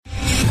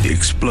The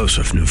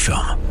explosive new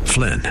film,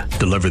 Flynn,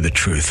 deliver the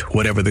truth,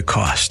 whatever the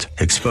cost,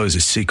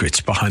 exposes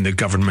secrets behind the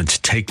government's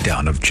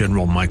takedown of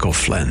General Michael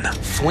Flynn.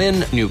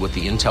 Flynn knew what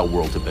the intel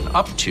world had been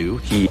up to.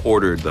 He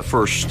ordered the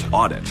first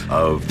audit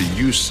of the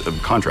use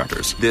of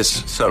contractors.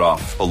 This set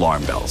off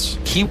alarm bells.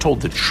 He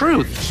told the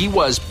truth. He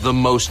was the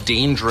most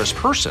dangerous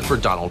person for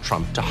Donald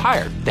Trump to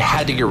hire. They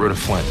had to get rid of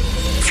Flynn.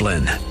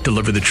 Flynn,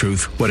 deliver the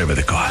truth, whatever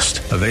the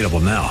cost. Available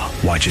now.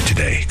 Watch it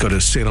today. Go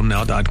to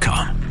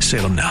salemnow.com.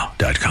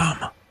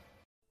 salemnow.com.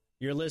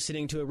 You're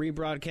listening to a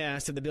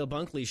rebroadcast of The Bill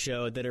Bunkley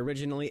Show that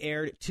originally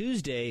aired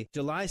Tuesday,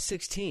 July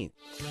 16th.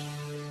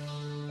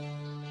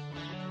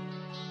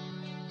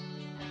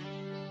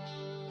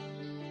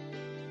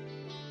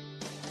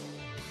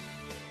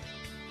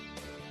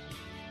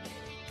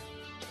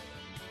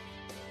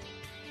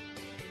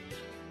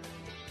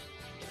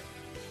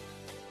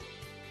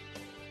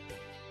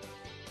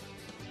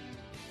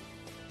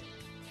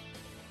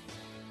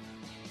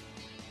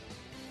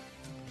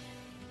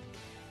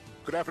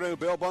 Good afternoon,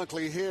 Bill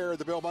Bunkley here,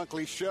 The Bill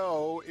Bunkley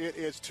Show. It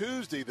is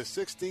Tuesday, the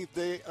 16th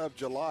day of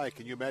July.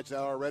 Can you imagine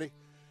that already?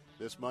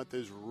 This month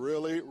is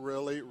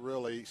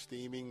really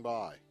steaming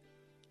by.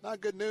 Not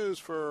good news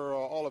for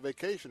all the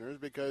vacationers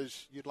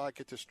because you'd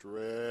like it to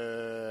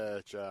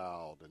stretch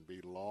out and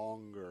be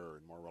longer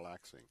and more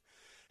relaxing.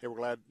 Hey, we're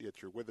glad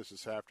that you're with us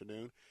this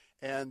afternoon.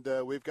 And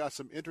we've got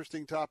some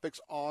interesting topics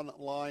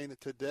online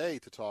today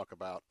to talk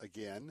about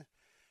again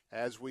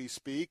as we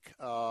speak.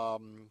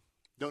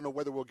 Don't know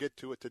whether we'll get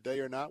to it today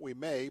or not. We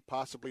may,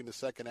 possibly in the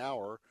second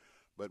hour.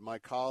 But my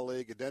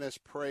colleague Dennis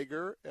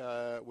Prager,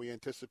 we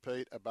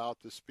anticipate about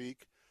to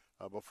speak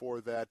before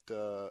that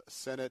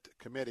Senate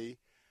committee.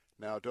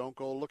 Now, don't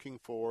go looking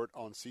for it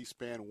on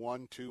C-SPAN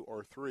 1, 2,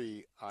 or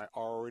 3. I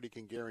already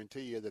can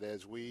guarantee you that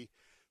as we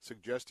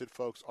suggested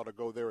folks ought to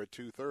go there at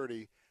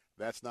 2:30,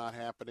 that's not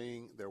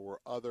happening. There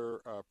were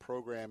other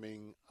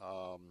programming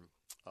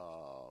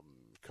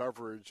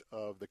coverage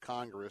of the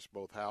Congress,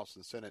 both House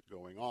and Senate,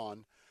 going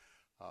on.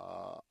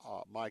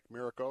 Mike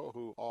Miracle,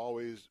 who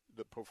always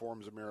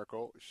performs a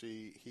miracle,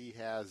 he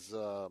has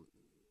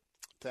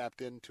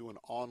tapped into an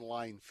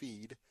online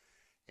feed,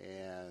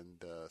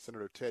 and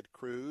Senator Ted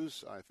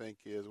Cruz, I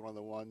think, is one of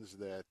the ones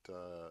that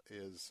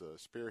is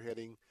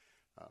spearheading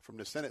from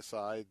the Senate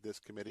side this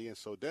committee. And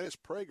so Dennis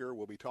Prager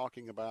will be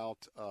talking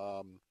about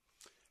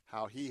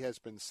how he has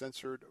been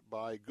censored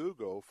by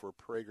Google for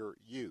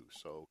PragerU.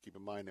 So keep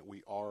in mind that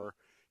we are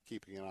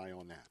keeping an eye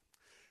on that.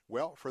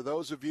 Well, for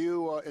those of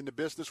you in the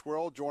business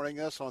world joining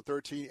us on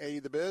 1380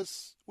 The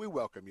Biz, we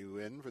welcome you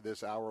in for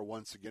this hour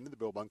once again of the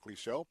Bill Bunkley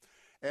Show,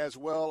 as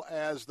well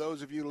as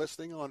those of you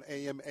listening on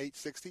AM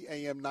 860,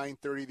 AM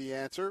 930 The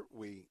Answer.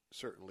 We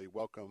certainly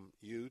welcome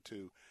you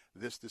to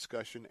this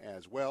discussion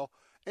as well,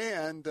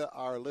 and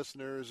our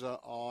listeners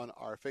on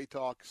our Faith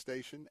Talk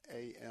station,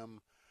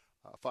 AM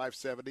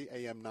 570,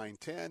 AM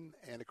 910,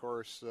 and of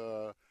course,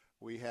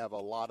 we have a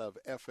lot of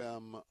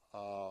FM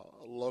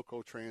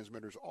local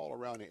transmitters all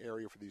around the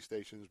area for these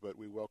stations, but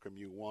we welcome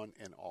you one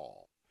and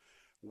all.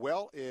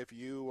 Well, if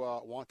you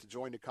want to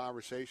join the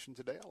conversation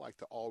today, I'd like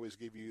to always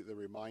give you the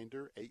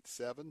reminder,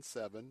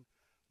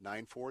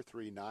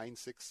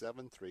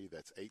 877-943-9673.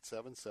 That's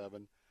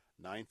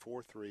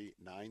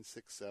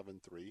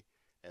 877-943-9673.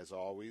 As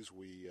always,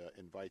 we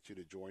invite you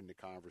to join the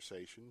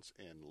conversations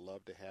and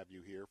love to have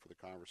you here for the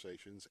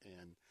conversations,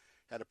 and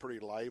had a pretty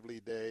lively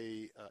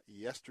day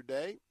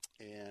yesterday,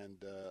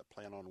 and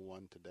plan on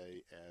one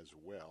today as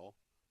well,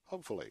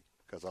 hopefully,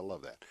 because I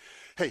love that.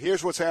 Hey,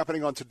 here's what's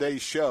happening on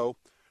today's show.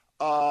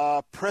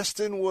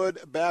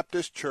 Prestonwood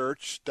Baptist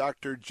Church,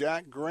 Dr.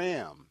 Jack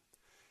Graham,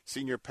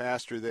 senior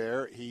pastor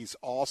there. He's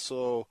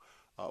also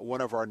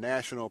one of our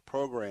national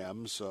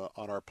programs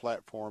on our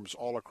platforms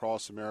all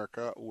across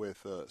America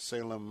with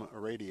Salem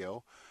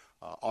Radio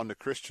on the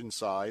Christian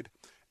side.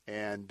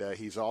 And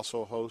he's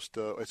also host,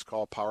 it's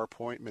called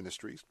PowerPoint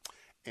Ministries,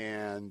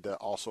 and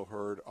also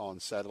heard on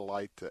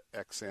Satellite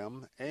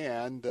XM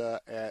and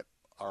at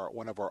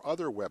one of our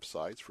other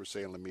websites for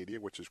Salem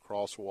Media, which is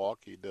Crosswalk.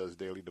 He does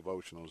daily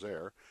devotionals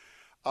there.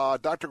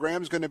 Dr.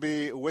 Graham's going to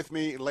be with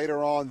me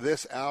later on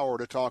this hour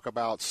to talk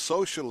about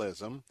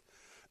socialism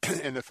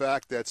and the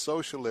fact that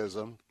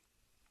socialism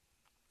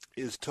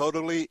is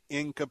totally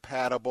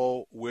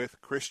incompatible with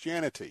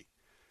Christianity.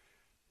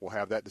 We'll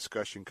have that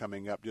discussion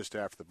coming up just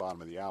after the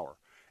bottom of the hour.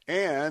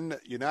 And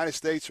United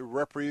States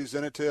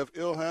Representative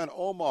Ilhan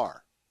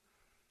Omar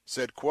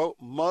said, quote,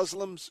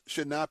 Muslims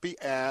should not be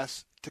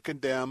asked to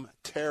condemn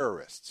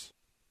terrorists.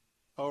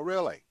 Oh,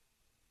 really?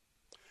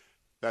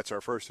 That's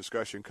our first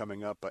discussion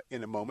coming up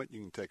in a moment.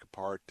 You can take a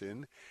part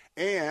in.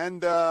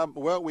 And,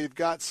 well, we've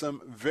got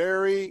some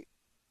very,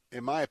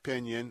 in my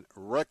opinion,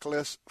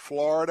 reckless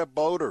Florida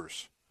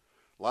boaters.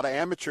 A lot of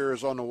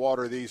amateurs on the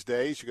water these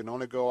days. You can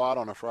only go out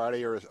on a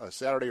Friday or a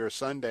Saturday or a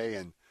Sunday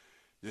and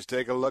just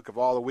take a look of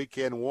all the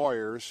weekend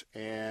warriors.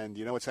 And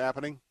you know what's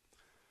happening?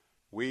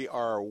 We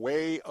are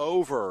way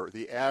over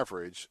the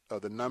average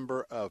of the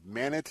number of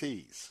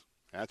manatees.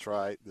 That's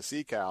right, the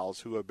sea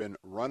cows who have been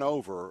run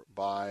over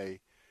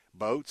by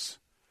boats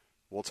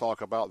We'll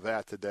talk about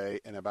that today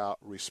and about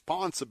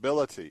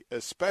responsibility,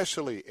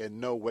 especially in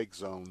no-wake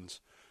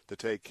zones, to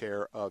take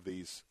care of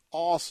these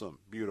awesome,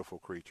 beautiful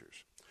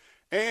creatures.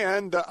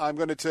 And I'm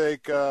going to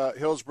take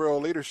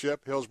Hillsborough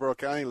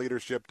County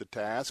leadership to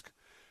task.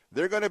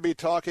 They're going to be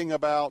talking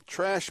about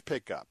trash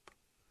pickup.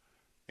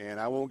 And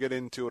I won't get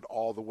into it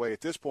all the way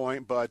at this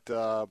point, but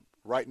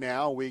right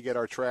now we get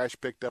our trash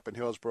picked up in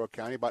Hillsborough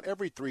County about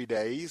every 3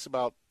 days,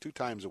 about 2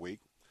 times a week.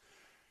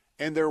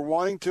 And they're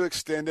wanting to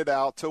extend it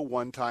out to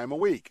 1 time a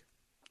week.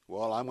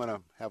 Well, I'm going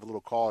to have a little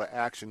call to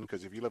action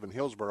because if you live in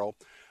Hillsborough,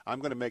 I'm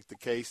going to make the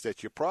case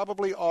that you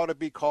probably ought to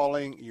be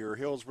calling your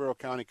Hillsborough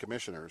County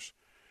commissioners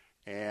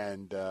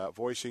and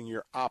voicing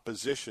your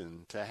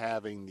opposition to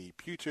having the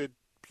putrid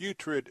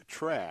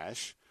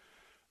trash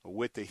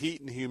with the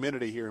heat and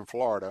humidity here in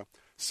Florida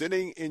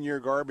sitting in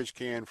your garbage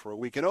can for a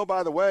week. And, oh,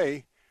 by the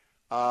way,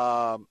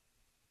 can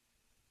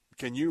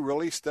you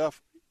really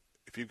stuff,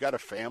 if you've got a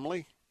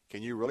family,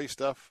 can you really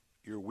stuff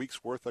your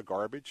week's worth of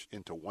garbage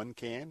into 1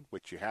 can,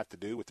 which you have to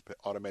do with the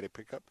automatic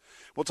pickup?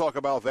 We'll talk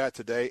about that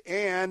today.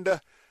 And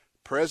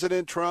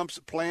President Trump's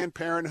Planned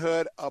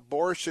Parenthood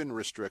abortion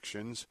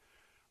restrictions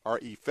are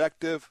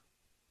effective,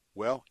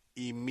 well,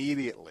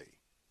 immediately.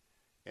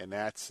 And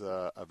that's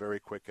a very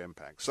quick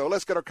impact. So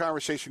let's get our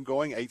conversation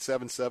going.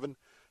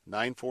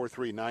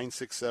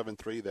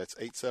 877-943-9673. That's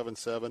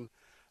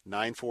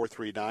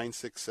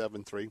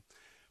 877-943-9673.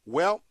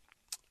 Well,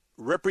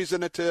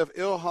 Representative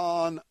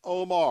Ilhan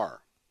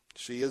Omar,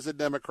 she is a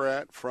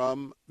Democrat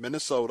from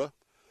Minnesota.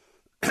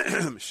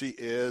 She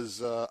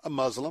is a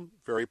Muslim,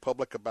 very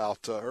public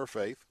about her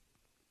faith.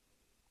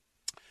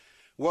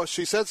 Well,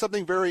 she said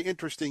something very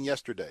interesting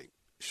yesterday.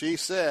 She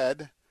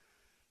said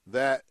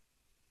that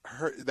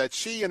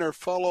she and her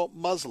fellow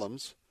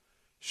Muslims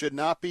should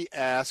not be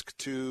asked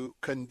to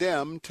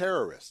condemn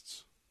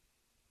terrorists.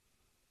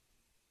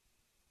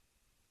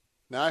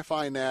 Now, I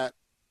find that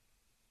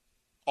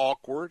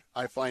awkward.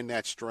 I find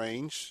that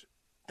strange,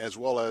 as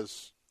well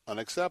as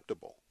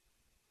unacceptable.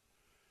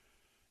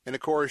 And,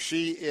 of course,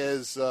 she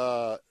is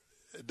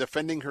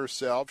defending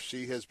herself.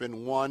 She has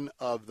been one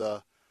of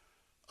the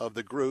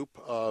group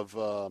of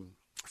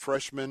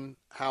freshman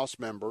House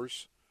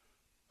members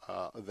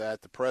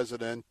that the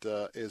president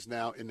is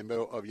now in the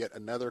middle of yet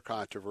another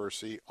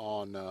controversy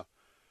on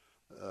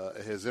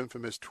his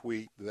infamous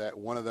tweet that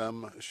one of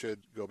them should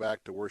go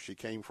back to where she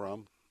came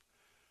from.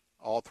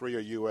 All 3 are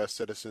U.S.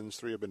 citizens.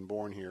 3 have been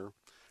born here.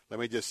 Let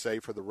me just say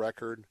for the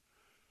record,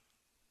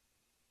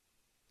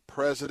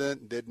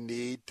 President didn't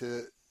need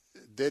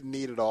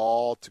it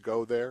all to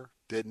go there.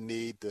 Didn't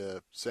need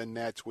to send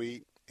that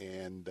tweet.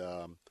 And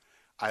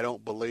I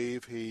don't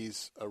believe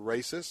he's a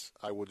racist.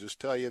 I will just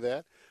tell you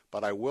that.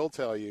 But I will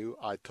tell you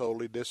I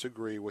totally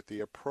disagree with the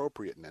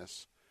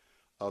appropriateness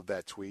of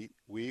that tweet.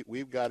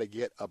 We've got to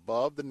get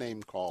above the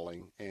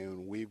name-calling,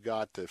 and we've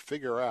got to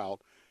figure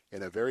out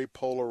in a very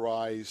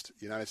polarized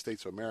United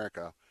States of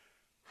America,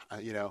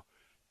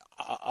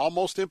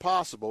 almost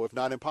impossible, if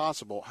not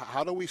impossible,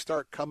 how do we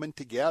start coming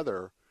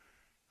together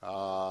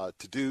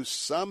to do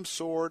some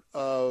sort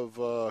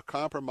of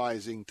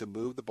compromising to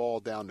move the ball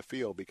down the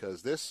field?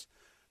 Because this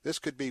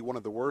could be one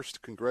of the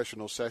worst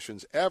congressional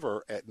sessions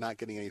ever at not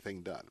getting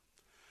anything done.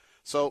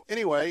 So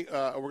anyway,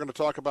 we're going to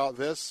talk about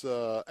this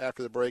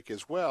after the break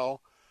as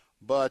well.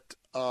 But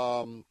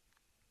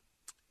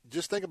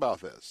just think about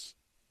this.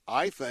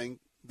 I think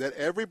that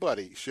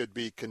everybody should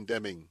be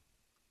condemning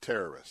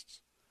terrorists.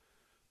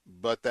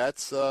 But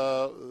that's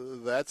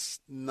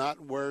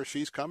not where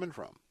she's coming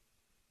from.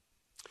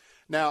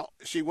 Now,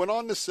 she went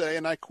on to say,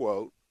 and I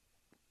quote,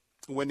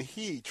 when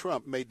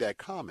Trump, made that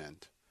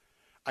comment,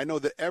 I know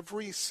that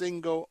every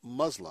single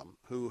Muslim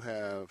who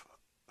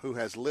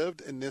has lived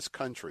in this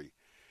country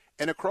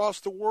and across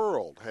the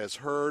world has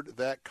heard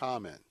that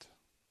comment,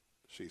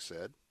 she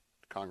said,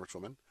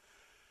 Congresswoman.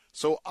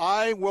 So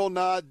I will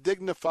not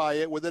dignify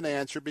it with an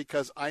answer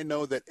because I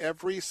know that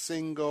every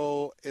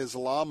single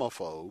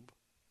Islamophobe,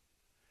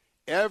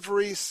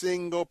 every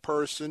single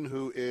person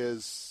who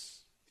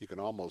is, you can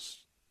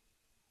almost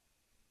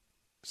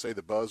say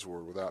the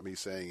buzzword without me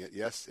saying it,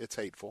 yes, it's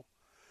hateful,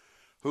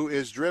 who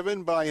is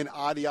driven by an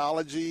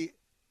ideology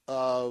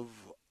of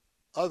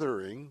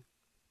othering,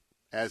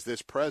 as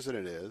this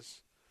president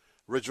is,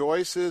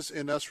 rejoices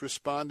in us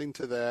responding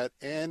to that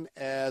and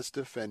as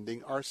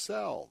defending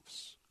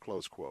ourselves,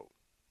 close quote.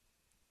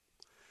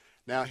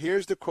 Now,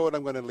 here's the quote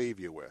I'm going to leave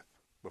you with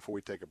before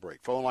we take a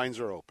break. Phone lines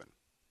are open.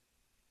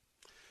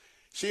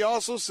 She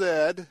also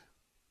said,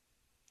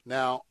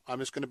 now, I'm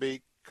just going to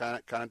be kind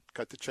of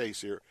cut the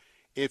chase here.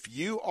 If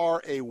you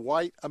are a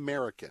white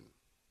American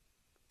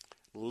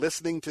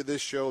listening to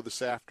this show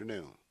this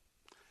afternoon,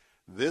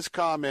 this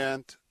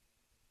comment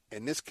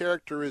and this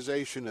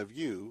characterization of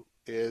you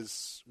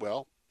is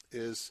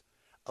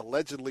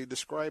allegedly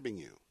describing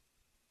you.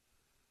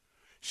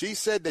 She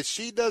said that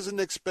she doesn't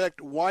expect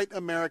white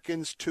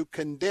Americans to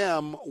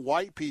condemn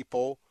white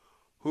people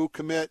who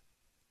commit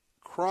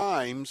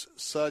crimes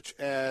such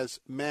as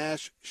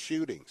mass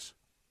shootings.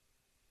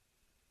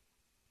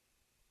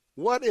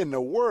 What in the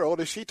world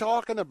is she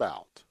talking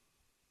about?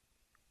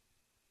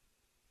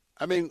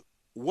 I mean,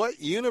 what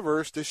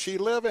universe does she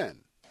live in?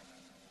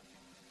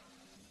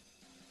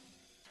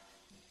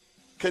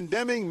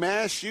 Condemning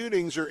mass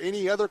shootings or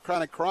any other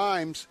kind of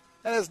crimes,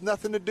 that has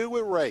nothing to do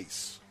with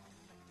race.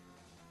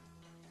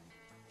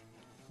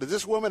 Does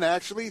this woman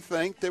actually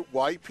think that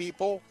white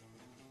people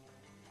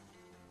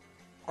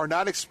are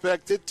not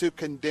expected to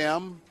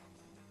condemn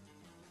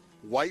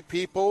white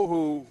people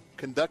who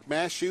conduct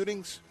mass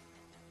shootings?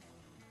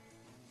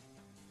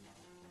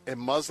 And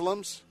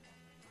Muslims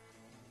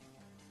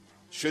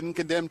shouldn't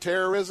condemn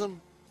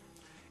terrorism?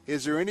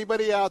 Is there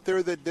anybody out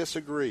there that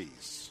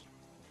disagrees?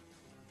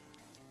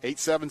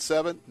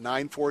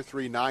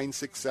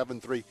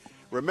 877-943-9673.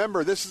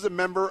 Remember, this is a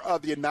member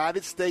of the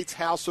United States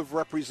House of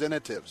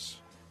Representatives.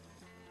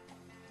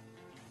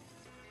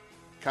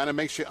 Kind of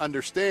makes you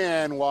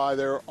understand why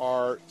there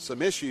are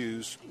some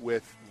issues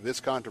with this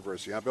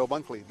controversy. I'm Bill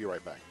Bunkley. Be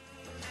right back.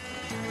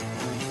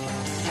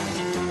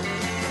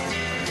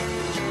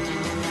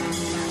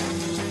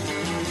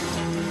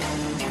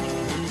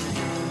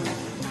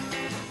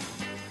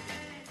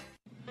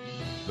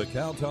 The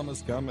Cal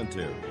Thomas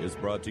Commentary is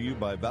brought to you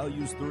by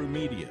Values Through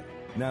Media.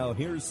 Now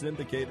here's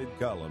syndicated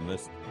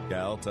columnist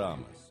Cal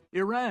Thomas.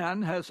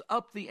 Iran has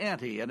upped the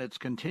ante in its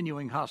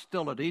continuing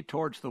hostility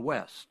towards the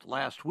West.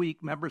 Last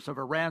week, members of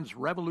Iran's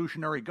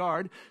Revolutionary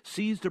Guard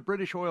seized a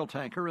British oil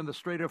tanker in the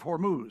Strait of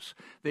Hormuz.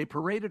 They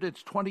paraded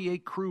its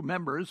 28 crew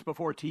members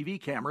before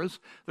TV cameras.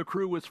 The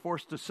crew was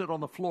forced to sit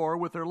on the floor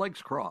with their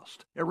legs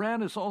crossed.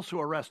 Iran has also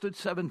arrested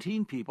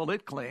 17 people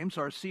it claims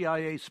are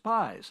CIA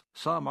spies.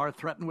 Some are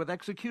threatened with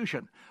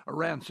execution.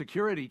 Iran's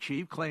security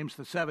chief claims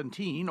the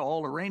 17,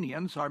 all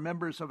Iranians, are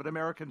members of an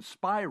American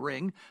spy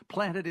ring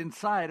planted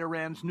inside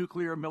Iran's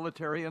nuclear,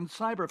 military, and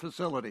cyber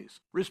facilities.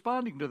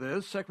 Responding to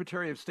this,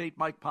 Secretary of State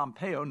Mike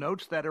Pompeo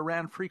notes that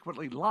Iran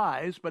frequently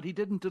lies, but he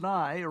didn't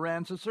deny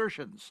Iran's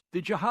assertions.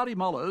 The jihadi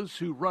mullahs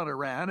who run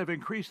Iran have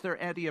increased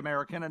their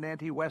anti-American and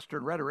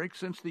anti-Western rhetoric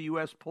since the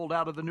U.S. pulled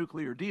out of the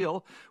nuclear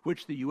deal,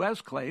 which the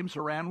U.S. claims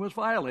Iran was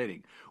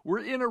violating. We're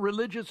in a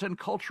religious and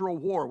cultural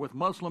war with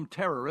Muslim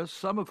terrorists,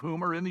 some of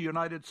whom are in the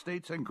United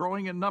States and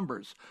growing in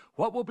numbers.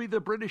 What will be the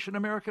British and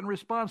American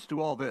response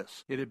to all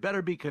this? It had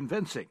better be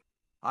convincing.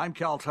 I'm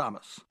Cal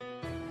Thomas.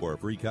 For a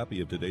free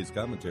copy of today's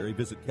commentary,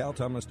 visit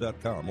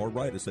calthomas.com or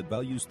write us at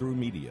Values Through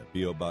Media,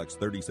 P.O. Box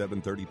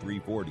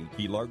 373340,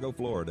 Key Largo,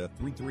 Florida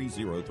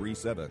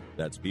 33037.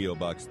 That's P.O.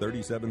 Box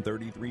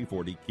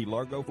 373340, Key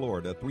Largo,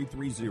 Florida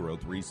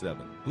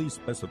 33037. Please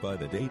specify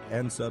the date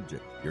and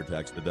subject. Your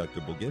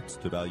tax-deductible gifts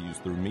to Values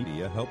Through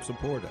Media help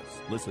support us.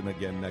 Listen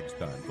again next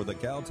time for the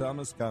Cal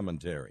Thomas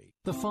Commentary.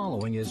 The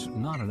following is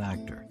not an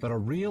actor, but a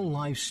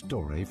real-life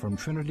story from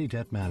Trinity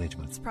Debt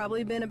Management. It's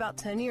probably been about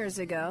 10 years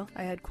ago.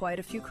 I had quite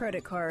a few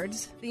credit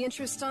cards. The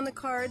interest on the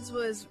cards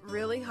was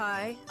really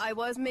high. I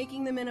was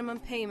making the minimum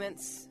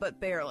payments, but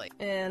barely.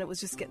 And it was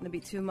just getting to be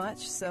too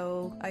much,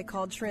 so I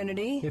called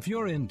Trinity. If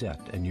you're in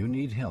debt and you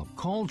need help,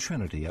 call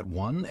Trinity at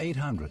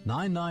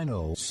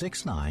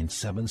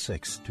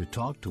 1-800-990-6976 to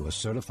talk to a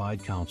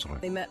certified counselor.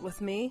 They met with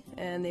me,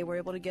 and they were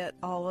able to get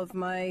all of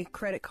my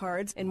credit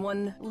cards in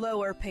one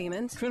lower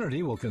payment. Trinity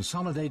will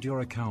consolidate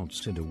your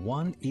accounts into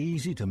one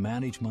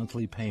easy-to-manage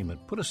monthly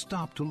payment, put a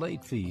stop to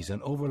late fees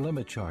and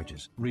over-limit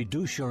charges,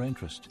 reduce your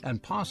interest,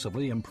 and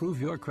possibly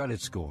improve your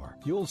credit score.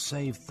 You'll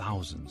save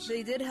thousands.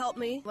 They did help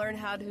me learn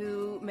how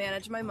to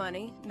manage my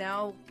money.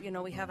 Now,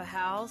 we have a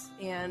house,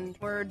 and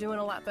we're doing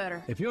a lot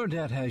better. If your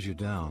debt has you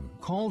down,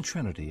 call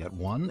Trinity at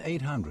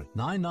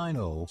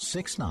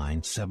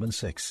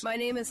 1-800-990-6976. My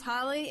name is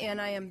Holly, and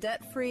I am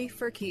debt-free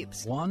for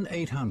keeps.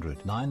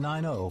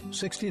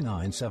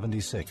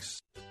 1-800-990-6976.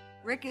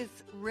 Rick is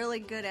really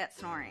good at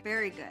snoring.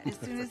 Very good. As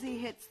soon as he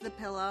hits the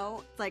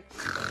pillow, it's like...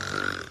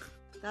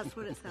 That's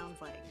what it sounds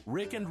like.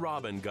 Rick and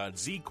Robin got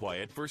Z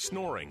quiet for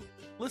snoring.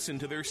 Listen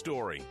to their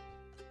story.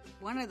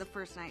 One of the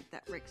first nights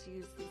that Rick's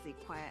used the Z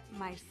quiet,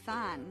 my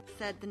son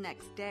said the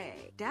next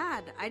day,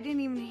 "Dad, I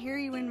didn't even hear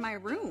you in my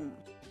room."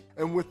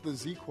 And with the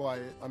Z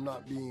quiet, I'm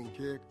not being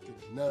kicked and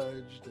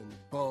nudged and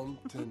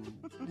bumped and,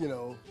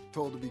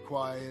 told to be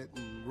quiet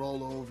and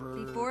roll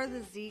over. Before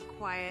the Z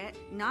quiet,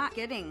 not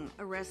getting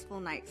a restful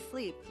night's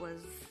sleep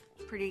was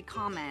pretty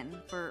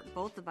common for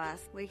both of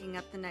us. Waking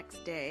up the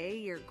next day,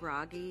 you're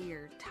groggy,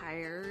 you're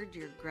tired,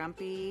 you're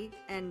grumpy.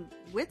 And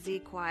with Z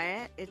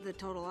quiet, it's the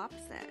total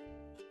opposite.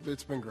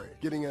 It's been great.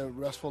 Getting a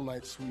restful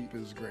night's sleep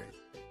is great.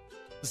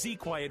 Z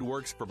Quiet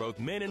works for both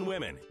men and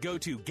women. Go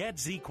to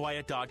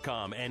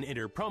getzquiet.com and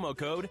enter promo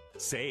code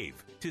SAVE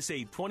to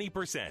save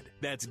 20%.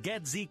 That's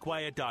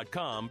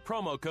getzquiet.com,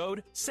 promo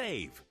code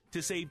SAVE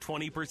to save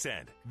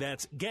 20%.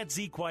 That's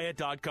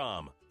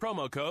getzquiet.com,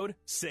 promo code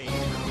SAVE.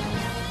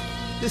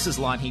 This is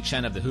Lon Hee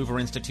Chen of the Hoover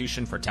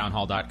Institution for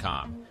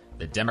Townhall.com.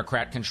 The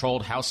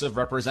Democrat-controlled House of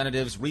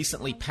Representatives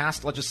recently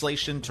passed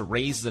legislation to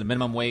raise the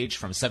minimum wage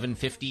from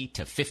 $7.50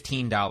 to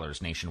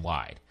 $15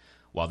 nationwide.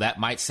 While that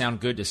might sound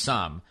good to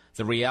some,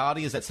 the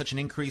reality is that such an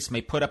increase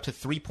may put up to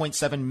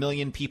 3.7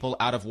 million people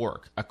out of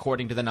work,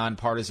 according to the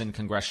nonpartisan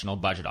Congressional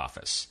Budget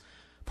Office.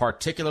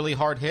 Particularly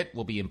hard hit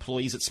will be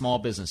employees at small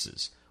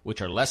businesses.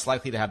 which are less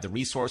likely to have the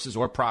resources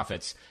or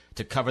profits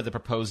to cover the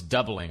proposed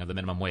doubling of the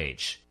minimum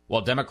wage.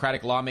 While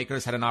Democratic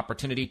lawmakers had an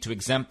opportunity to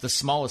exempt the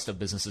smallest of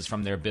businesses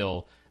from their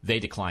bill, they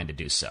declined to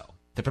do so.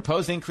 The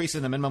proposed increase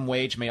in the minimum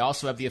wage may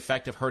also have the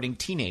effect of hurting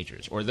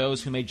teenagers or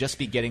those who may just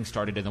be getting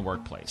started in the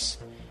workplace.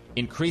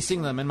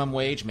 Increasing the minimum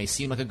wage may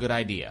seem like a good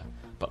idea,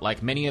 but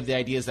like many of the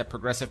ideas that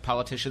progressive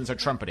politicians are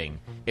trumpeting,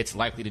 it's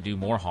likely to do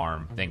more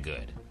harm than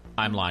good.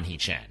 I'm Lan Hee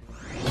Chen.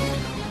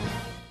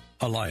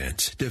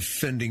 Alliance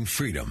Defending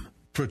Freedom,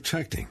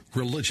 Protecting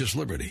Religious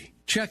Liberty.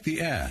 Check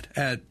the ad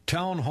at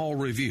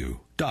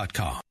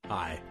townhallreview.com.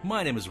 Hi,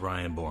 my name is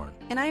Ryan Bourne.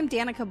 And I'm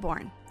Danica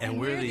Bourne. And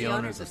we're the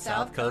owners of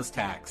South Coast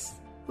Tax.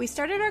 We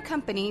started our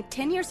company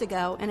 10 years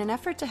ago in an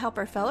effort to help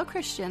our fellow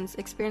Christians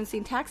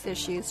experiencing tax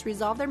issues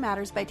resolve their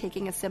matters by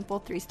taking a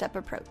simple 3-step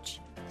approach.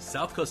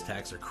 South Coast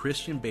Tax are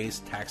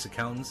Christian-based tax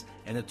accountants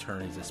and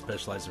attorneys that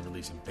specialize in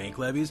releasing bank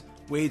levies,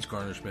 wage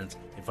garnishments,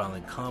 and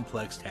filing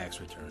complex tax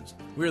returns.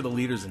 We are the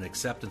leaders in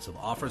acceptance of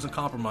offers and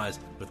compromise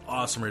with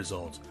awesome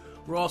results.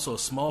 We're also a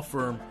small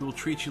firm who will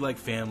treat you like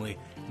family,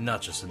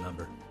 not just a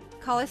number.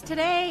 Call us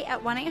today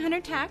at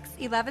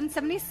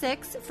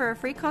 1-800-TAX-1176 for a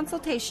free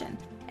consultation,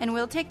 and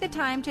we'll take the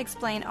time to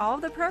explain all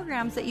of the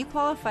programs that you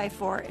qualify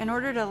for in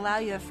order to allow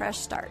you a fresh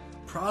start.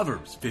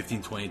 Proverbs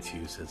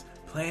 15:22 says,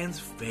 "Plans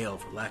fail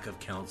for lack of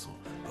counsel,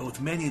 but with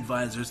many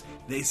advisors,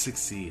 they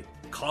succeed."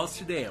 Call us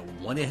today at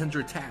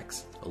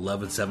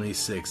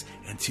 1-800-TAX-1176,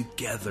 and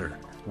together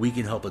we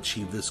can help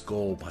achieve this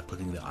goal by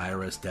putting the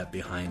IRS debt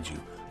behind you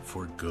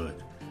for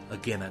good.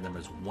 Again, that number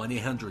is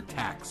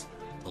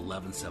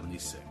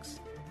 1-800-TAX-1176.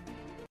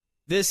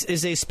 This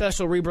is a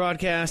special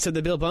rebroadcast of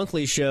the Bill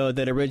Bunkley Show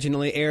that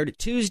originally aired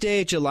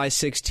Tuesday, July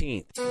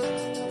 16th.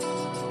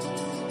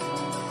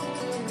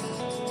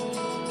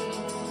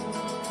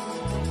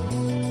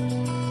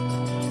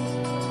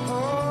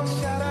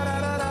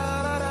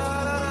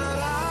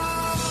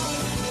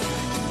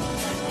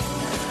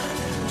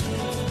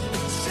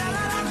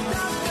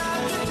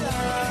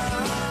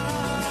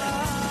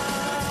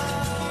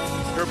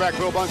 We're back.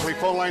 Bill Bunkley.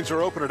 Phone lines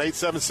are open at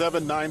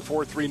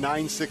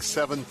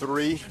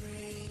 877-943-9673.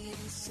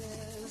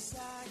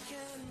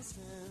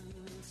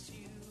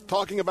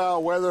 Talking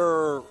about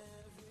whether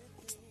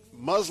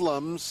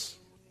Muslims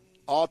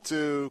ought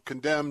to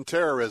condemn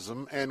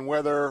terrorism and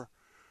whether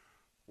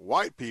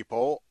white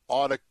people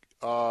ought to,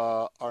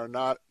 are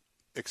not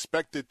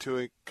expected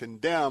to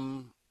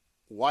condemn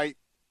white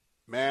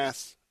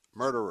mass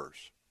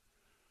murderers.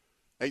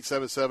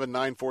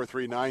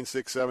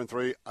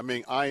 877-943-9673. I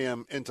mean, I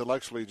am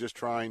intellectually just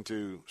trying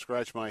to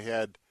scratch my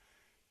head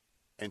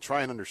and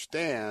try and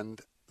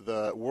understand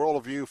the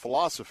worldview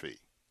philosophy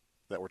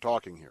that we're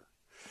talking here.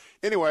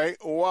 Anyway,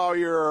 while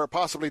you're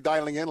possibly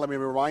dialing in, let me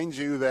remind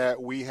you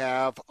that we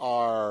have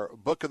our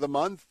book of the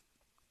month.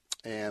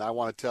 And I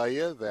want to tell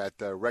you that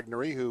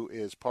Regnery, who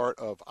is part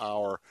of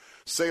our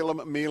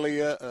Salem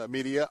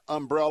Media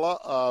umbrella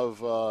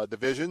of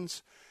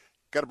divisions,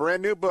 got a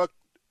brand new book,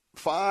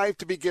 5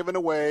 to be given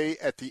away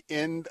at the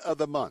end of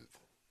the month.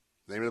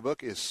 The name of the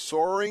book is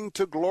Soaring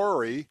to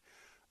Glory,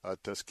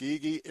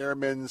 Tuskegee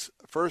Airmen's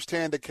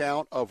First-Hand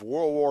Account of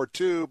World War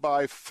II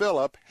by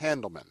Philip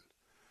Handelman.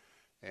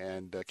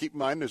 And keep in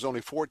mind, there's only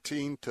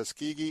 14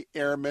 Tuskegee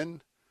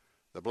Airmen,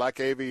 the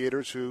black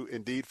aviators who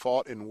indeed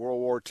fought in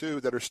World War II,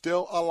 that are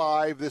still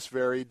alive this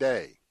very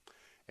day.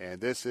 And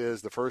this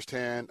is the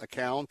first-hand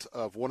account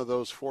of one of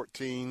those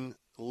 14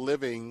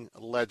 living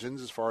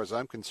legends, as far as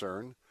I'm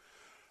concerned,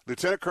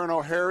 Lieutenant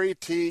Colonel Harry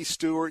T.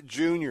 Stewart,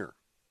 Jr.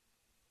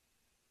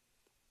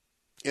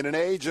 In an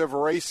age of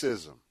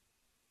racism,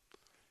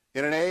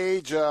 in an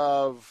age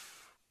of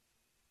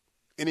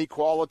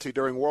inequality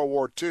during World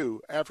War II,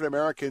 African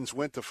Americans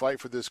went to fight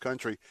for this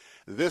country.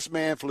 This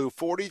man flew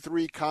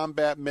 43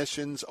 combat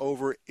missions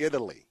over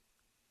Italy.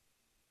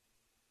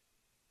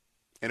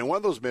 And in one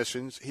of those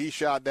missions, he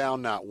shot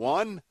down not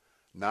 1,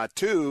 not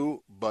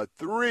 2, but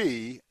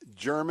 3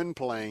 German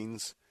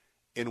planes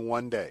in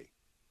one day,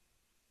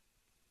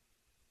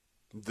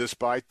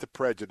 despite the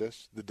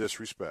prejudice, the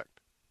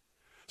disrespect.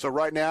 So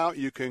right now,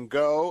 you can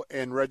go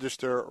and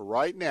register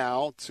right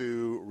now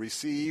to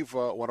receive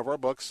one of our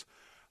books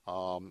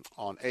on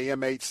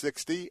AM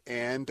 860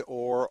 and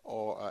or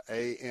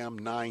AM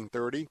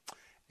 930.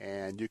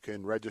 And you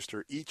can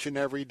register each and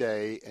every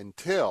day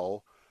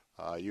until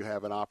you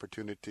have an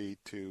opportunity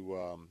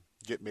to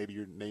get maybe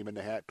your name in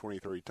the hat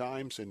 20-30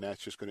 times, and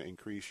that's just going to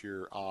increase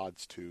your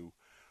odds to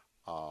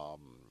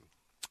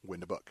win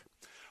the book.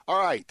 All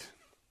right.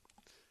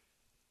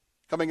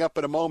 Coming up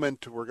in a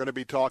moment, we're going to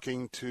be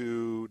talking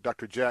to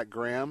Dr. Jack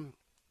Graham,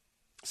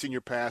 senior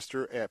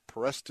pastor at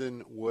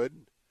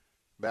Prestonwood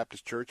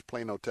Baptist Church,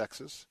 Plano,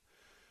 Texas,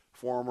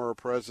 former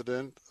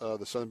president of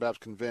the Southern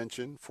Baptist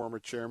Convention, former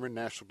chairman,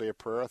 National Day of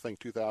Prayer, I think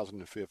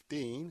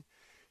 2015.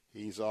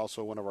 He's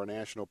also one of our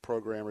national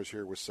programmers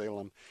here with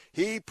Salem.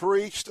 He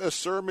preached a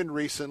sermon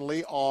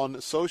recently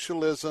on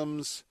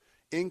socialism's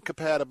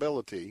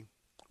incompatibility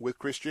with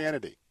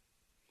Christianity,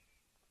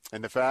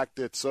 and the fact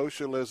that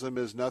socialism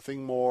is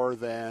nothing more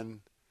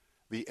than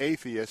the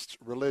atheist's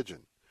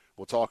religion.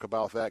 We'll talk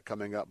about that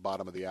coming up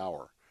bottom of the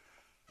hour.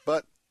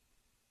 But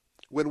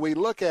when we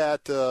look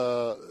at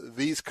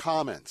these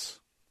comments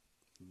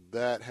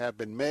that have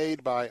been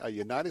made by a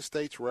United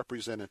States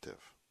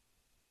representative,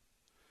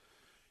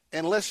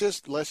 and let's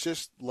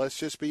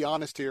just be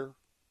honest here.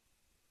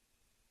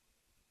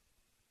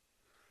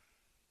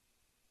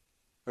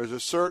 There's a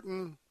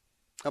certain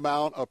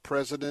amount of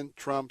President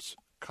Trump's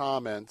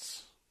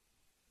comments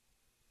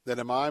that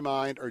in my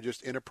mind are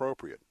just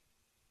inappropriate.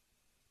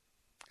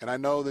 And I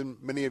know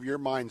that many of your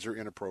minds are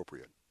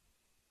inappropriate.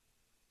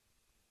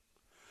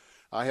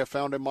 I have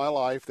found in my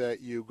life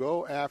that you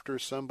go after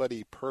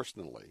somebody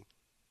personally,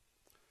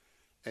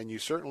 and you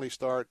certainly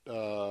start,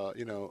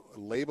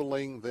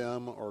 labeling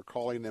them or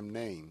calling them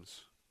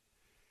names.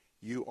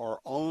 You are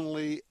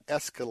only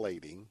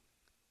escalating,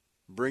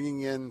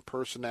 bringing in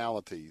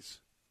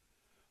personalities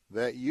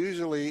that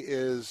usually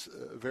is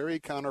very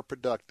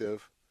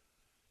counterproductive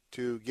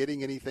to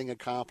getting anything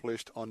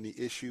accomplished on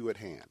the issue at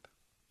hand.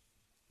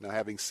 Now,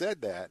 having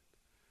said that,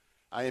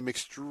 I am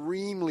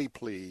extremely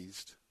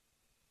pleased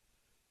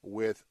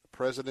with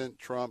President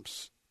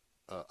Trump's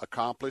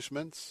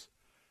accomplishments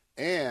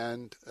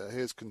and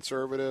his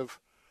conservative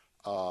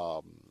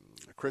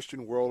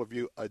Christian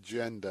worldview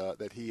agenda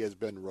that he has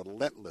been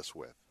relentless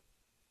with.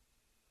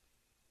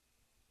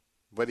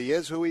 But he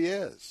is who he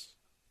is.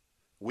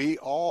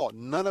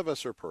 None of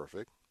us are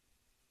perfect.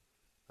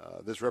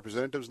 This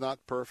representative's not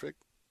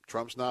perfect.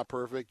 Trump's not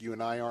perfect. You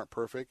and I aren't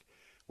perfect.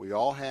 We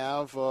all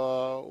have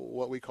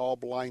what we call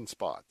blind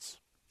spots.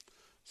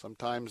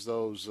 Sometimes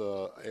those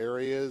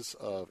areas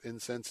of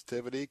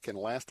insensitivity can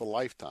last a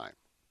lifetime.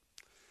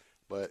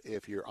 But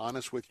if you're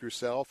honest with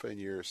yourself and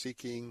you're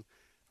seeking,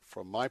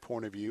 from my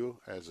point of view,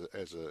 as a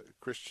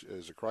Christian,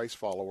 as a Christ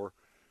follower,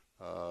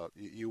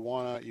 you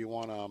want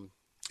to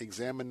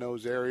examine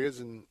those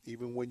areas, and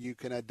even when you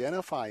can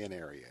identify an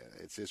area,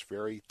 it's just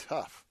very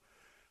tough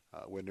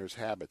when there's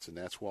habits, and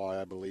that's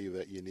why I believe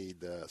that you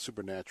need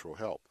supernatural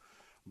help.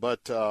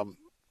 But the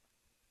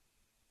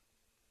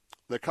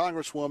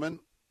Congresswoman,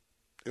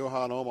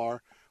 Ilhan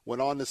Omar, went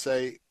on to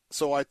say,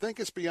 so I think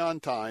it's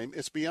beyond time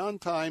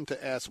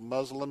to ask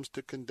Muslims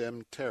to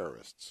condemn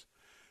terrorists.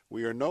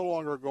 We are no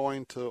longer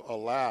going to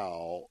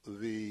allow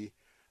the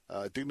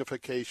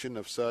dignification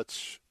of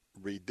such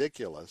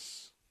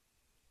ridiculous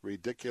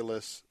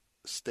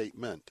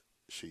statement,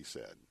 she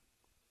said.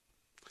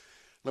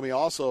 Let me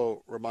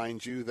also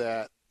remind you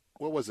that,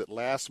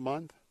 last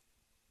month?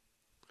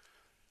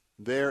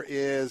 There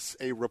is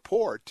a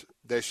report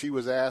that she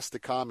was asked to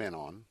comment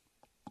on,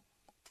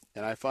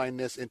 and I find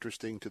this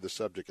interesting to the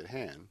subject at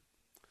hand.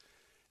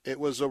 It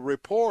was a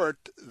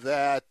report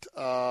that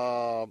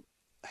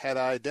had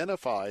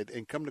identified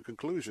and come to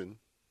conclusion,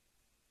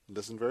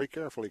 listen very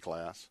carefully,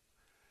 class,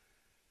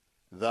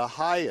 the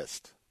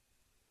highest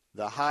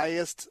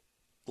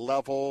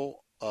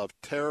level of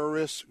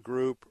terrorist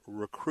group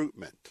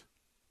recruitment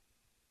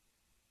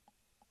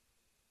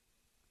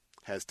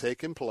has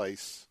taken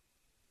place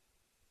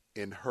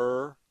in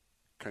her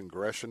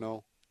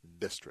congressional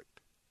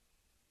district.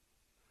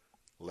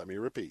 Let me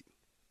repeat.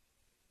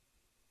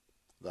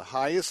 The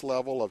highest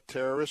level of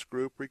terrorist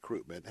group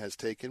recruitment has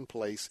taken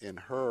place in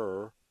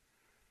her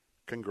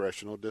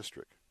congressional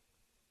district.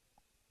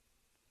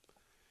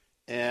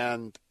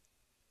 And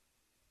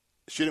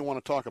she didn't want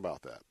to talk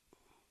about that.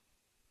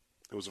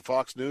 It was a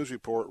Fox News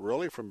report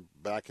really from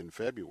back in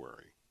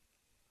February.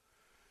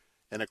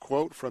 And a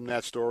quote from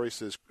that story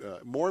says,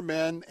 more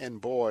men and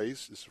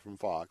boys, this is from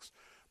Fox,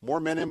 more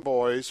men and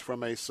boys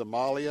from a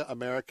Somalia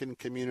American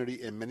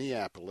community in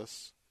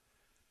Minneapolis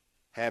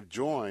have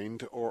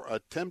joined or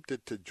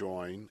attempted to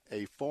join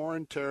a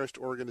foreign terrorist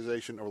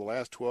organization over the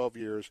last 12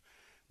 years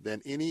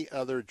than any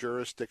other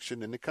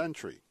jurisdiction in the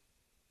country.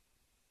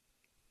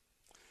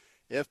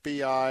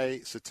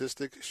 FBI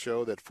statistics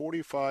show that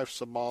 45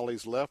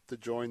 Somalis left to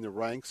join the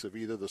ranks of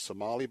either the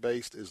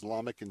Somali-based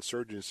Islamic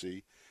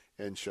insurgency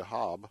in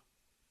Shabab,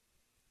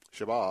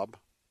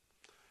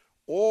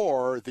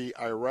 or the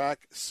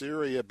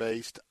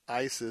Iraq-Syria-based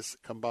ISIS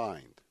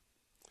combined.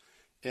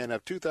 And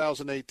of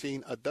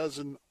 2018, a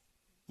dozen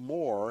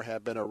more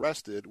have been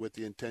arrested with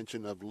the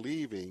intention of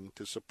leaving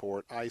to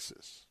support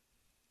ISIS.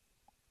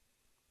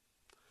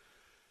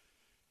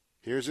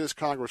 Here's this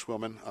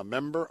Congresswoman, a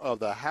member of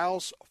the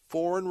House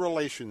Foreign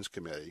Relations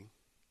Committee,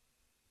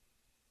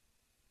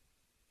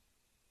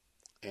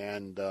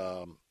 and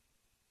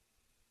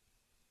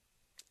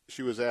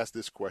she was asked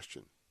this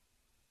question.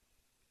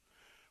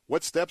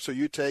 What steps are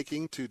you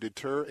taking to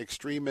deter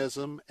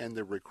extremism and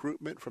the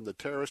recruitment from the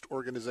terrorist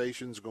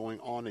organizations going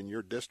on in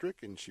your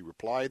district? And she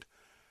replied,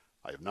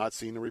 I have not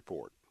seen a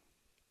report.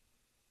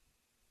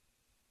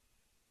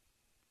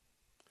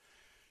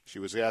 She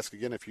was asked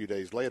again a few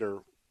days later,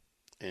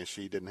 and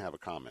she didn't have a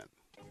comment.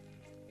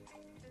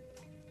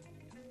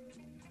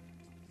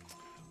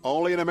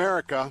 Only in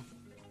America,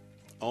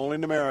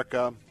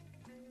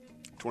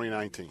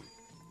 2019.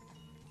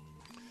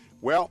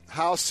 Well,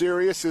 how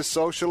serious is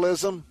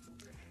socialism?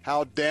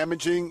 How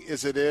damaging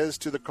is it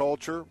to the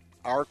culture,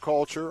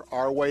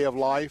 our way of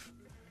life?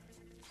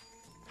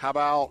 How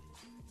about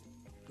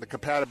the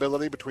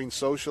compatibility between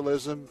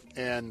socialism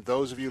and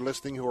those of you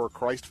listening who are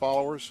Christ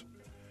followers?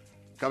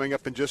 Coming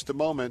up in just a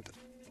moment,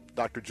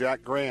 Dr.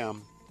 Jack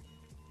Graham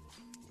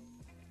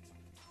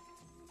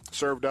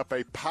served up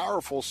a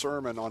powerful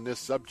sermon on this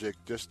subject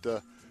just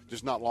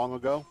not long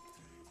ago,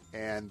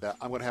 and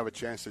I'm going to have a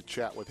chance to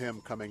chat with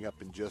him coming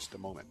up in just a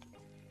moment.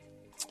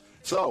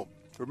 So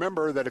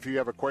remember that if you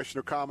have a question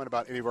or comment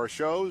about any of our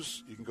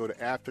shows, you can go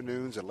to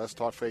afternoons at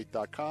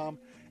letstalkfaith.com,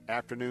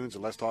 afternoons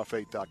at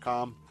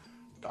letstalkfaith.com.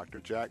 Dr.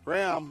 Jack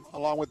Graham,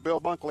 along with Bill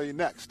Bunkley,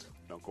 next.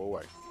 Don't go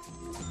away.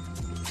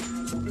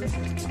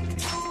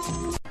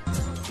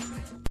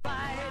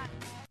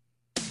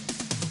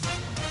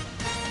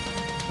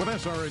 With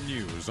SRN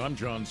News, I'm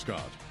John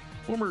Scott.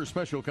 Former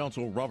Special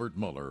Counsel Robert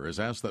Mueller has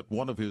asked that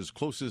one of his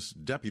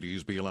closest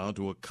deputies be allowed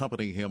to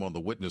accompany him on the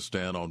witness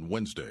stand on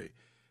Wednesday.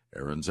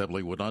 Aaron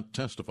Zebley would not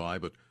testify,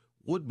 but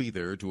would be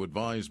there to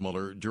advise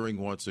Mueller during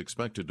what's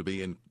expected to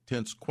be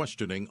intense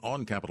questioning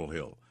on Capitol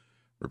Hill.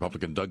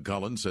 Republican Doug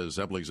Collins says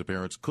Zebley's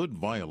appearance could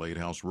violate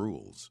House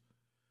rules.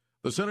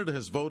 The Senate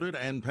has voted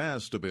and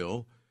passed a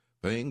bill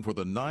paying for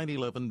the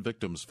 9/11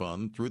 Victims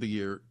Fund through the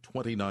year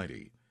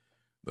 2090.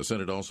 The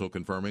Senate also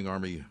confirming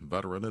Army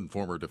veteran and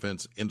former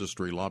defense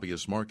industry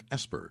lobbyist Mark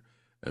Esper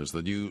as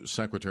the new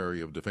Secretary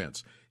of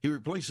Defense. He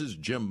replaces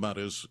Jim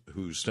Mattis,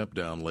 who stepped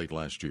down late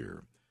last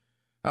year.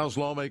 House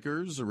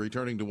lawmakers are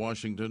returning to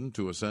Washington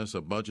to assess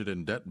a budget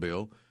and debt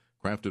bill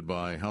crafted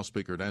by House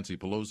Speaker Nancy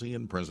Pelosi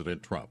and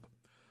President Trump.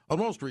 On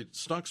Wall Street,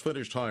 stocks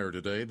finished higher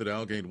today. The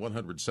Dow gained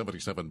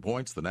 177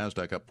 points, the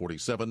Nasdaq up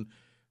 47,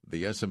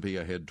 the S&P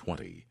ahead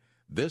 20.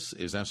 This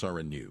is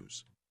SRN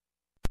News.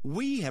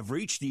 We have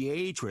reached the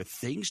age where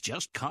things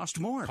just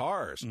cost more.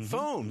 Cars,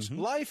 phones,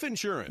 life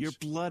insurance. Your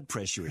blood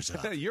pressure is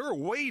up. Your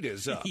weight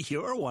is up.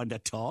 You're one to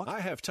talk.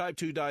 I have type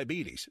 2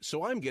 diabetes,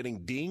 so I'm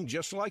getting dinged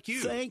just like you.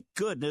 Thank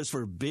goodness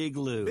for Big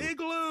Lou. Big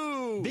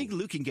Lou! Big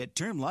Lou can get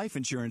term life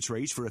insurance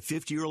rates for a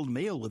 50-year-old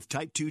male with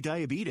type 2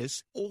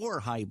 diabetes or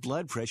high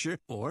blood pressure,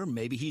 or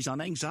maybe he's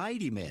on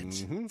anxiety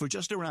meds. For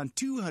just around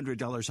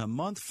 $200 a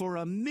month for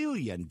 $1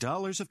 million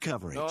of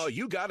coverage. Oh,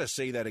 you got to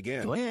say that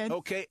again. Go ahead.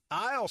 Okay,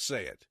 I'll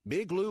say it.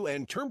 Big Lou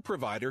and term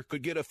provider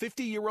could get a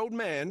 50-year-old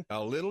man,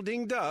 a little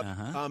dinged up,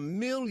 $1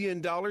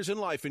 million in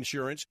life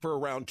insurance for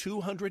around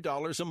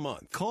 $200 a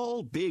month.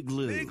 Call Big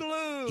Lou. Big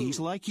Lou. He's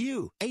like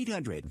you.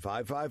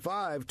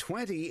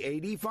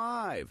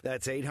 800-555-2085.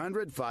 That's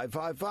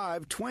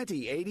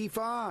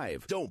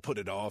 800-555-2085. Don't put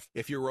it off.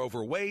 If you're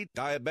overweight,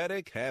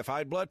 diabetic, have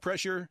high blood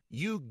pressure,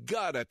 you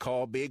gotta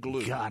call Big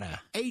Lou. Gotta.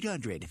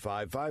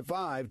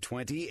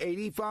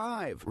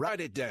 800-555-2085.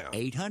 Write it down.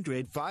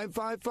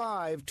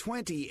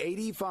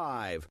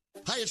 800-555-2085.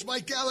 Hi, it's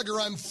Mike Gallagher.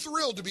 I'm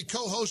thrilled to be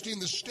co-hosting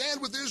the Stand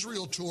With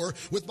Israel tour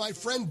with my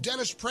friend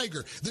Dennis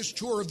Prager. This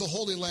tour of the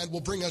Holy Land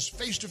will bring us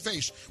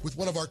face-to-face with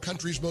one of our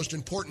country's most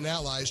important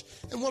allies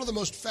and one of the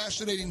most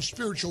fascinating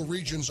spiritual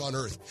regions on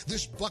earth.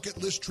 This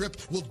bucket list trip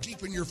will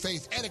deepen your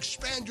faith and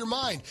expand your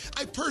mind.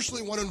 I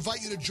personally want to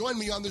invite you to join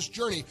me on this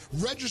journey.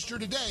 Register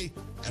today,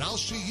 and I'll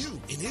see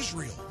you in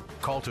Israel.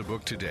 Call to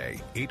book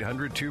today,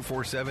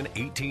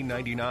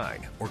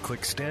 800-247-1899, or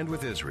click Stand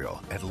With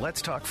Israel at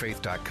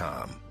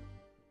letstalkfaith.com.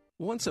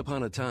 Once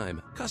upon a time,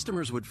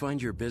 customers would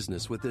find your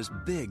business with this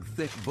big,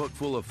 thick book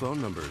full of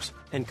phone numbers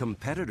and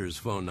competitors'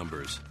 phone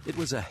numbers. It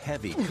was a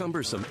heavy,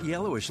 cumbersome,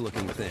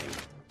 yellowish-looking thing.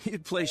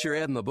 You'd place your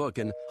ad in the book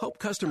and hope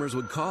customers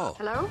would call.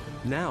 Hello?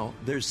 Now,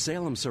 there's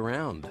Salem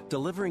Surround,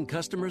 delivering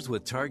customers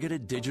with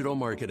targeted digital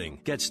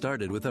marketing. Get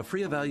started with a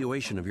free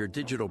evaluation of your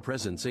digital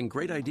presence and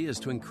great ideas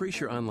to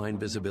increase your online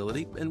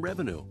visibility and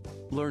revenue.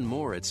 Learn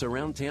more at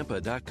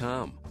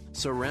surroundtampa.com.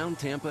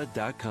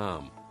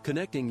 Surroundtampa.com.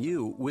 Connecting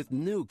you with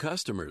new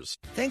customers.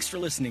 Thanks for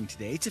listening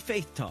today to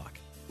Faith Talk.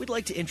 We'd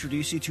like to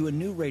introduce you to a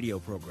new radio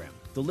program,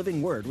 The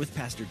Living Word with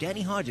Pastor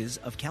Danny Hodges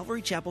of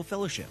Calvary Chapel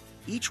Fellowship.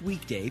 Each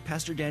weekday,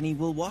 Pastor Danny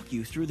will walk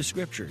you through the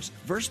scriptures,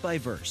 verse by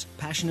verse,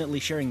 passionately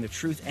sharing the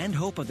truth and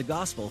hope of the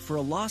gospel for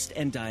a lost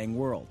and dying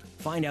world.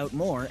 Find out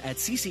more at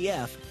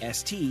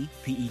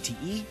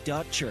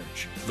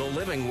ccfstpete.church. The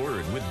Living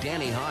Word with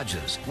Danny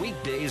Hodges,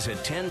 weekdays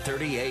at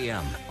 10:30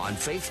 a.m. on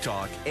Faith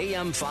Talk,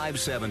 AM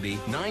 570,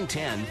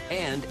 910,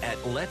 and at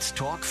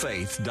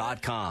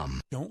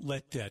letstalkfaith.com. Don't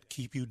let debt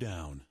keep you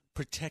down.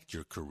 Protect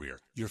your career,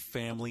 your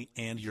family,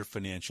 and your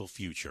financial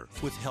future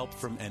with help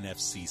from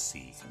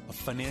NFCC, a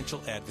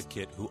financial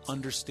advocate who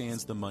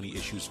understands the money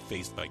issues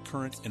faced by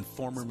current and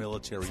former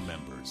military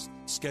members.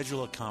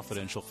 Schedule a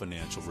confidential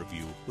financial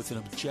review with an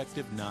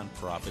objective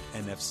nonprofit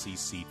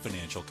NFCC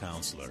financial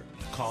counselor.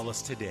 Call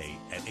us today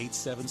at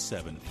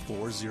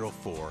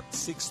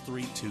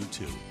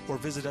 877-404-6322 or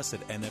visit us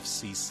at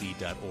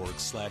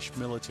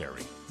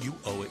nfcc.org/military. You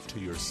owe it to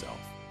yourself.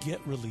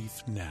 Get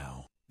relief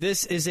now.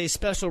 This is a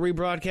special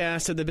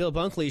rebroadcast of The Bill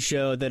Bunkley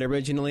Show that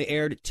originally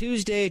aired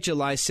Tuesday,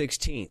 July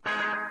 16th.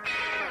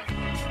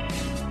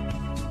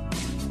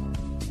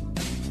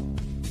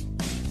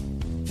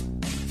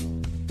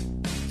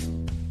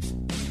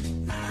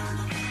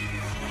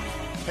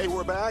 Hey,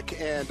 we're back,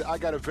 and I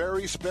got a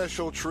very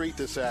special treat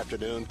this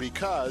afternoon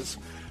because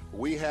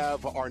We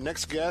have our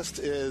next guest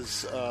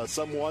is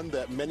someone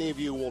that many of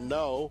you will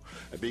know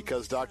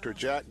because Dr.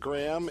 Jack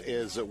Graham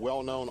is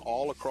well known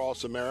all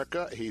across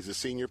America. He's a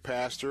senior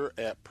pastor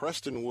at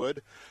Prestonwood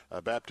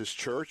Baptist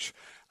Church.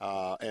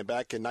 And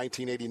back in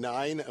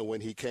 1989,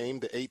 when he came,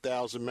 the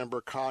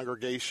 8,000-member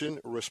congregation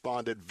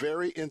responded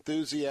very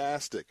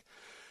enthusiastic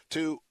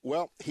to,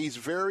 well, he's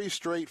very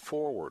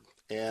straightforward.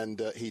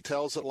 And he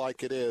tells it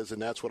like it is,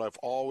 and that's what I've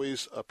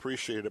always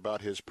appreciated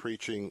about his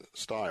preaching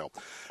style.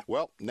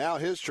 Well, now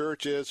his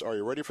church is, are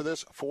you ready for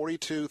this?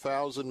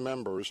 42,000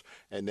 members,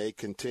 and they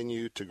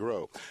continue to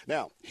grow.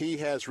 Now, he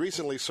has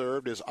recently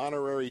served as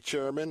honorary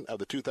chairman of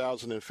the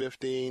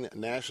 2015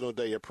 National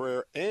Day of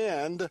Prayer,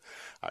 and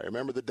I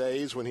remember the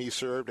days when he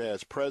served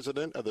as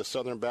president of the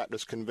Southern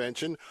Baptist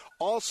Convention.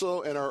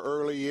 Also, in our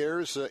early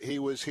years, he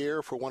was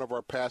here for one of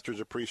our Pastors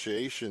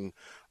Appreciation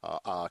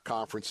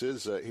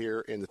conferences here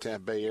in the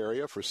Tampa Bay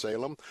area for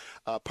Salem.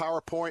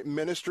 PowerPoint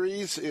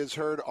Ministries is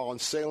heard on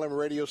Salem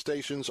radio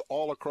stations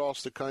all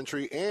across the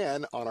country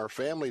and on our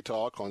Family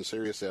Talk on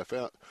Sirius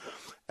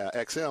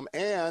XM.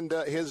 And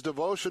his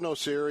devotional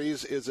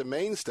series is a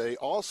mainstay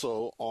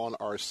also on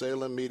our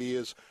Salem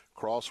Media's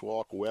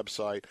Crosswalk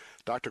website.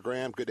 Dr.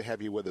 Graham, good to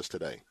have you with us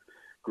today.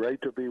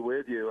 Great to be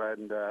with you,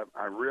 and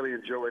I really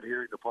enjoyed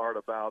hearing the part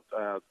about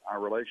our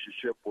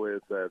relationship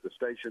with the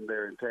station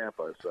there in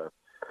Tampa.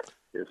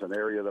 It's an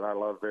area that I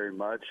love very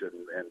much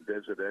and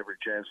visit every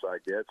chance I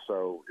get,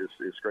 so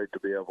it's great to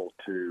be able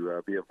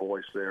to be a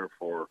voice there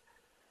for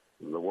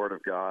the Word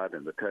of God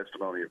and the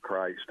testimony of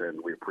Christ, and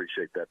we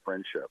appreciate that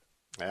friendship.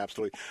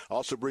 Absolutely.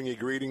 Also bring you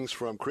greetings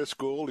from Chris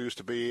Gould, who used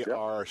to be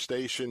our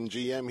station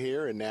GM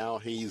here, and now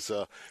he's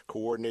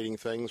coordinating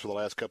things for the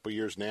last couple of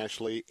years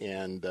nationally,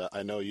 and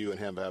I know you and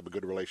him have a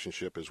good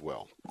relationship as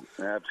well.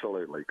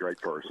 Absolutely. Great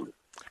person.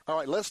 All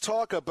right, let's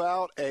talk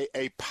about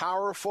a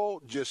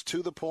powerful, just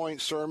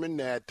to-the-point sermon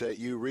that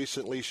you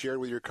recently shared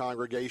with your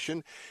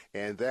congregation,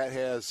 and that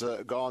has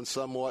gone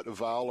somewhat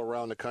viral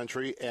around the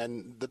country.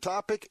 And the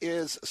topic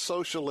is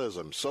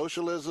socialism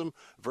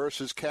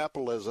versus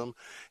capitalism.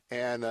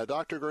 And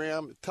Dr.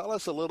 Graham, tell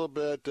us a little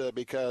bit,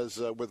 because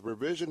with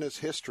revisionist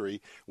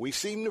history, we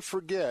seem to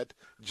forget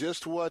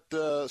just what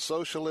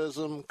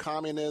socialism,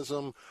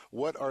 communism,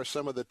 what are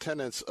some of the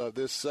tenets of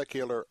this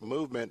secular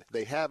movement.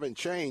 They haven't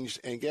changed,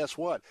 and guess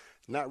what?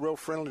 Not real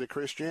friendly to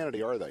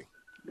Christianity, are they?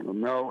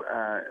 No,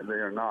 they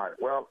are not.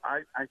 Well,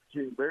 I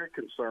became very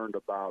concerned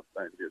about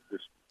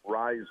this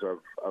rise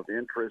of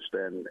interest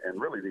and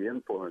really the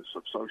influence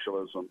of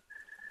socialism,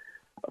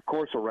 of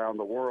course, around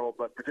the world,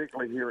 but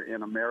particularly here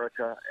in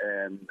America.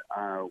 And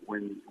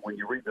when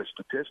you read the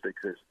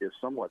statistics, it's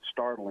somewhat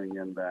startling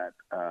in that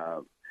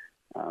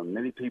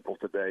many people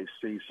today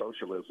see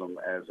socialism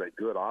as a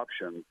good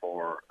option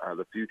for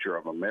the future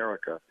of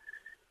America.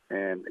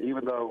 And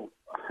even though,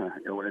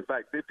 in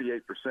fact,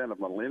 58% of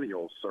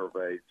millennials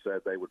surveyed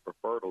said they would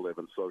prefer to live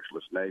in a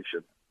socialist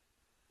nation,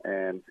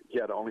 and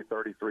yet only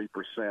 33%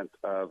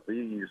 of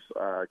these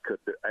could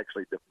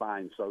actually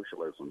define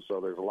socialism.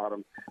 So there's a lot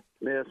of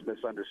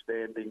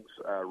misunderstandings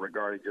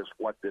regarding just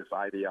what this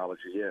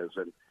ideology is.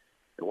 And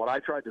what I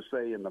tried to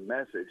say in the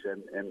message,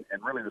 and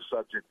really the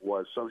subject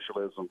was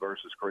socialism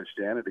versus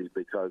Christianity,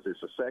 because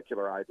it's a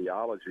secular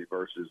ideology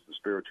versus the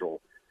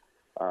spiritual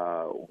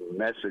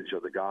message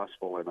of the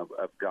gospel and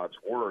of God's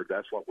word.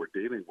 That's what we're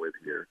dealing with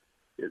here.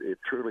 It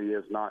truly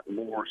is not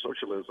more.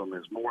 Socialism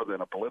is more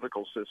than a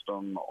political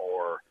system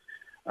or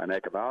an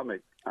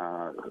economic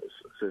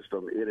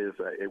system. It is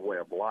a way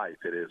of life.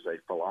 It is a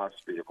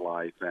philosophy of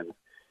life. And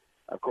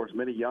of course,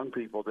 many young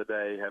people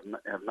today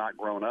have not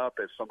grown up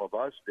as some of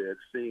us did,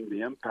 seeing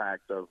the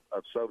impact of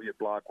Soviet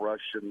bloc,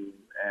 Russian,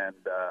 and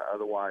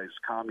otherwise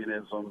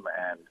communism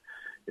and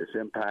its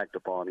impact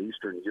upon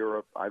Eastern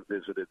Europe. I've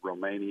visited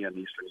Romania and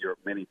Eastern Europe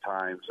many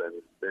times,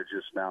 and they're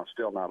just now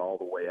still not all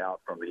the way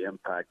out from the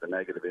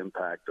negative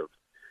impact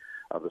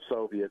of the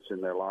Soviets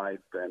in their life.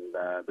 And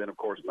then, of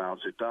course, Mao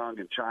Zedong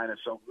in China.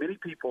 So many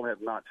people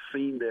have not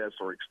seen this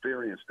or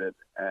experienced it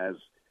as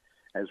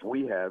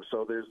we have.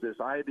 So there's this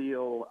ideology,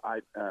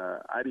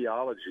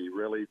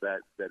 really,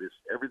 that is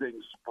everything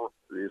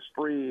is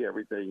free,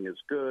 everything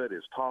is good,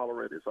 is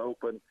tolerant, is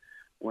open,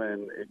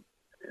 when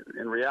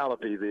in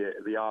reality,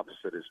 the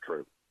opposite is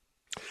true.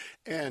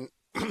 And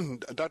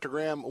Dr.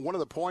 Graham, one of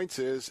the points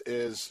is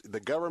the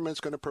government's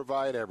going to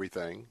provide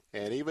everything.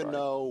 And even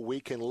though we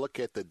can look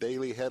at the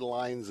daily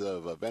headlines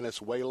of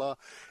Venezuela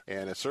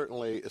and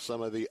certainly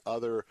some of the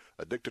other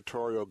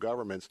dictatorial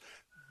governments,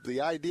 the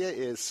idea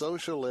is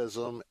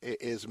socialism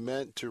is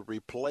meant to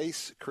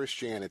replace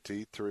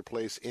Christianity, to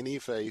replace any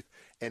faith,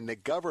 and the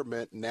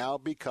government now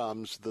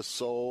becomes the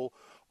sole,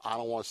 I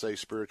don't want to say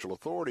spiritual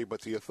authority,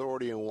 but the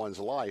authority in one's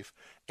life.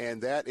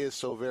 And that is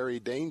so very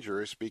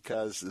dangerous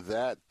because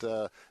that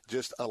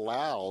just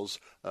allows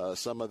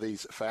some of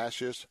these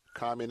fascist,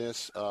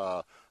 communist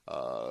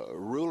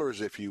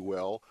rulers, if you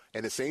will.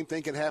 And the same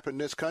thing can happen in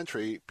this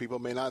country. People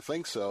may not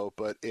think so,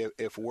 but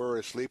if we're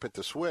asleep at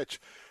the switch,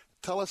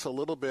 tell us a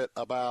little bit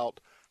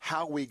about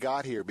how we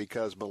got here,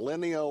 because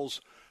millennials,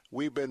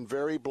 we've been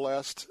very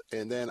blessed.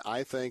 And then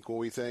I think when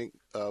we think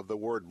of the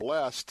word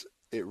blessed,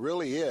 it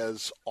really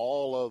is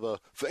all of the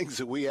things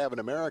that we have in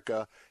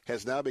America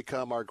has now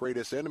become our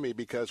greatest enemy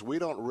because we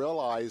don't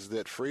realize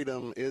that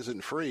freedom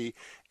isn't free.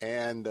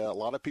 And a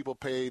lot of people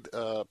paid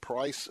a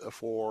price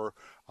for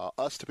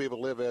us to be able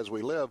to live as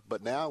we live.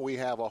 But now we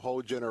have a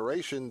whole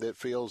generation that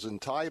feels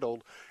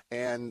entitled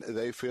and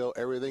they feel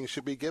everything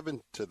should be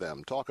given to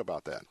them. Talk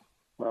about that.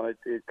 Well,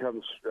 it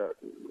comes,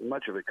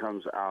 much of it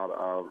comes out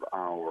of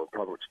our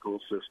public school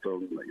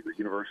system, the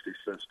university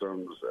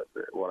systems,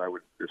 what I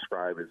would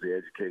describe as the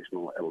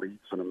educational elites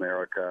in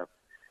America.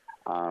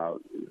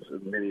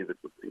 Many of the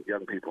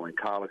young people in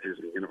colleges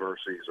and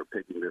universities are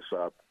picking this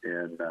up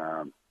in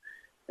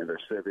their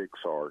civics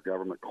or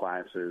government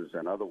classes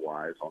and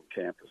otherwise on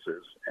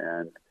campuses.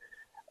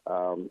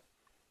 And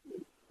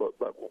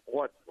but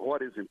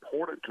what is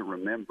important to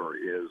remember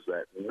is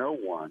that no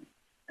one,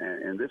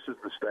 and this is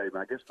the statement,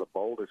 I guess the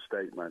boldest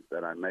statement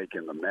that I make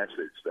in the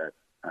message that,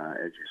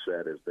 as you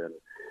said, has been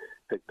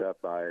picked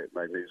up by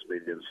news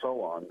media and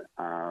so on,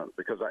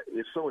 because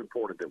it's so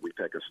important that we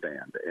take a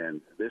stand. And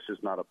this is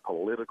not a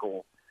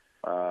political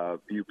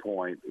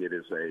viewpoint. It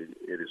is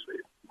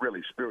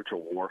really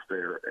spiritual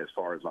warfare as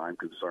far as I'm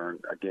concerned.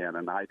 Again,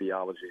 an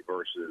ideology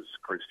versus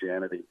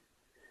Christianity.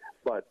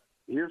 But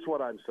here's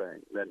what I'm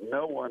saying, that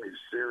no one who's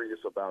serious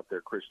about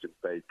their Christian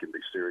faith can be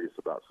serious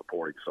about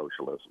supporting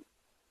socialism.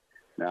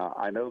 Now,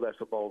 I know that's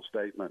a bold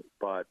statement,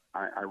 but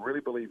I really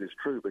believe it's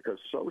true because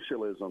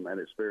socialism at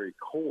its very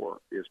core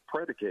is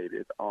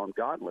predicated on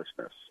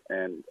godlessness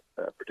and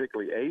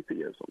particularly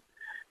atheism.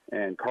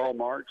 And Karl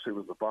Marx, who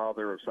was the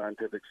father of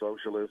scientific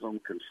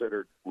socialism,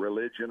 considered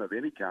religion of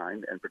any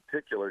kind, and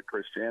particularly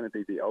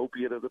Christianity, the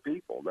opiate of the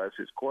people. That's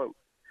his quote.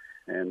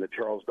 And that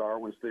Charles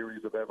Darwin's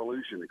theories of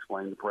evolution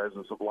explain the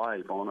presence of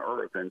life on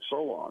Earth and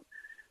so on.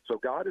 So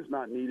God is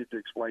not needed to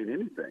explain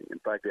anything. In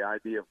fact, the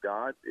idea of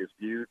God is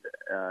viewed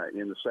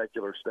in the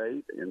secular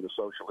state, in the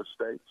socialist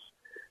states,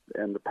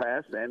 in the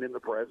past and in the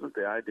present.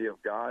 The idea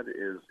of God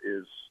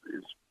is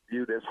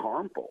viewed as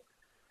harmful,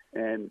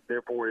 and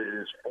therefore it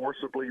is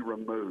forcibly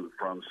removed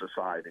from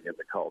society and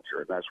the culture.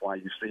 And that's why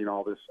you've seen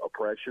all this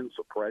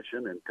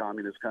suppression in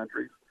communist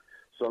countries,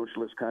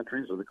 socialist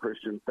countries of the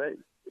Christian faith.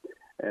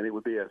 And it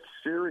would be a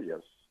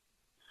serious,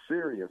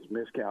 serious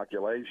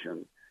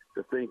miscalculation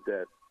to think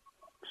that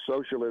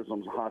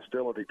socialism's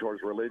hostility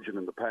towards religion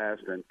in the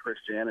past and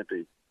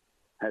Christianity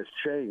has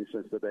changed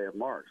since the day of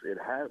Marx. It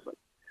hasn't,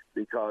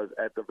 because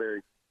at the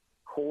very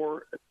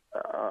core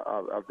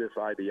of this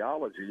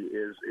ideology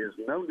is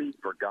no need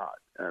for God.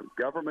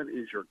 Government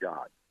is your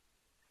God.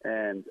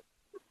 And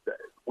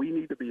we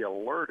need to be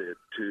alerted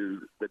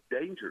to the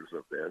dangers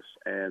of this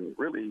and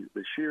really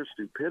the sheer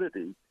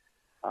stupidity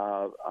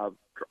of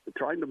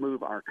trying to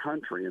move our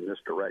country in this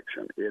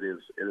direction. It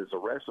is a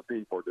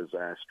recipe for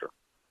disaster.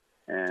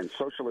 And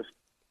socialist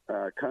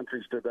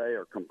countries today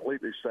are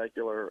completely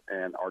secular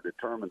and are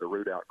determined to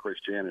root out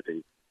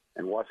Christianity.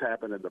 And what's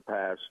happened in the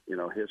past,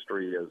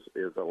 history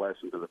is a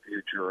lesson to the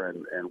future,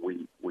 and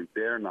we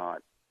dare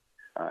not,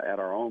 at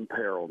our own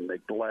peril,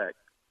 neglect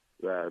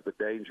the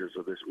dangers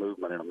of this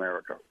movement in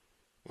America.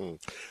 Listen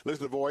to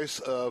the voice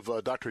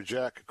of Dr.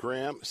 Jack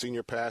Graham,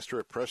 senior pastor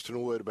at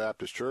Prestonwood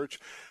Baptist Church,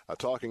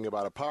 talking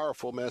about a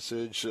powerful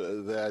message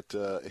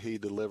that he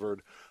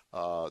delivered,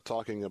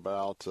 talking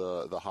about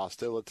the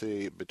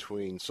hostility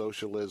between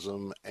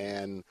socialism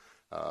and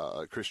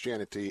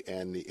Christianity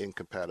and the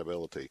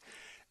incompatibility.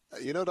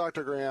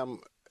 Dr. Graham,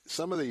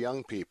 some of the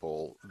young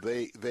people,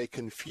 they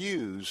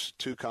confuse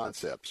two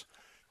concepts.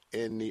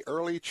 In the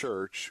early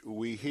church,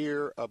 we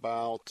hear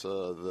about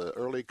the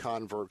early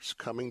converts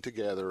coming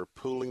together,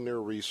 pooling their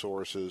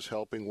resources,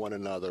 helping one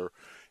another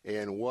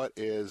in what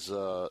is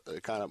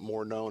kind of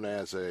more known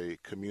as a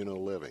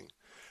communal living.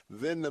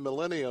 Then the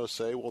millennials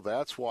say, well,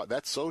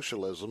 that's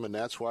socialism, and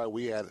that's why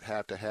we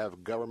have to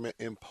have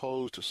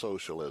government-imposed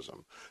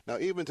socialism. Now,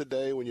 even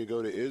today, when you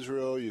go to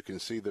Israel, you can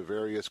see the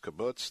various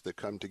kibbutz that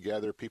come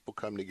together. People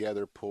come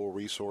together, pool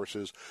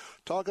resources.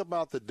 Talk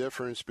about the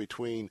difference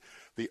between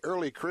the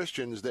early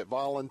Christians that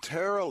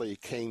voluntarily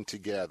came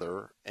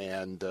together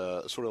and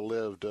sort of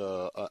lived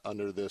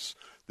under this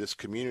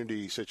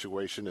community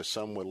situation, as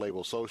some would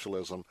label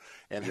socialism,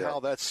 and how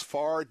that's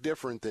far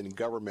different than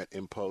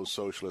government-imposed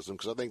socialism.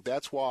 Because I think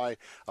that's why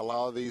a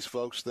lot of these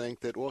folks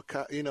think that, well,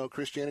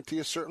 Christianity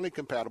is certainly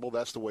compatible.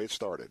 That's the way it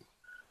started.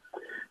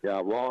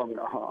 Yeah, wrong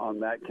on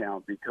that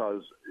count,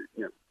 because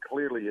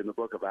clearly in the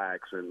book of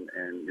Acts, and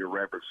you're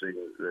referencing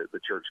the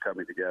church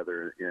coming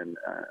together in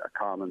a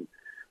common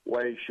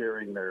way,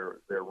 sharing their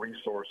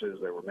resources.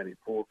 There were many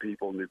poor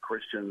people, new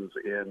Christians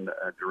in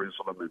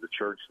Jerusalem, in the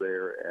church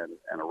there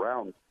and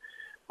around.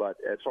 But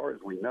as far as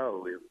we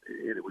know,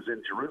 it was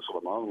in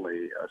Jerusalem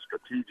only, a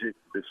strategic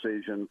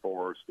decision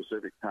for a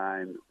specific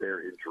time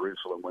there in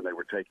Jerusalem when they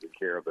were taking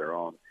care of their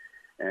own.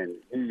 And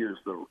you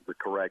used the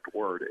correct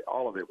word.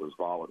 All of it was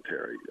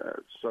voluntary,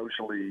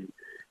 socially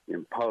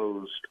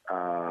imposed,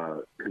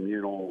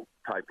 communal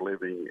type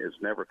living is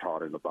never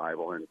taught in the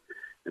Bible. And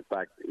in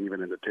fact,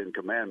 even in the Ten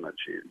Commandments,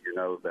 you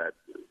know that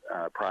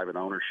private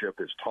ownership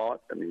is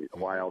taught. I mean,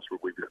 why else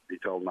would we be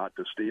told not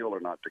to steal or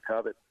not to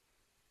covet?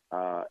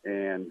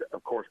 And,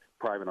 of course,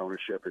 private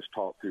ownership is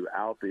taught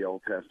throughout the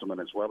Old Testament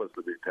as well as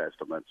the New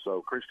Testament.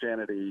 So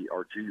Christianity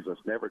or Jesus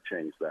never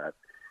changed that.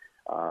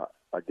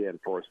 Again,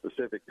 for a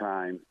specific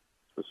time,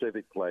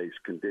 specific place,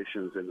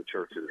 conditions in the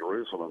Church of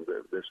Jerusalem,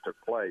 this took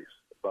place.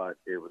 But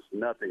it was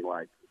nothing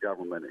like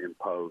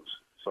government-imposed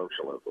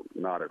socialism,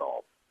 not at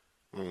all.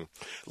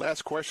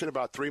 Last question,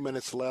 about 3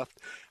 minutes left.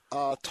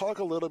 Talk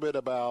a little bit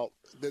about,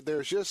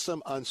 there's just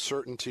some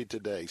uncertainty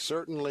today.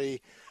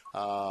 Certainly,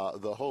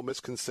 the whole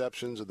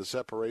misconceptions of the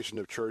separation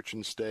of church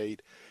and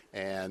state,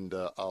 and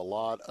a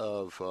lot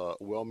of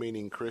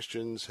well-meaning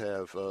Christians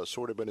have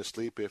sort of been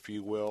asleep, if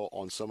you will,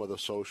 on some of the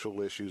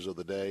social issues of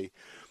the day.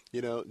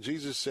 You know,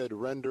 Jesus said,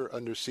 render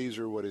unto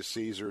Caesar what is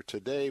Caesar.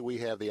 Today we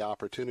have the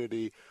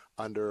opportunity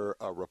under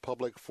a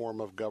republic form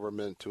of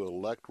government to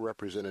elect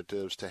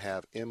representatives to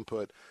have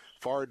input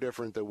far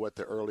different than what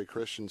the early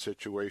Christian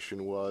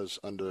situation was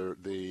under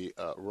the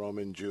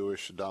Roman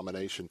Jewish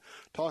domination.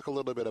 Talk a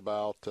little bit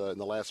about, in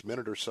the last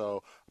minute or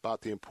so,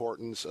 about the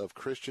importance of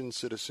Christian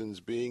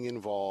citizens being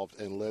involved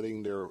and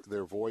letting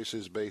their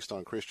voices based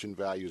on Christian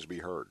values be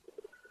heard.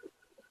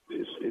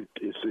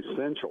 It's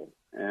essential.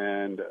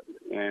 And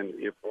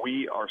if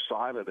we are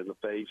silent in the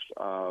face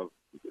of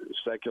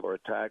secular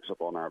attacks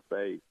upon our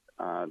faith,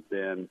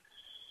 then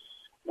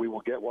we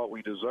will get what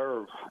we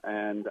deserve.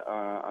 And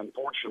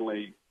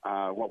unfortunately,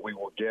 what we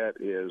will get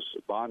is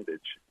bondage.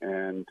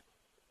 And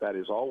that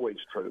is always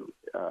true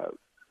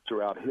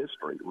throughout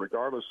history,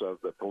 regardless of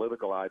the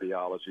political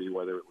ideology,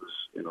 whether it was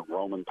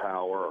Roman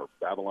power or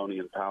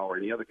Babylonian power,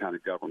 any other kind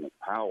of government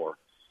power.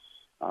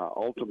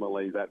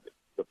 Ultimately, that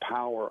the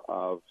power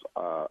of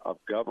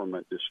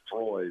government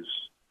destroys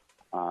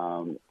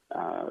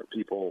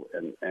people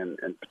and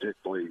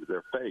particularly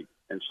their faith.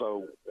 And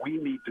so we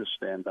need to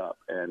stand up.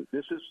 And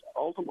this is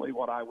ultimately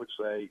what I would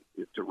say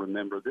is to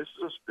remember this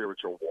is a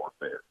spiritual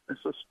warfare. This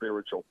is a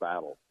spiritual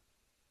battle.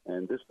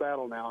 And this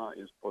battle now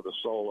is for the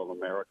soul of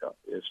America.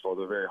 It's for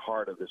the very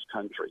heart of this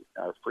country.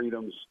 Our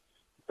freedoms,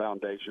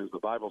 foundations, the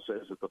Bible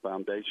says if the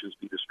foundations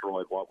be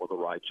destroyed, what will the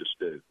righteous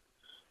do?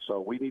 So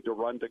we need to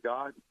run to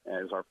God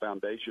as our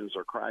foundations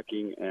are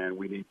cracking, and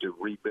we need to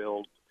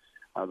rebuild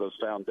those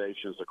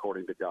foundations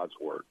according to God's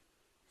word.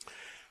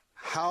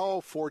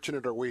 How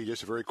fortunate are we,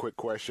 just a very quick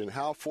question,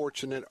 how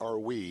fortunate are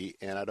we,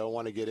 and I don't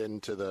want to get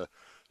into the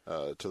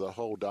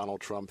whole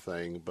Donald Trump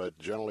thing, but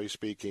generally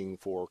speaking,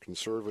 for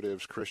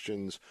conservatives,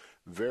 Christians,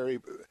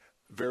 very,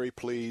 very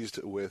pleased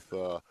with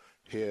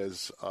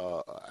his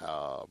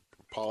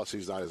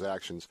policies, not his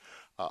actions.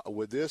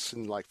 With this,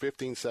 in like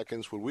 15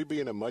 seconds, would we be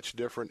in a much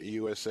different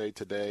USA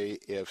today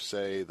if,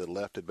 say, the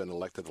left had been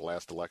elected the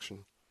last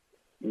election?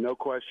 No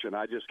question.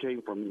 I just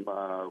came from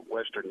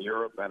Western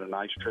Europe, had a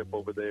nice trip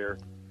over there.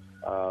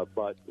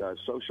 But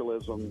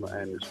socialism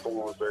and its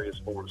various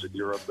forms in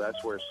Europe,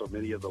 that's where so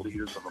many of the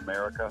leaders of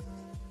America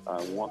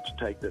want to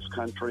take this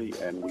country,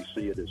 and we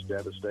see it as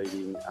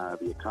devastating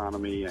the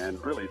economy and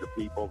really the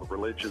people, the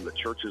religion, the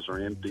churches are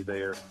empty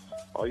there.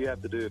 All you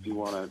have to do if you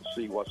want to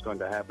see what's going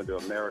to happen to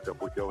America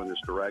if we go in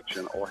this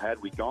direction, or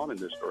had we gone in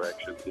this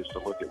direction, is to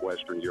look at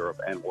Western Europe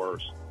and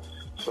worse.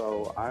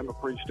 So I'm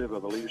appreciative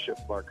of the leadership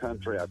of our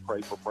country. I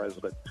pray for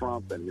President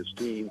Trump and his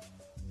team,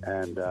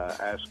 and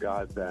ask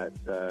God that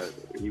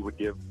he would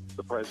give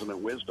the president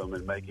wisdom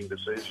in making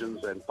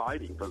decisions and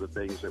fighting for the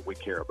things that we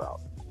care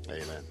about.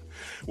 Amen.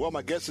 Well,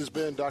 my guest has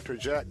been Dr.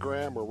 Jack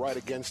Graham. We're right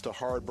against a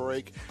hard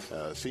break.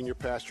 Senior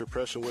Pastor,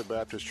 Prestonwood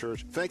Baptist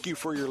Church. Thank you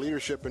for your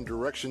leadership and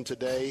direction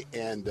today,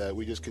 and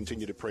we just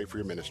continue to pray for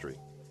your ministry.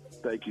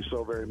 Thank you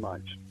so very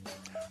much.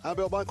 I'm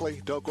Bill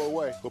Bunkley. Don't go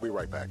away. We'll be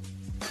right back.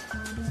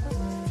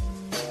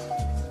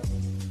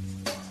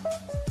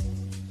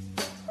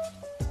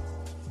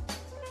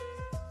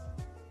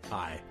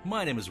 Hi,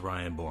 my name is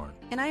Ryan Bourne.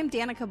 And I am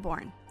Danica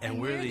Bourne.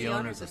 And we're the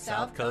owners of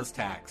South Coast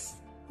Tax.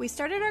 We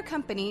started our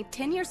company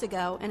 10 years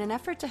ago in an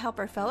effort to help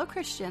our fellow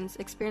Christians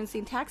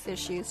experiencing tax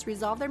issues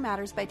resolve their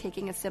matters by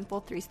taking a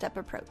simple 3-step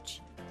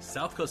approach.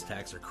 South Coast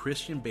Tax are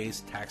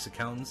Christian-based tax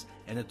accountants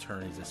and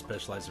attorneys that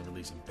specialize in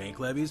releasing bank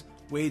levies,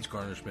 wage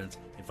garnishments,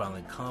 and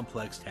filing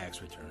complex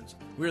tax returns.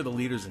 We are the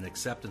leaders in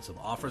acceptance of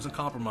offers and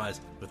compromise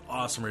with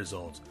awesome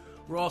results.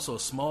 We're also a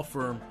small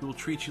firm who will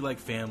treat you like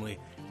family,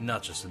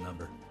 not just a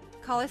number.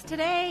 Call us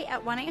today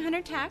at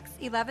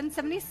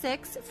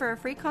 1-800-TAX-1176 for a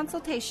free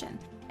consultation,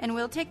 and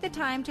we'll take the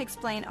time to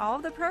explain all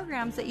of the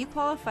programs that you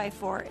qualify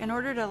for in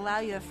order to allow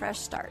you a fresh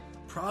start.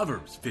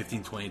 Proverbs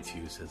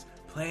 15:22 says,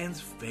 plans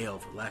fail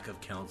for lack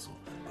of counsel,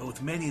 but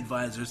with many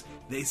advisors,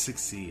 they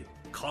succeed.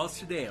 Call us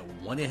today at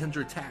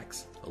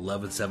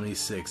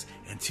 1-800-TAX-1176,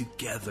 and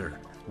together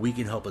we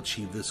can help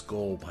achieve this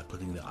goal by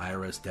putting the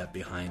IRS debt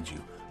behind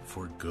you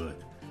for good.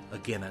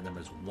 Again, that number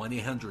is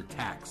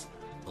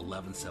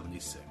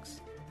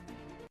 1-800-TAX-1176.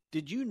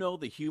 Did you know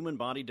the human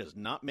body does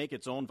not make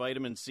its own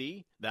vitamin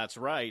C? That's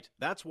right.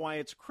 That's why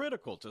it's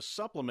critical to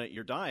supplement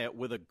your diet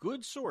with a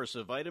good source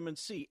of vitamin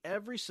C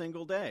every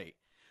single day.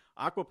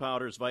 Aqua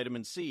Powder's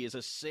vitamin C is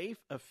a safe,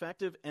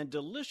 effective, and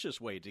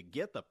delicious way to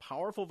get the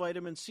powerful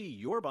vitamin C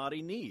your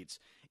body needs.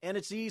 And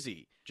it's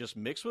easy. Just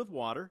mix with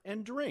water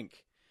and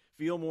drink.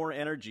 Feel more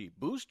energy,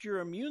 boost your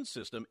immune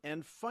system,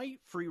 and fight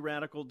free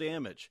radical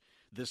damage.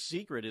 The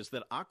secret is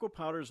that Aqua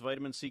Powder's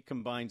vitamin C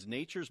combines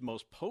nature's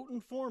most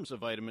potent forms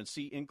of vitamin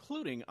C,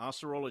 including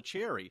Acerola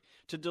cherry,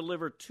 to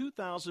deliver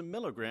 2,000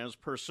 milligrams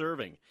per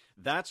serving.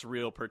 That's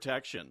real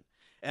protection.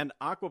 And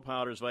Aqua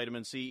Powder's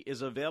vitamin C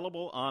is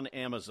available on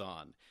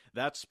Amazon.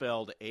 That's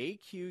spelled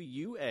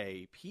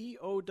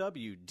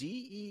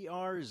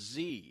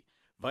AQUAPOWDERZ.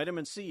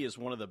 Vitamin C is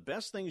one of the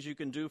best things you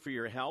can do for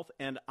your health,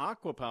 and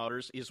Aqua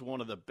Powders is one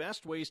of the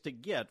best ways to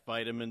get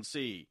vitamin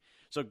C.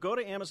 So go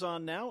to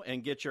Amazon now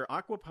and get your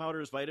Aqua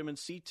Powders vitamin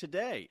C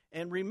today.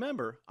 And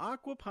remember,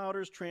 Aqua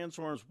Powders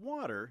transforms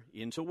water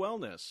into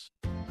wellness.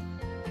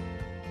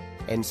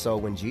 And so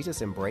when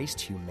Jesus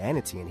embraced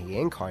humanity and he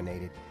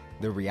incarnated,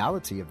 the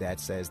reality of that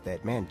says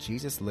that, man,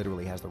 Jesus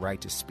literally has the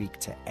right to speak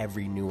to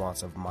every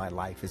nuance of my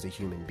life as a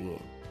human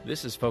being.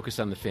 This is Focus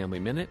on the Family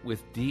Minute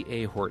with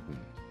D.A. Horton.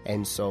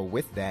 And so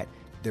with that,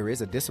 there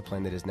is a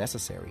discipline that is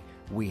necessary.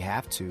 We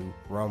have to,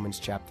 Romans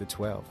chapter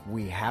 12,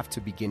 we have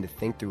to begin to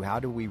think through, how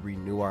do we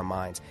renew our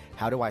minds?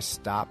 How do I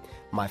stop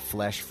my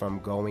flesh from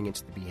going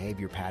into the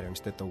behavior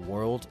patterns that the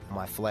world,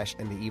 my flesh,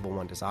 and the evil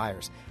one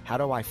desires? How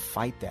do I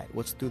fight that?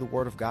 What's through the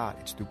Word of God?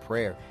 It's through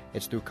prayer.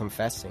 It's through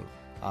confessing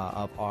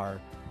of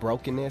our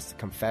brokenness,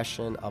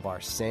 confession of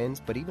our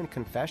sins, but even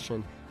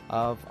confession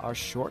of our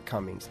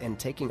shortcomings, and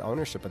taking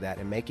ownership of that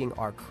and making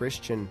our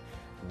Christian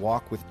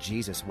walk with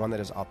Jesus one that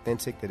is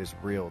authentic, that is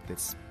real, that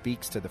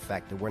speaks to the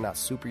fact that we're not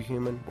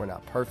superhuman, we're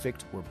not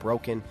perfect, we're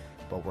broken,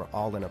 but we're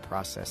all in a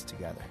process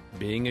together.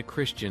 Being a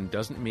Christian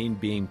doesn't mean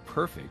being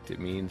perfect. It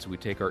means we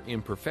take our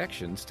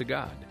imperfections to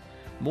God.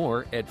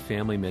 More at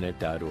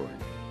FamilyMinute.org.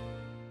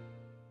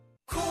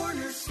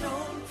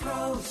 Cornerstone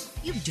Pros.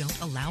 You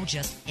don't allow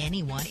just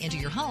anyone into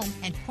your home,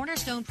 and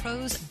Cornerstone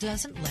Pros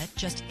doesn't let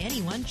just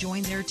anyone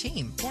join their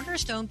team.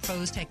 Cornerstone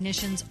Pros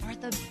technicians are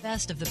the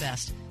best of the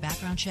best.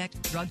 Background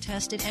checked, drug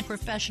tested, and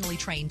professionally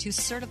trained to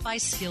certify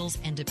skills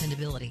and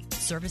dependability.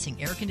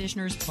 Servicing air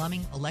conditioners,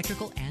 plumbing,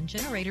 electrical, and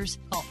generators.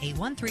 Call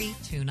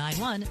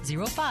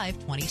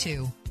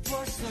 813-291-0522.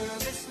 For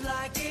service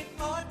like it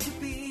ought to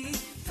be,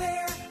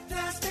 fair,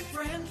 fast, and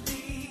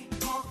friendly.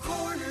 Call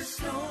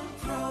Cornerstone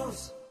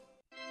Pros.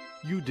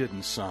 You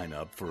didn't sign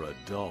up for a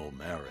dull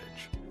marriage.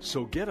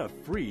 So get a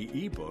free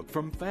ebook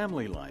from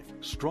Family Life,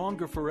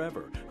 Stronger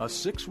Forever, a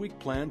 6-week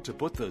plan to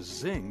put the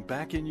zing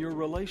back in your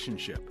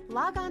relationship.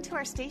 Log on to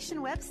our station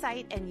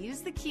website and use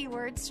the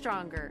keyword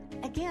STRONGER.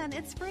 Again,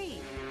 it's free.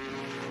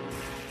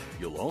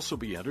 You'll also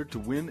be entered to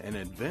win an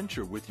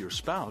adventure with your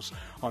spouse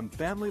on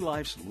Family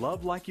Life's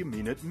Love Like You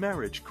Mean It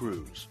marriage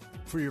cruise.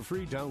 For your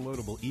free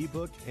downloadable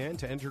ebook and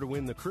to enter to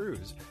win the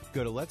cruise,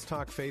 go to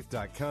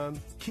letstalkfaith.com,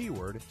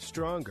 keyword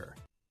STRONGER.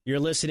 You're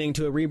listening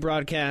to a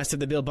rebroadcast of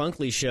The Bill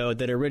Bunkley Show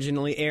that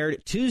originally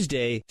aired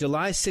Tuesday,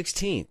 July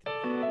 16th.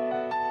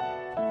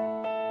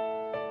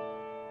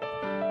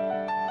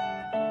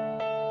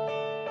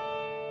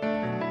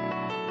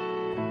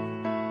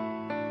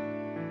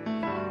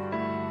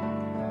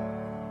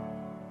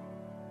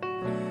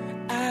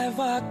 I've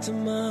walked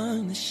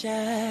among the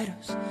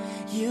shadows,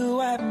 you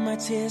wiped my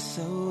tears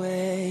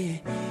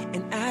away,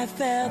 and I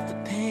felt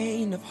the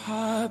pain of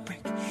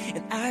heartbreak,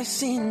 and I've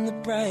seen the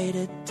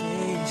brighter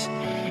days,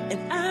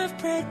 and I've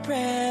prayed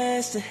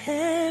prayers to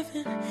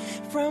heaven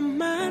from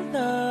my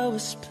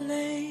lowest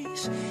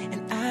place,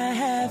 and I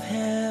have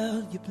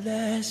held your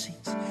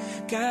blessings,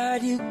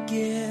 God, you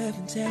give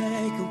and take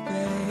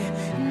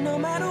away, no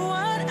matter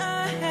what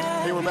I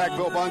have. Hey, we're back.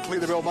 Bill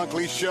Bunkley, The Bill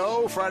Bunkley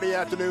Show, Friday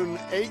afternoon,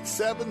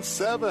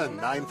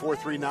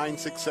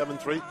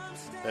 877-943-9673.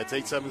 That's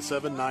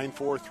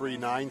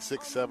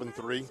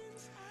 877-943-9673.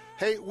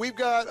 Hey, we've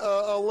got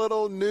a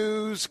little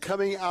news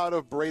coming out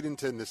of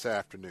Bradenton this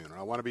afternoon.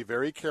 I want to be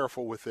very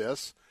careful with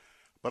this,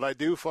 but I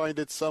do find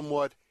it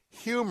somewhat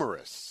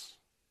humorous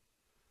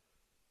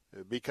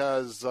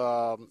because,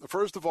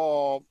 first of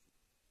all,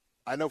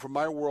 I know from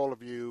my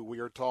worldview, we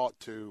are taught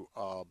to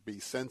be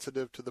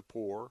sensitive to the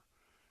poor,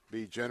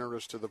 be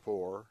generous to the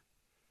poor.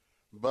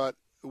 But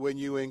when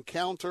you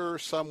encounter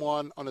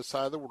someone on the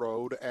side of the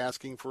road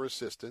asking for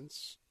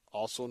assistance,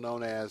 also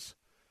known as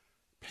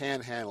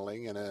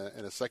panhandling in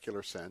a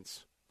secular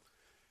sense,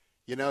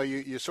 you know,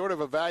 you sort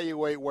of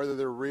evaluate whether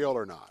they're real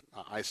or not.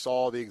 I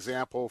saw the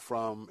example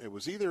from, it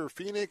was either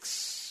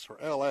Phoenix or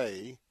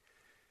L.A.,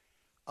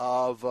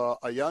 of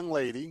a young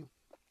lady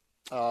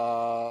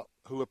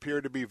who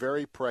appeared to be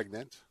very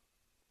pregnant.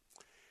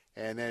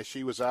 And as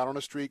she was out on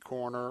a street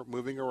corner,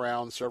 moving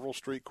around several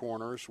street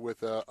corners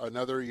with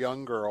another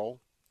young girl,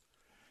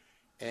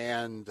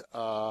 and,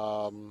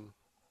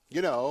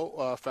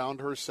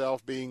 found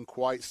herself being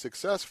quite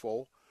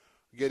successful,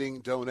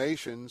 getting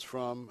donations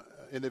from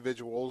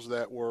individuals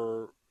that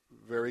were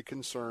very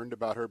concerned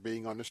about her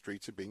being on the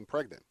streets and being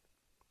pregnant.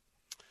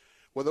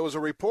 Well, there was a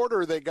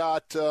reporter that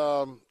got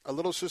a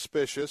little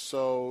suspicious,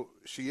 so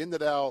she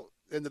ended up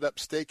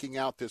staking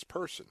out this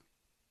person.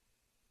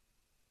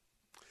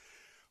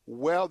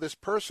 Well, this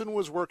person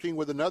was working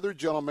with another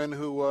gentleman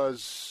who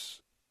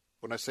was,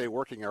 when I say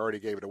working, I already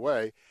gave it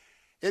away.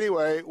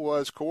 Anyway,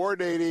 was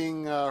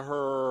coordinating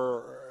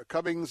her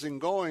comings and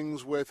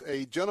goings with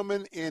a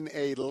gentleman in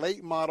a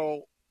late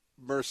model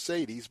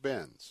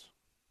Mercedes-Benz.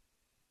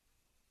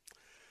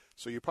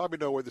 So you probably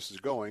know where this is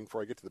going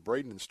before I get to the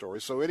Bradenton story.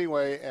 So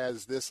anyway,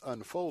 as this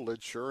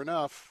unfolded, sure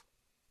enough,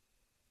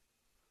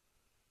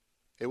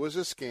 it was a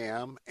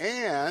scam.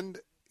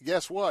 And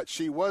guess what?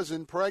 She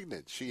wasn't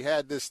pregnant. She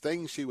had this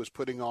thing she was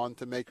putting on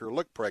to make her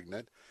look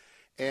pregnant.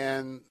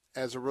 And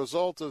as a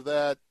result of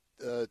that,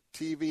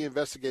 TV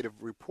investigative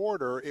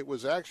reporter, it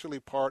was actually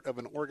part of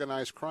an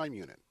organized crime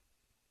unit.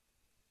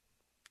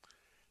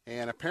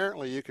 And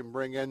apparently you can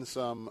bring in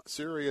some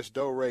serious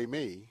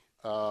do-re-mi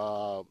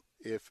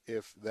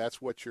if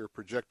that's what you're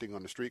projecting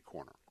on the street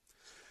corner.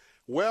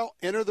 Well,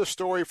 enter the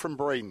story from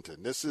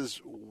Bradenton. This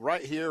is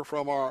right here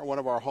from one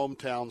of our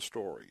hometown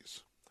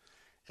stories.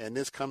 And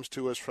this comes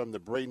to us from the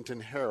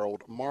Bradenton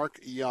Herald, Mark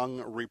Young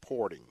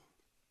reporting.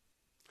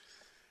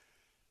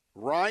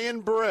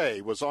 Ryan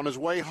Bray was on his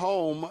way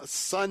home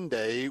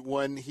Sunday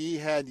when he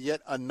had yet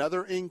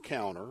another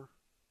encounter,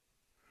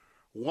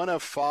 one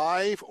of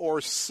 5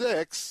 or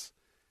 6,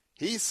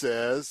 he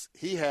says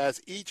he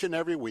has each and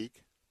every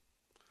week,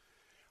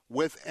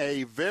 with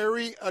a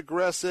very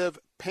aggressive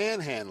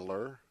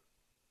panhandler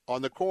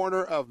on the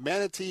corner of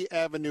Manatee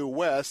Avenue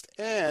West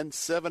and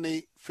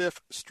 75th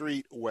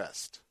Street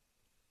West.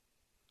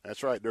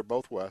 That's right, they're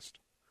both west.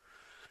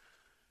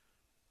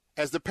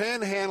 As the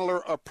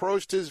panhandler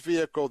approached his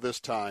vehicle this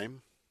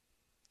time,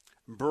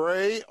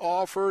 Bray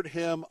offered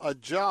him a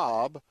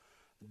job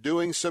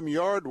doing some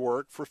yard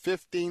work for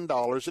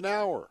 $15 an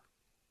hour.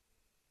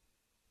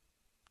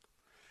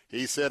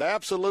 He said,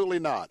 "Absolutely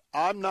not.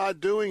 I'm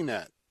not doing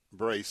that,"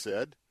 Bray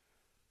said.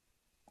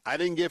 I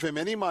didn't give him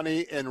any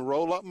money and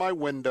roll up my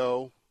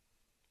window,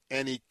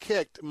 and he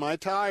kicked my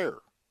tire.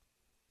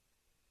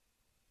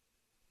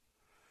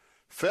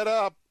 Fed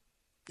up,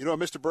 you know what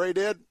Mr. Bray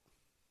did?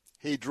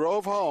 He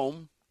drove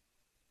home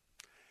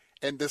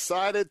and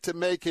decided to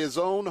make his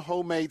own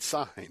homemade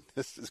sign.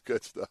 This is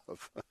good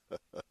stuff.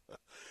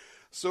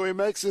 So he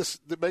makes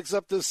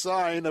up this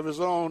sign of his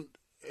own,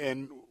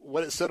 and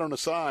what it said on the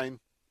sign,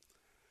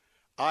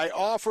 I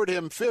offered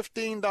him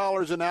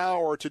 $15 an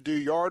hour to do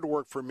yard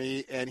work for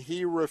me, and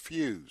he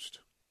refused.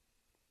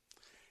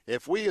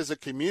 If we as a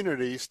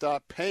community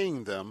stop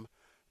paying them,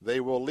 they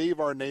will leave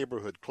our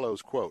neighborhood,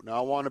 close quote. Now,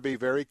 I want to be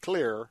very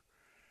clear.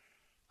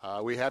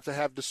 We have to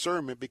have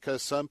discernment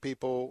because some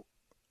people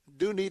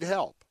do need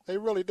help. They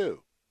really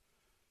do.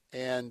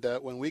 And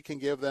when we can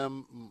give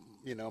them,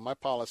 you know, my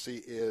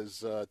policy is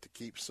to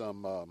keep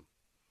some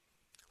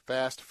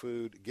fast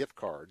food gift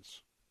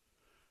cards.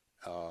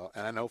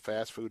 And I know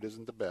fast food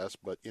isn't the best,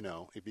 but, you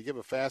know, if you give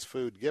a fast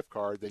food gift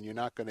card, then you're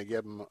not going to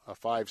give them a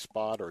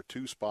 5-spot or a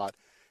 2-spot,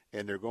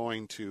 and they're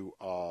going to,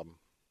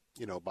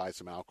 you know, buy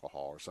some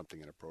alcohol or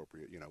something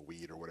inappropriate, you know,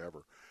 weed or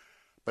whatever.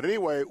 But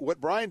anyway,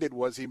 what Brian did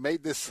was he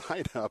made this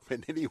sign up,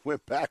 and then he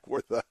went back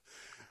where the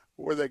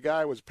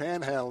guy was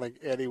panhandling,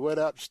 and he went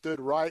up, stood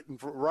right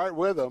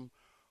with him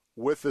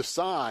with the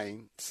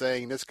sign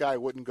saying this guy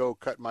wouldn't go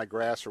cut my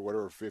grass or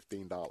whatever for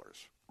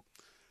 $15.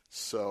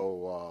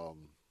 So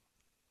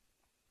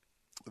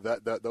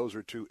those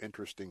are two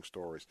interesting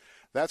stories.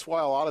 That's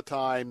why a lot of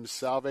times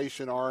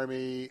Salvation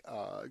Army,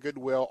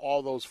 Goodwill,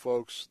 all those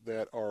folks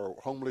that are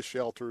homeless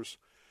shelters,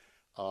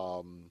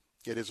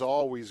 it is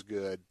always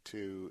good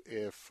to,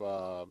 if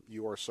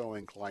you are so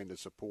inclined to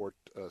support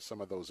some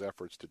of those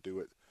efforts, to do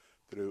it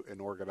through an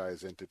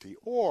organized entity,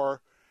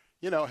 or,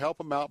 you know, help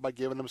them out by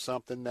giving them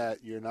something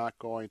that you're not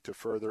going to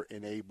further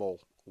enable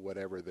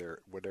whatever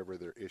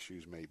their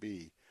issues may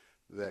be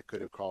that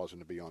could have caused them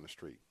to be on the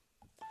street.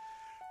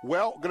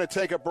 Well, going to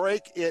take a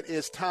break. It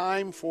is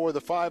time for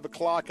the 5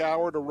 o'clock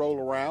hour to roll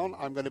around.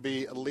 I'm going to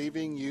be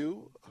leaving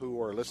you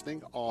who are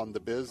listening on The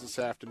Biz this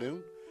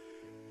afternoon,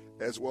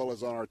 as well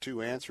as on our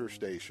 2 answer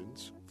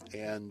stations.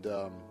 And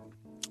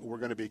we're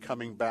going to be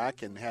coming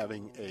back and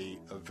having a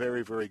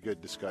very, very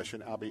good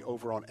discussion. I'll be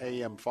over on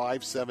AM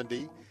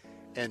 570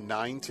 and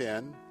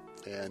 910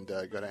 and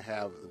going to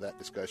have that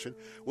discussion.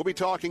 We'll be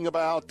talking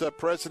about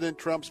President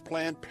Trump's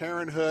Planned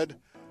Parenthood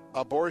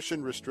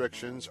abortion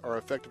restrictions are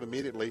effective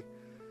immediately.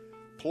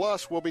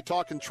 Plus, we'll be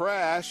talking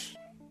trash,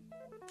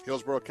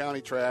 Hillsborough County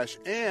trash,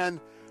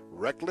 and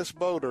reckless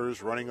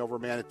boaters running over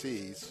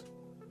manatees.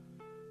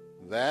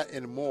 That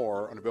and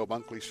more on the Bill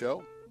Bunkley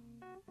Show.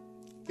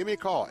 Give me a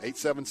call,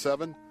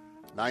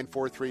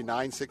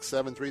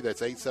 877-943-9673.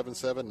 That's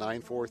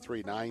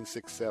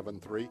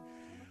 877-943-9673.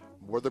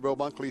 More of the Bill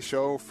Bunkley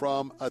Show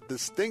from a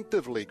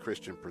distinctively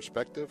Christian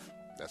perspective.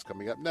 That's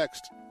coming up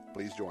next.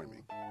 Please join me.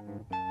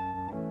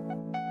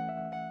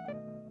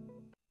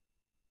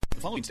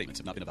 The following statements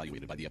have not been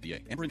evaluated by the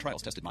FDA. Amberen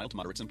trials tested mild to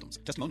moderate symptoms.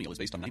 Testimonial is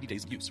based on 90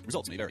 days of use.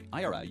 Results may vary.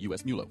 IRI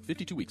US MULO,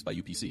 52 weeks by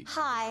UPC.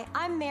 Hi,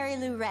 I'm Mary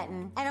Lou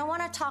Retton, and I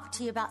want to talk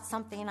to you about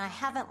something I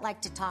haven't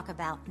liked to talk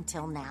about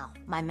until now,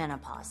 my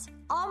menopause.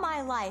 All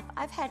my life,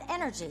 I've had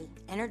energy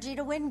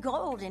to win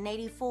gold in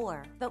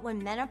 '84. But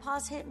when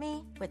menopause hit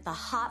me, with the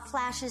hot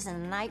flashes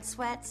and night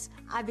sweats,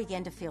 I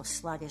began to feel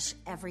sluggish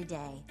every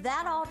day.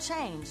 That all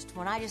changed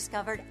when I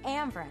discovered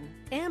Amberen.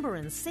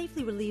 Amberen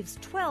safely relieves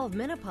 12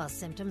 menopause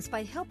symptoms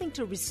by helping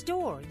to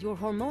restore your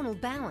hormonal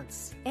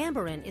balance.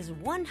 Amberen is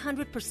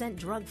 100%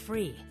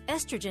 drug-free,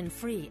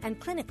 estrogen-free, and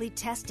clinically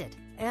tested.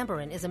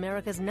 Amberen is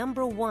America's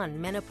 #1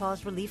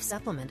 menopause relief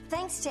supplement.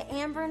 Thanks to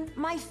Amberen,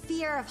 my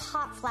fear of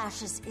hot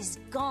flashes is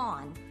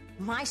gone.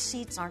 My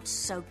sheets aren't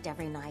soaked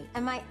every night,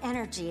 and my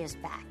energy is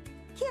back.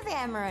 Give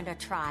Amberen a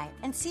try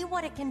and see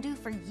what it can do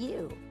for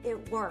you.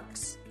 It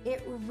works.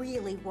 It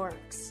really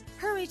works.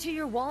 Hurry to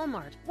your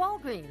Walmart,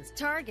 Walgreens,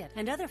 Target,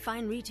 and other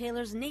fine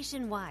retailers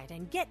nationwide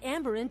and get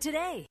Amberen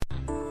today.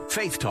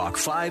 Faith Talk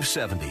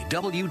 570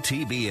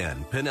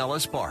 WTBN,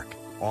 Pinellas Park.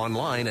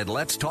 Online at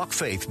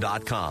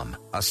letstalkfaith.com,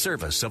 a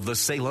service of the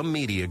Salem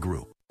Media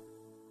Group.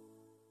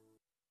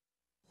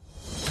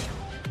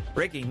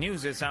 Breaking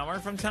news this hour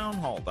from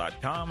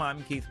townhall.com.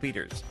 I'm Keith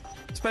Peters.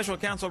 Special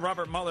counsel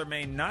Robert Mueller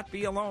may not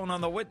be alone on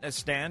the witness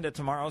stand at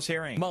tomorrow's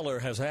hearing. Mueller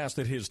has asked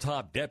that his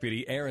top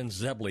deputy, Aaron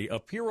Zebley,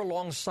 appear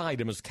alongside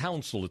him as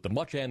counsel at the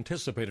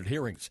much-anticipated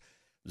hearings.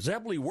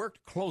 Zebley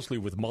worked closely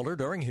with Mueller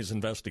during his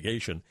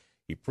investigation.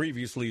 He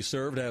previously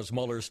served as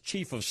Mueller's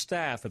chief of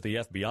staff at the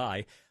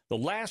FBI. The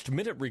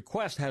last-minute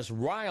request has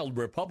riled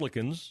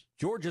Republicans.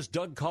 Georgia's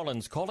Doug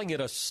Collins calling it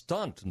a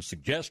stunt and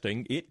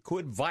suggesting it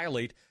could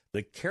violate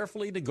the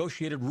carefully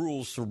negotiated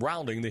rules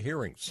surrounding the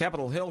hearings.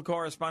 Capitol Hill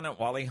correspondent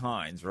Wally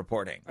Hines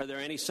reporting. Are there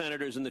any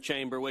senators in the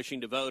chamber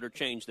wishing to vote or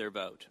change their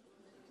vote?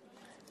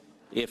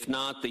 If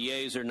not, the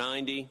yeas are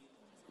 90,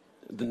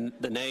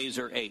 the nays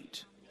are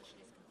 8.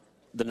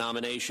 The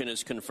nomination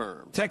is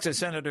confirmed. Texas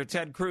Senator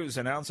Ted Cruz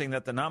announcing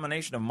that the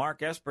nomination of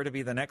Mark Esper to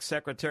be the next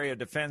Secretary of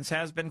Defense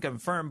has been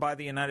confirmed by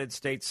the United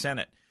States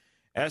Senate.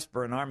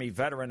 Esper, an Army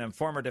veteran and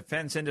former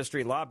defense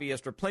industry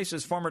lobbyist,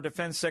 replaces former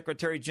Defense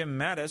Secretary Jim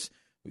Mattis,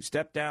 who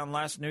stepped down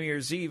last New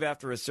Year's Eve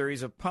after a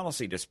series of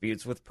policy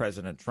disputes with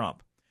President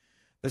Trump.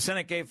 The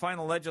Senate gave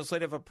final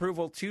legislative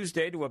approval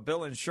Tuesday to a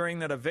bill ensuring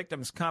that a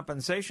victim's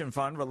compensation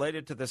fund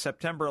related to the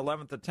September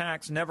 11th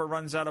attacks never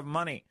runs out of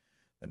money.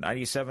 The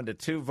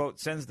 97-2 vote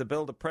sends the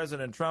bill to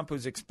President Trump,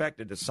 who's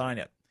expected to sign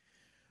it.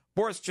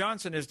 Boris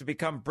Johnson is to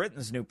become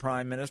Britain's new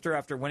prime minister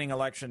after winning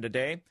election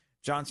today.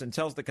 Johnson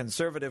tells the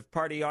Conservative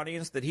Party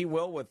audience that he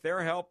will, with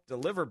their help,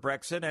 deliver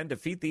Brexit and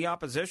defeat the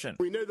opposition.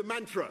 We know the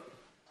mantra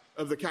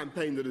of the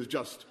campaign that has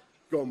just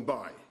gone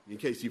by. In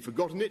case you've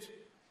forgotten it,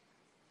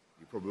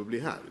 you probably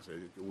have. It's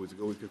always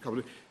a couple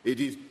of, it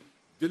is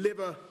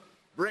deliver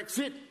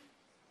Brexit,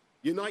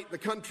 unite the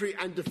country,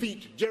 and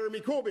defeat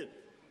Jeremy Corbyn.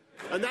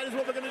 And that is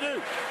what we're going to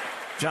do.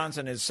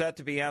 Johnson is set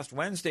to be asked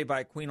Wednesday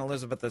by Queen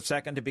Elizabeth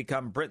II to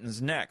become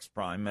Britain's next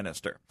prime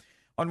minister.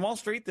 On Wall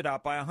Street, the Dow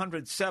by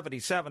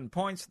 177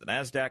 points. The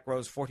Nasdaq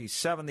rose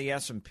 47. The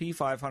S&P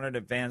 500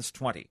 advanced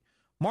 20.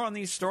 More on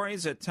these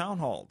stories at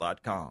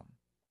townhall.com.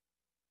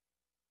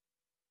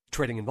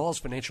 Trading involves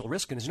financial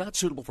risk and is not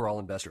suitable for all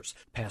investors.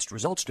 Past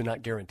results do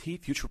not guarantee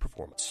future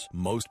performance.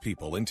 Most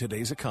people in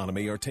today's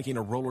economy are taking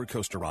a roller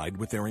coaster ride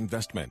with their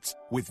investments.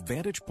 With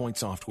Vantage Point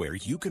software,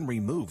 you can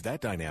remove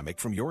that dynamic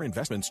from your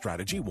investment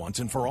strategy once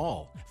and for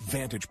all.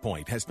 Vantage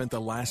Point has spent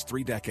the last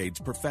 3 decades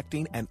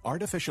perfecting an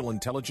artificial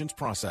intelligence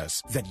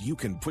process that you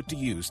can put to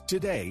use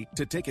today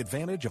to take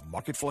advantage of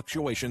market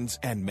fluctuations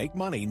and make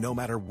money no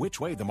matter which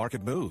way the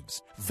market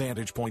moves.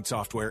 Vantage Point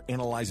software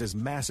analyzes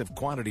massive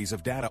quantities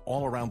of data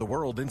all around the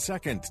world in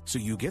seconds, so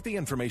you get the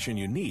information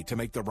you need to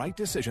make the right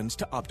decisions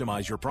to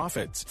optimize your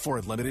profits. For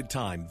a limited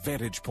time,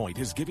 Vantage Point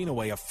is giving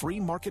away a free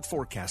market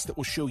forecast that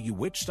will show you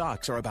which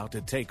stocks are about to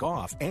take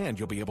off, and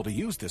you'll be able to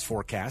use this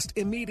forecast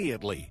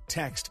immediately.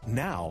 Text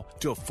NOW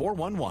to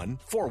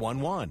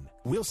 411-411.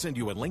 We'll send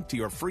you a link to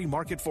your free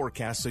market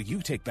forecast so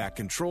you take back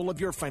control of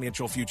your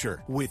financial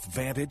future with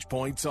Vantage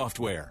Point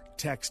software.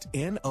 Text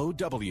NOW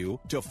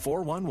to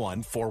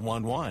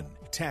 411-411.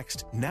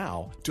 Text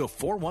NOW to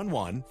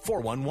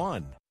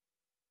 411-411.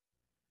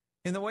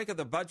 In the wake of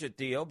the budget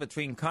deal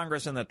between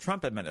Congress and the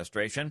Trump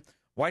administration,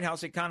 White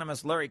House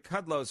economist Larry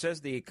Kudlow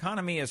says the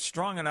economy is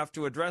strong enough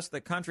to address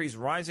the country's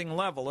rising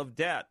level of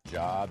debt.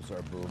 Jobs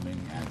are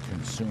booming and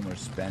consumer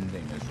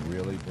spending is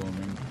really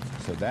booming.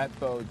 So that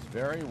bodes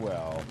very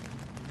well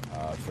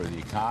for the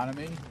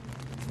economy,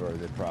 for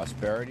the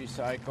prosperity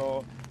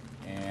cycle,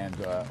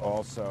 and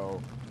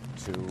also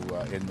to,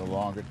 in the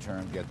longer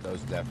term, get those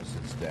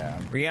deficits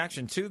down.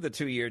 Reaction to the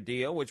 2-year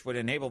deal, which would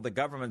enable the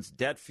government's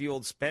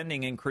debt-fueled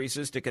spending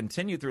increases to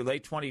continue through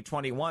late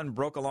 2021,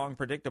 broke along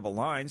predictable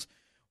lines.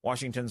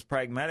 Washington's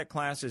pragmatic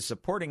class is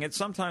supporting it,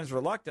 sometimes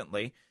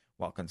reluctantly,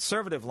 while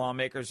conservative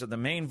lawmakers are the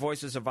main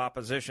voices of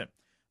opposition.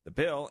 The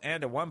bill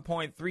and a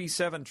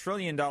 $1.37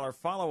 trillion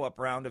follow-up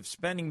round of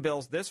spending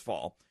bills this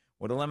fall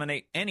would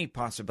eliminate any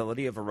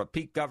possibility of a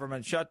repeat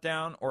government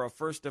shutdown or a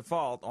first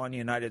default on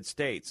United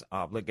States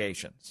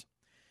obligations.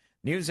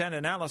 News and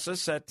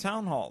analysis at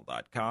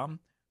townhall.com.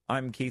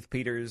 I'm Keith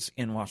Peters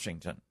in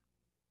Washington.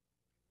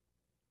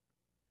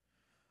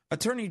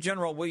 Attorney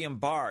General William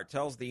Barr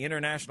tells the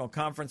International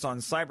Conference on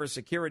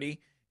Cybersecurity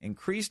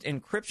increased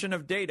encryption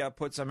of data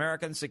puts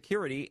American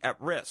security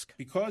at risk.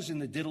 Because in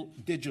the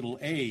digital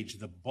age,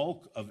 the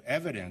bulk of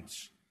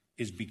evidence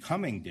is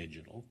becoming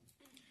digital,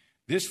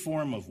 this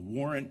form of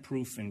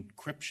warrant-proof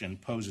encryption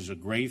poses a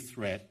grave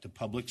threat to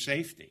public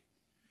safety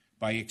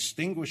by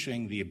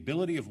extinguishing the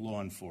ability of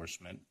law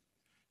enforcement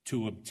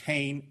to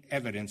obtain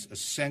evidence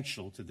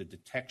essential to the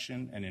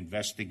detection and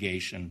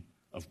investigation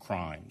of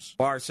crimes.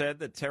 Barr said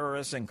that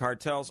terrorists and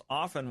cartels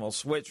often will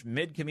switch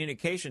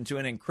mid-communication to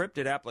an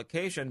encrypted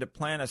application to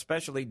plan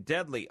especially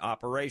deadly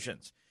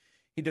operations.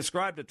 He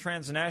described a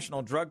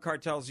transnational drug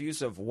cartel's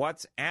use of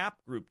WhatsApp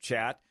group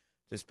chat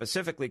to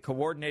specifically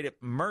coordinate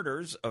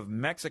murders of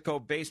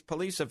Mexico-based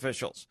police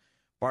officials.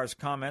 Barr's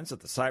comments at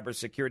the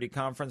cybersecurity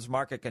conference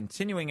mark a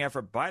continuing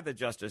effort by the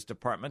Justice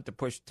Department to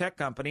push tech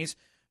companies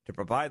to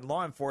provide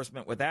law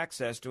enforcement with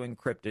access to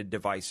encrypted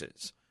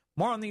devices.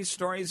 More on these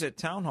stories at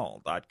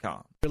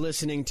townhall.com. You're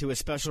listening to a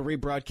special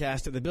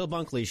rebroadcast of The Bill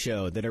Bunkley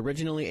Show that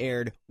originally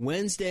aired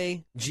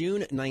Wednesday,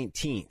 June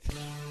 19th.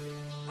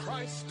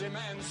 Christ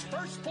demands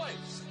first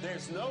place.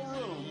 There's no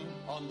room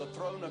on the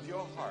throne of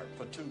your heart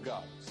for two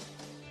gods.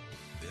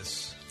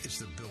 This is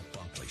The Bill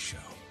Bunkley Show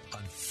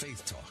on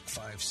Faith Talk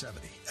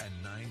 570 and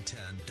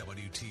 910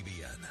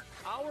 WTBN.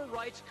 Our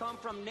rights come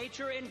from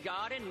nature and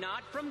God and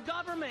not from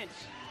government.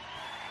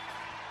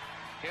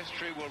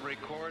 History will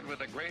record with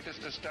the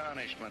greatest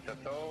astonishment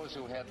that those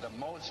who had the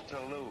most to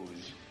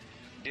lose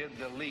did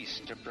the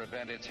least to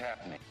prevent its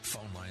happening.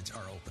 Phone lines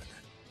are open.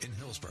 In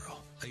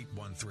Hillsborough,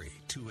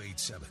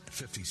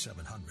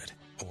 813-287-5700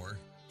 or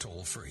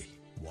toll free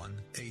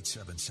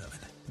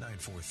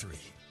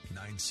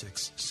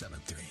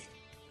 1-877-943-9673.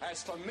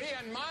 As for me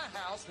and my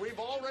house, we've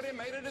already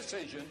made a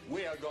decision.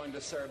 We are going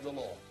to serve the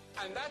Lord.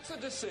 And that's a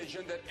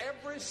decision that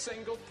every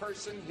single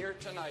person here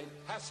tonight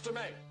has to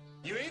make.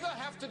 You either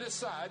have to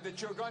decide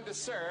that you're going to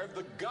serve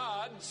the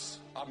gods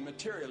of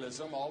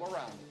materialism all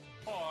around you,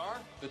 or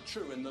the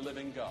true and the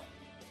living God.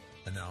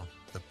 And now,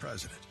 the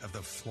president of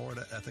the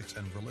Florida Ethics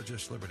and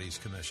Religious Liberties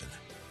Commission.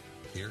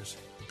 Here's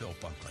Bill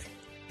Bunkley.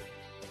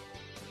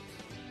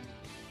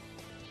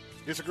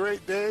 It's a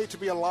great day to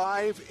be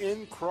alive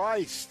in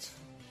Christ.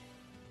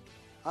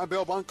 I'm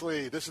Bill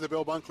Bunkley. This is the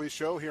Bill Bunkley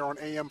Show here on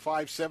AM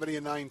 570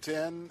 and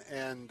 910,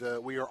 and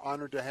we are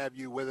honored to have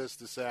you with us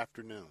this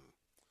afternoon.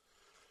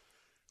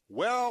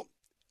 Well,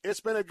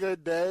 it's been a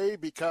good day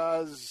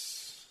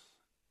because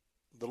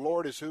the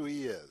Lord is who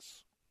he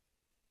is.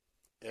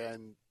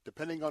 And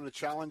depending on the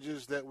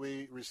challenges that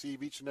we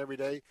receive each and every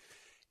day,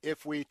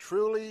 if we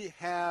truly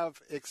have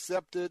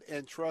accepted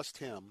and trust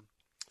him,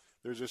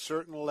 there's a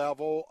certain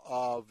level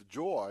of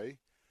joy,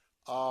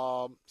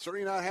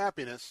 certainly not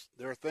happiness.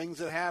 There are things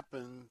that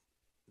happen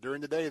during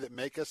the day that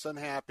make us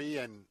unhappy,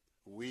 and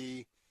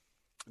we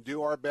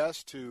do our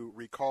best to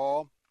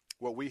recall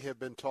what we have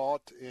been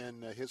taught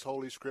in his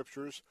holy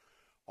scriptures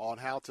on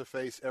how to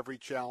face every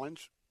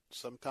challenge.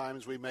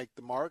 Sometimes we make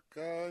the mark,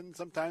 and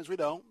sometimes we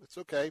don't. It's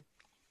okay.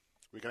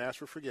 We can ask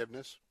for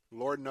forgiveness. The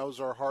Lord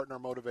knows our heart and our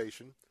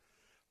motivation.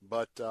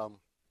 But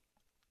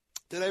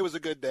today was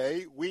a good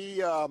day.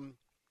 We,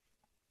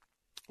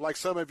 like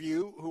some of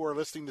you who are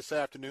listening this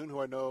afternoon, who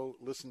I know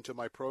listen to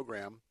my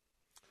program,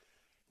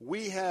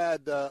 we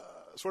had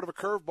sort of a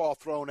curveball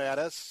thrown at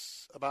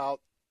us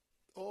about,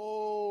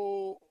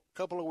 a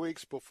couple of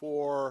weeks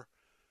before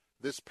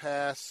this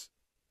past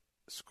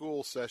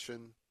school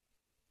session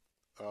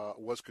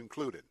was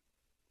concluded.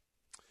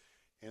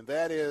 And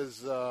that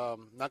is,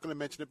 not going to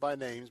mention it by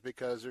names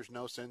because there's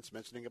no sense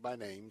mentioning it by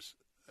names.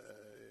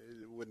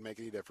 It wouldn't make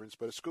any difference.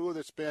 But a school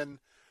that's been,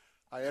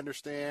 I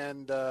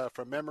understand,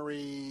 from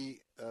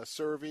memory,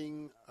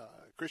 serving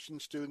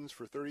Christian students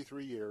for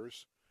 33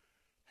 years,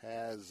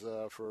 has,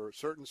 for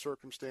certain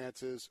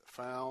circumstances,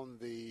 found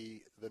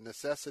the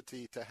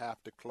necessity to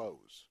have to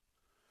close.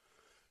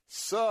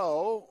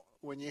 So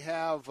when you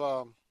have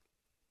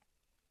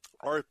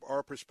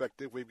our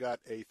perspective, we've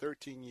got a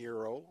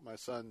 13-year-old, my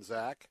son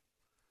Zach,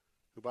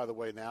 who, by the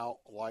way, now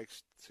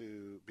likes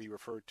to be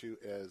referred to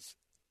as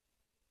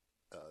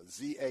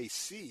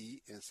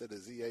ZAC instead of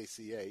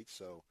ZACH.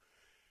 So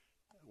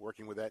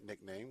working with that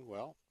nickname,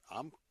 well,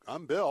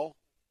 I'm Bill,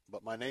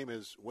 but my name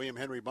is William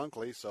Henry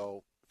Bunkley.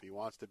 So if he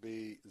wants to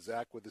be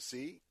Zach with a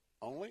C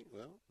only,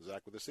 well,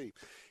 Zach with a C.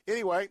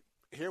 Anyway,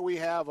 here we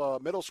have a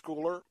middle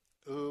schooler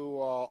who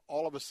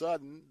all of a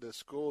sudden, the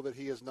school that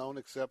he has known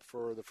except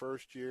for the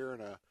first year in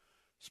a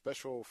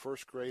special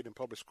first grade in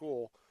public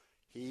school,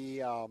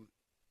 he's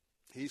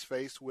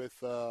faced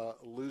with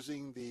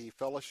losing the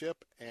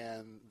fellowship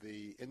and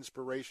the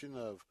inspiration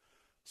of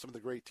some of the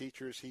great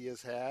teachers he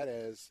has had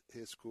as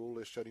his school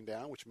is shutting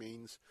down, which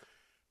means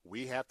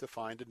we have to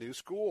find a new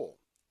school.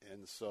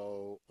 And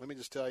so let me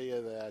just tell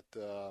you that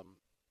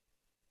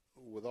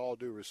with all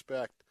due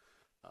respect,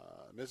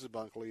 Mrs.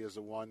 Bunkley is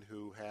the one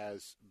who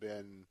has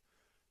been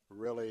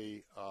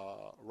really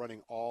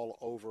running all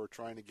over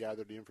trying to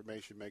gather the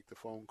information, make the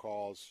phone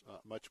calls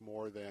much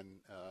more than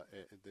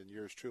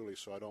yours truly.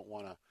 So I don't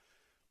want to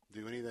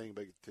do anything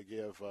but to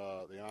give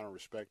the honor and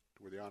respect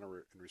where the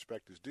honor and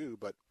respect is due.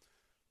 But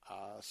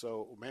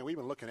we've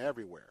been looking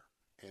everywhere,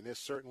 and this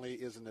certainly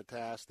isn't a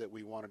task that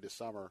we wanted this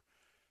summer.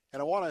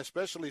 And I want to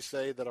especially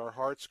say that our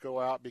hearts go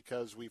out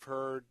because we've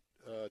heard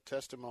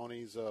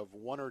testimonies of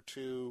one or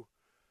two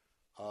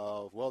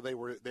of, well, they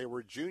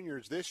were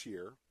juniors this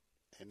year,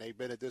 and they've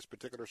been at this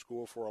particular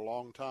school for a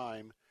long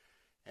time.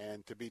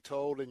 And to be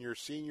told in your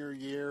senior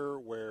year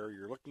where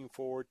you're looking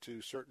forward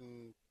to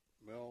certain,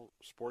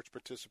 sports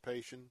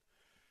participation,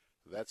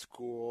 that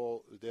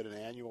school did an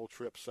annual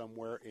trip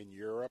somewhere in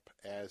Europe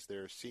as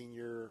their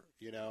senior,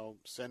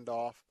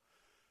 send-off.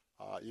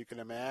 You can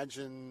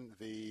imagine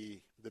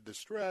the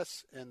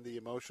distress and the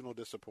emotional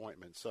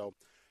disappointment. So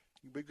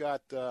we've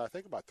got, I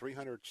think, about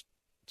 300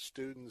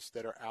 students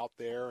that are out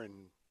there,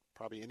 and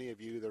probably any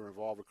of you that are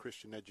involved with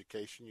Christian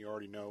education, you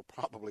already know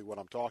probably what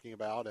I'm talking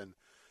about. And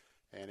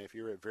if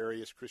you're at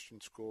various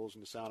Christian schools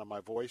in the sound of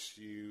my voice,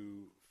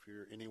 if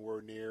you're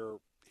anywhere near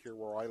here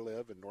where I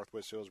live in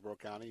Northwest Hillsborough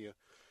County,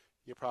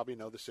 you probably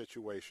know the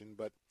situation.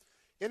 But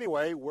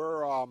anyway, we've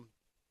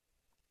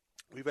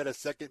had a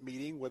second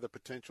meeting with a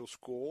potential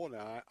school, and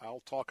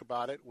I'll talk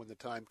about it when the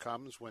time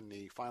comes, when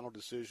the final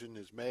decision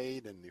is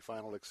made and the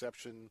final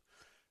exception,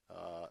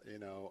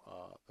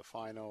 the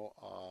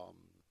final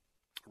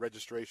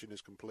registration is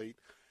complete.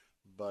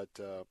 But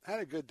had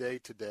a good day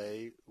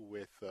today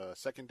with a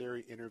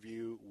secondary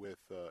interview with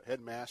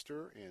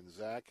Headmaster and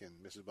Zach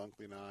and Mrs.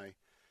 Bunkley and I,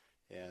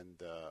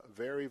 and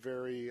very,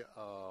 very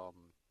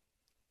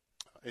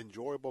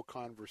enjoyable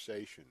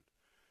conversation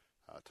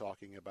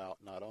talking about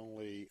not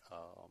only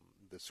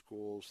the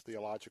school's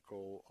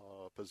theological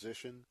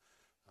position,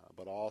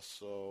 but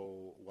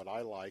also what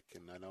I like,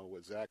 and I know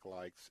what Zach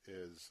likes,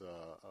 is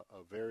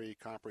a very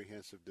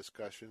comprehensive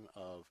discussion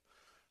of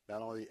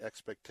not only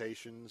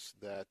expectations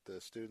that the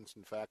students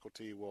and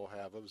faculty will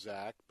have of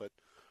Zach, but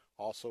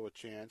also a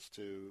chance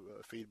to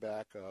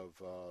feedback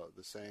of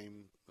the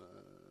same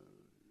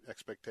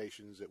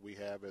expectations that we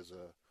have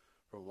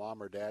from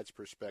mom or dad's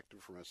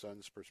perspective, from a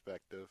son's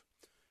perspective.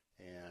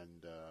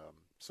 And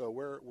so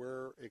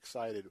we're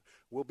excited.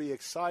 We'll be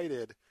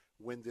excited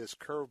when this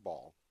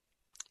curveball,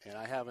 and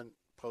I haven't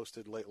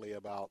posted lately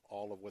about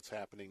all of what's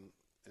happening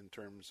in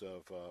terms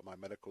of my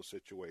medical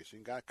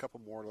situation. Got a couple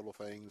more little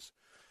things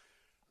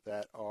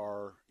that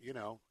are,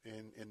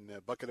 in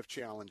the bucket of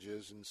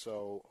challenges. And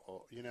so,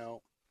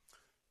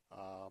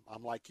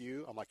 I'm like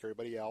you. I'm like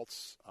everybody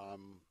else.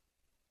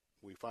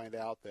 We find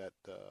out that,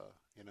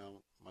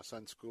 my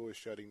son's school is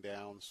shutting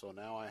down. So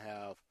now I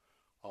have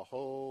a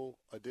whole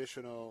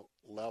additional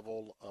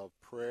level of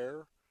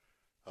prayer,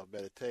 of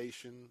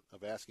meditation,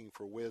 of asking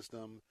for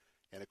wisdom,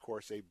 and, of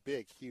course, a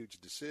big, huge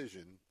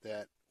decision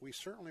that we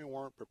certainly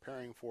weren't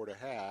preparing for to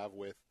have,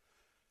 with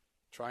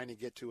trying to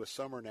get to a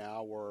summer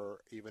now where,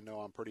 even though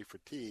I'm pretty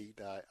fatigued,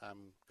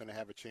 I'm going to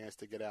have a chance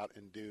to get out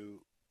and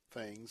do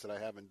things that I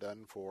haven't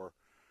done for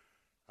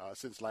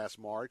since last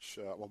March,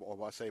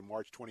 or I say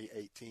March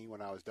 2018,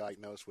 when I was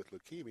diagnosed with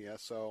leukemia.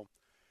 So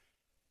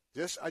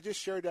I just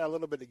shared that a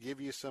little bit to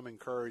give you some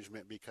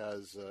encouragement,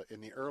 because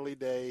in the early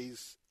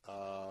days,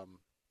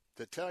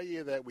 to tell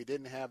you that we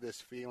didn't have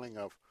this feeling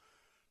of,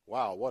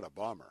 wow, what a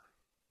bummer,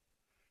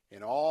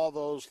 and all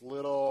those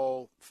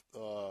little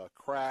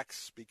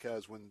cracks,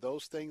 because when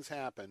those things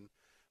happen,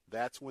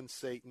 that's when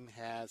Satan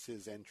has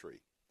his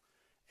entry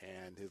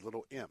and his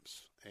little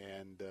imps.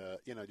 And,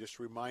 just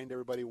remind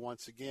everybody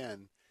once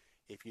again,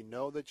 if you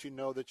know that you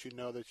know that you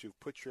know that you've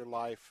put your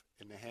life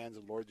in the hands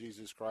of the Lord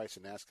Jesus Christ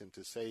and asked him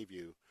to save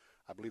you,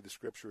 I believe the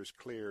scripture is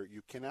clear.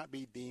 You cannot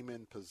be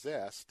demon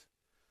possessed,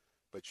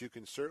 but you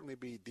can certainly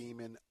be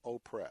demon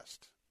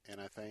oppressed. And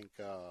I think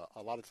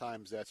a lot of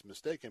times that's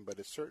mistaken, but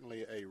it's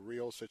certainly a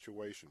real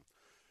situation.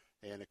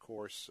 And, of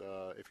course,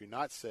 if you're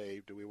not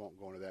saved, we won't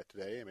go into that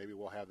today, and maybe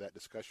we'll have that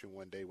discussion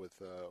one day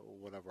with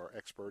one of our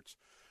experts.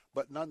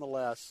 But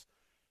nonetheless,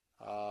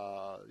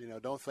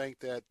 don't think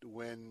that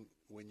when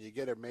you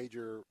get a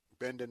major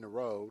bend in the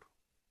road,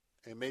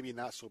 and maybe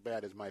not so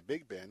bad as my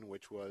big bend,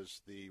 which was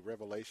the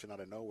revelation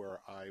out of nowhere,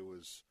 I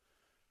was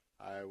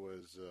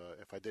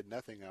if I did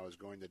nothing, I was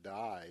going to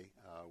die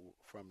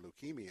from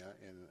leukemia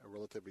in a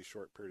relatively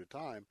short period of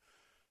time,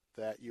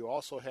 that you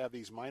also have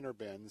these minor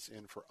bends.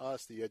 And for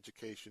us, the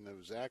education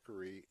of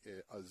Zachary,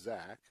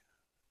 Zach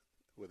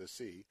with a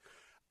C,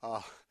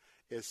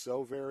 is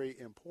so very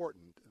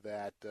important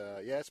that,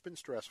 it's been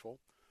stressful,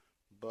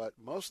 but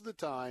most of the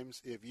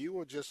times, if you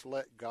will just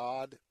let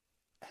God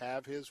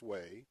have his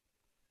way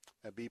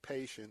and be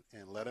patient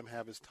and let him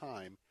have his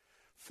time,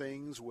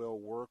 things will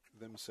work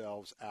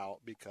themselves out,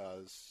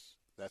 because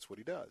that's what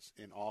he does.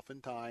 And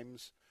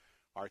oftentimes,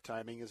 our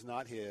timing is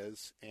not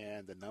his,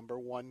 and the number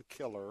one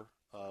killer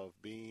of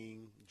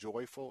being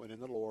joyful and in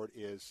the Lord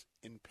is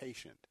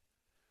impatient.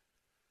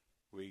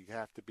 We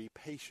have to be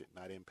patient,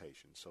 not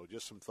impatient. So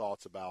just some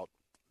thoughts about,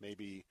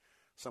 maybe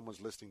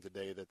someone's listening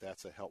today,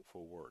 that's a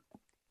helpful word.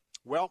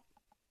 Well,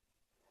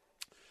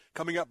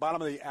 coming up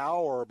bottom of the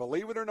hour,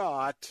 believe it or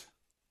not,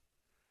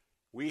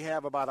 we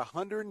have about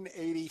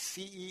 180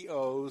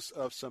 CEOs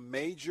of some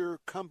major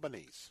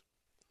companies.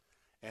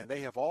 And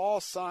they have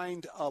all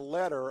signed a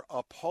letter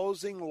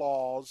opposing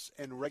laws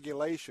and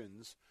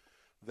regulations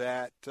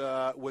that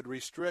would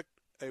restrict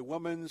a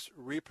woman's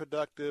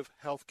reproductive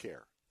health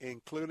care,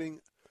 including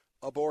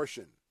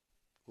abortion.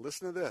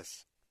 Listen to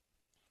this.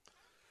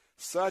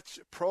 Such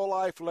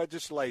pro-life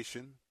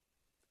legislation,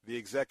 the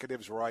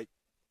executives write,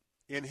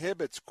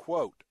 inhibits,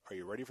 quote, are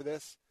you ready for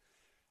this?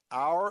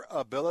 Our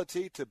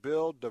ability to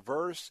build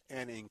diverse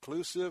and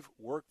inclusive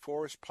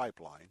workforce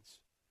pipelines,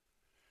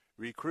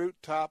 recruit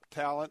top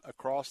talent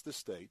across the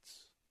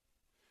states,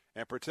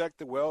 and protect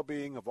the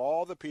well-being of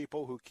all the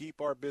people who keep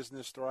our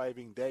business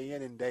thriving day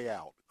in and day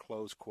out,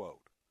 close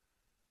quote.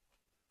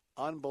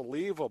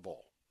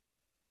 Unbelievable.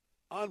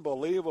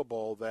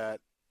 Unbelievable that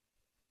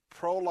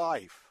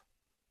pro-life,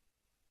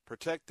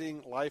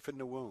 protecting life in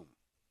the womb,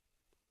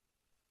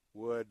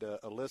 would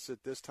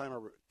elicit this type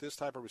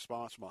of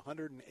response from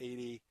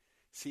 180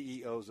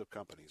 CEOs of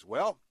companies.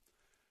 Well,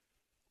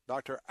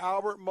 Dr.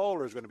 Albert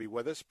Mohler is going to be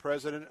with us,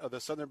 president of the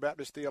Southern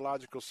Baptist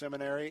Theological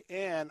Seminary,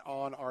 and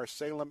on our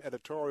Salem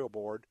editorial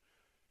board.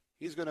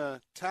 He's going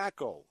to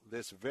tackle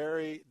this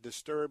very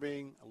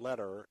disturbing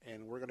letter,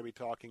 and we're going to be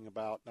talking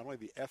about not only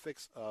the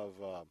ethics of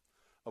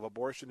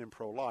abortion and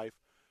pro-life,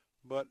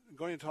 but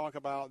going to talk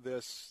about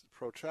this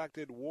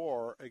protracted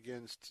war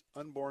against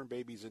unborn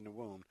babies in the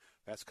womb.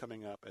 That's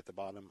coming up at the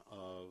bottom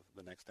of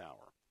the next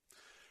hour.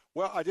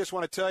 Well, I just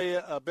want to tell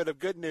you a bit of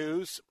good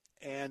news,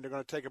 and they're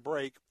going to take a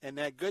break. And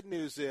that good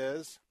news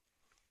is,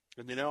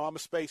 and you know I'm a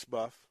space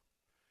buff,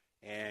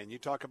 and you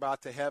talk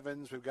about the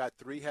heavens. We've got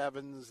three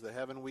heavens, the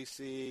heaven we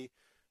see,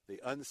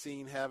 the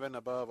unseen heaven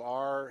above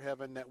our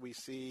heaven that we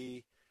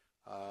see,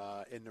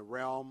 in the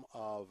realm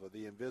of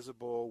the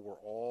invisible, where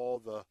all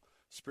the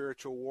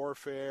spiritual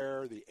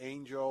warfare, the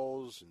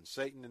angels and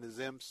Satan and his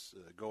imps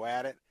go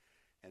at it.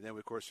 And then,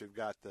 of course, we've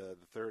got the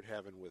third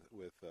heaven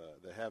with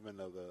the heaven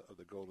of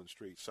the golden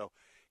street. So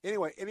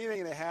anyway,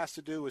 anything that has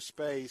to do with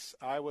space,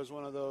 I was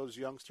one of those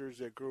youngsters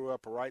that grew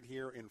up right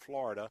here in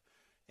Florida.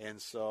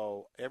 And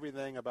so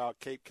everything about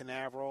Cape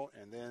Canaveral,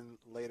 and then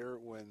later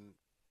when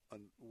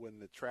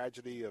the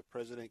tragedy of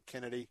President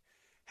Kennedy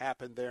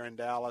happened there in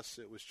Dallas,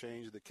 it was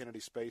changed to the Kennedy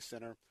Space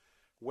Center.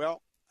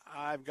 Well,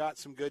 I've got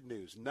some good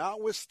news.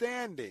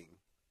 Notwithstanding,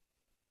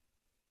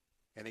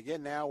 and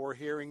again, now we're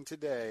hearing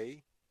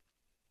today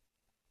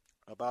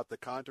about the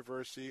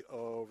controversy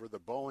over the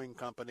Boeing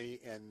company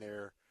and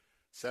their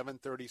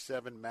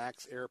 737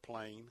 MAX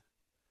airplane.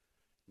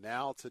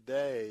 Now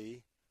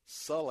today,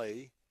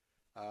 Sully,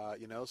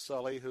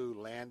 Sully, who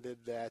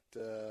landed that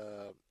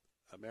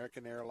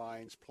American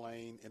Airlines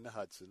plane in the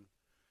Hudson,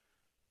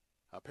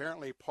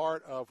 apparently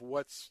part of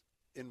what's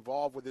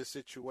involved with this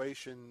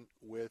situation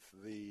with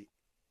the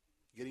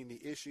getting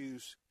the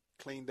issues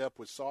cleaned up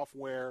with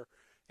software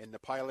and the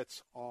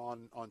pilots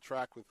on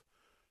track with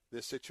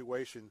this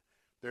situation,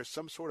 there's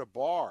some sort of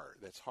bar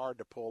that's hard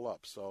to pull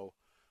up. So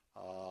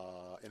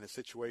in a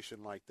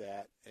situation like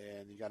that,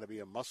 and you got to be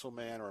a muscle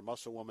man or a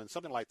muscle woman,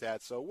 something like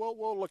that. So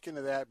we'll look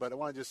into that. But I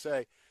want to just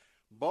say,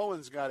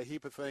 Boeing's got a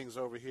heap of things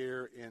over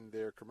here in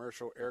their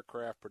commercial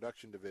aircraft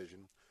production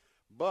division,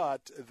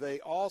 but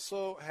they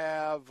also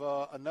have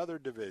another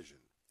division,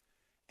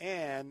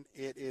 and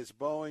it is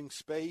Boeing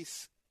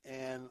Space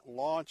and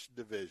Launch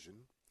Division.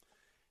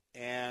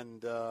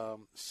 And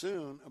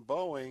soon,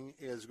 Boeing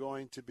is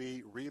going to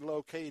be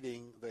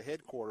relocating the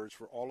headquarters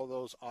for all of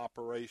those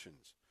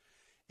operations.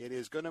 It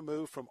is going to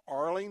move from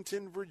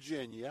Arlington,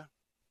 Virginia,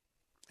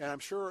 and I'm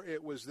sure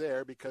it was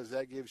there because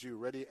that gives you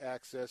ready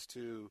access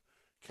to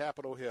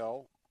Capitol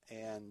Hill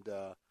and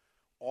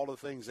all the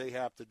things they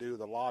have to do,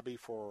 the lobby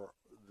for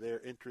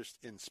their interest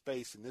in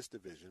space in this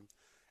division.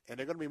 And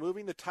they're going to be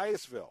moving to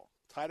Titusville.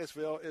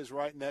 Titusville is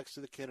right next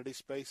to the Kennedy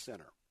Space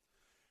Center.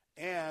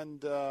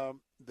 And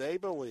they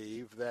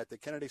believe that the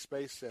Kennedy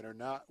Space Center,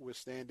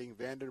 notwithstanding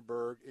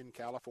Vandenberg in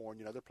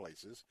California and other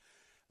places,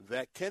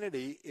 that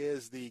Kennedy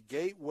is the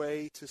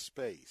gateway to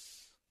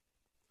space.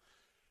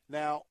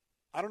 Now,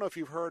 I don't know if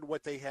you've heard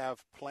what they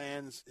have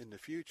plans in the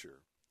future,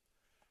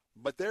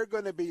 but they're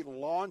going to be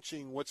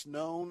launching what's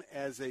known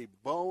as a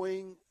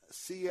Boeing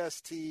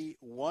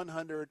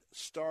CST-100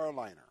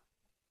 Starliner.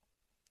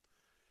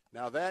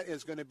 Now, that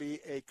is going to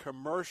be a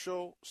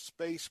commercial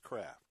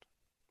spacecraft.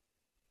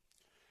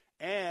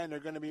 And they're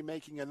going to be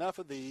making enough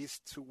of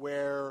these to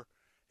where,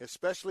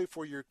 especially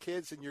for your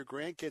kids and your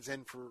grandkids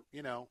and for,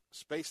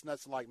 space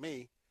nuts like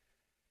me,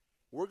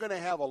 we're going to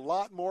have a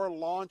lot more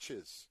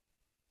launches,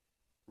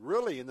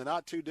 really, in the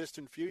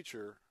not-too-distant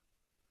future.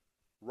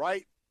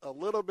 Right a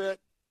little bit,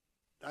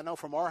 I know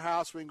from our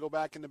house we can go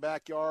back in the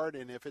backyard,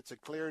 and if it's a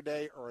clear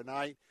day or a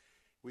night,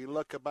 we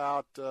look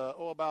about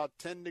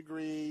 10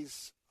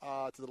 degrees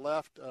to the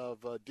left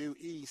of due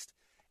east,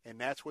 and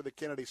that's where the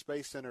Kennedy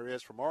Space Center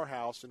is from our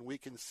house, and we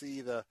can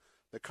see the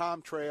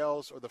comm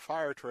trails or the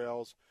fire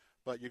trails.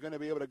 But you're going to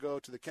be able to go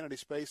to the Kennedy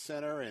Space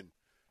Center and,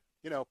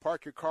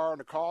 park your car on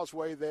the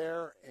causeway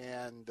there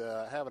and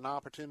have an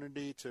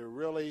opportunity to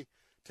really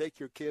take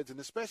your kids, and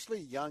especially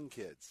young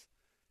kids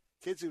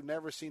who've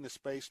never seen a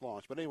space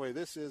launch. But anyway,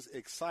 this is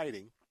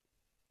exciting.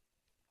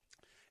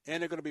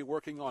 and they're going to be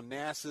working on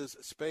NASA's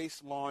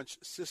Space Launch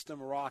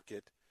System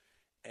rocket.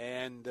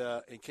 And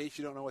in case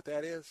you don't know what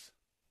that is,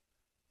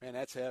 man,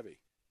 that's heavy.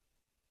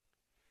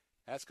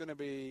 That's going to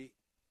be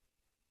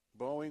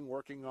Boeing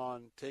working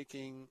on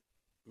taking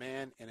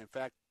man, and in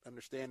fact,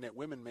 understand that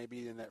women may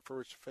be in that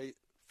first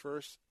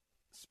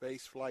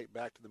space flight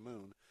back to the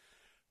moon.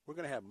 We're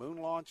going to have moon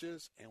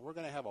launches, and we're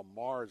going to have a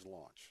Mars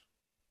launch.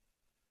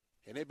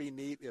 And it'd be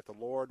neat if the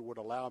Lord would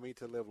allow me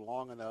to live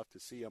long enough to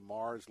see a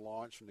Mars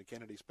launch from the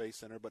Kennedy Space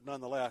Center. But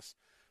nonetheless,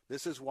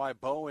 this is why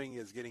Boeing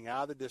is getting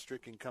out of the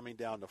district and coming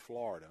down to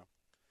Florida.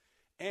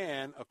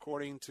 And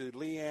according to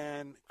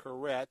Leanne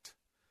Corrett,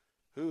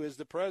 who is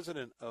the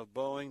president of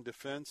Boeing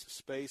Defense,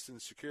 Space, and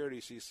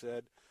Security, she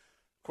said,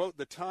 quote,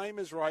 "The time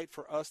is right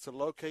for us to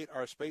locate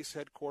our space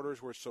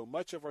headquarters where so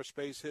much of our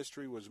space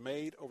history was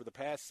made over the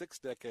past 6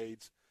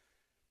 decades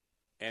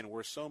and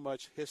where so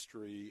much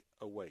history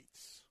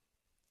awaits."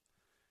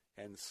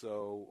 And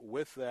so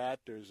with that,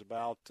 there's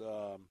about,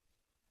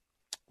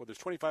 there's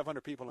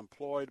 2,500 people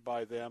employed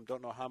by them.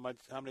 Don't know how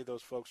many of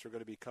those folks are going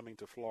to be coming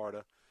to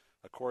Florida.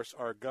 Of course,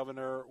 our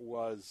governor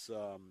was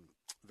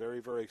very,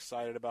 very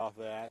excited about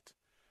that.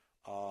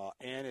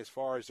 And as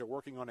far as they're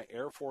working on an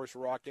Air Force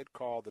rocket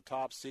called the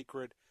Top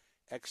Secret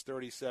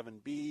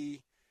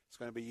X-37B, it's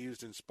going to be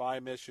used in spy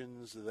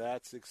missions.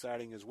 That's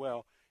exciting as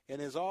well.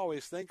 And as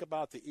always, think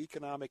about the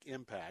economic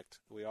impact.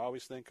 We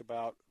always think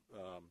about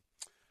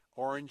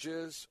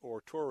oranges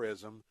or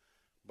tourism,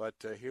 but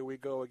here we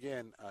go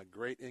again,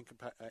 great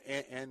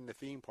and the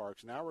theme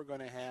parks. Now we're going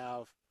to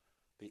have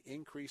the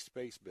increased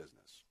space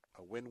business,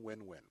 a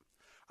win-win-win.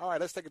 All right,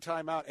 let's take a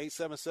time out,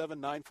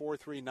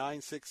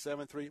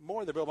 877-943-9673.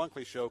 More of the Bill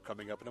Bunkley Show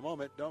coming up in a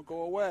moment. Don't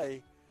go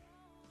away.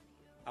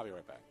 I'll be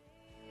right back.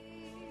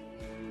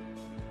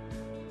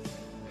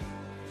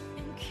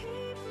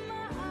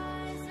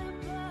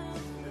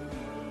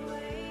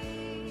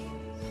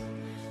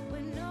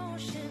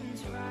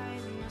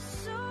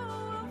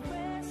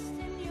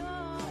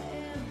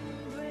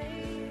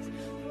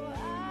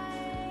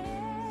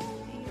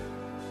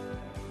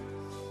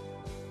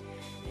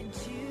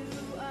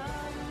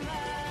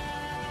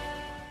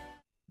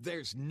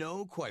 There's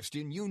no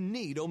question you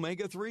need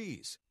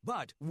omega-3s.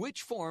 But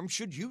which form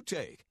should you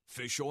take?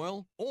 Fish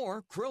oil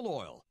or krill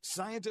oil?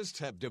 Scientists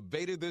have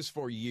debated this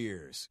for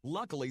years.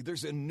 Luckily,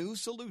 there's a new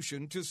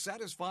solution to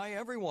satisfy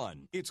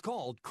everyone. It's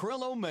called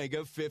Krill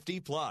Omega 50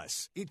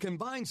 Plus. It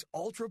combines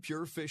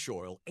ultra-pure fish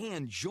oil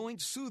and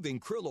joint-soothing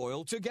krill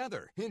oil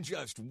together in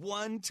just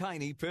one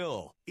tiny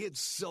pill.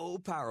 It's so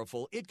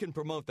powerful, it can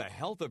promote the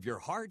health of your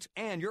heart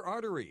and your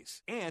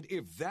arteries. And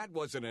if that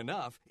wasn't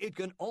enough, it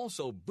can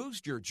also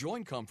boost your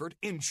joint comfort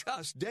in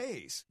just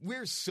days.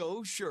 We're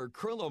so sure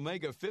Krill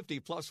Omega 50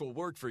 Plus will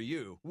work for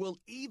you. We'll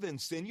even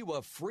send you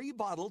a free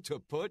bottle to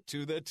put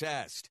to the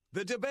test.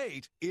 The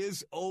debate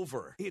is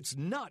over. It's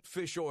not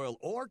fish oil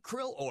or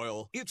krill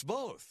oil. It's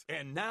both.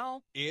 And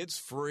now it's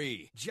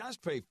free.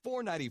 Just pay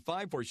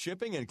 $4.95 for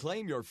shipping and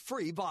claim your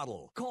free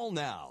bottle. Call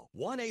now.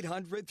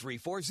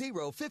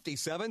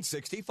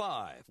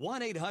 1-800-340-5765.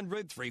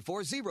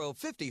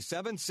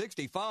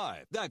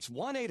 1-800-340-5765. That's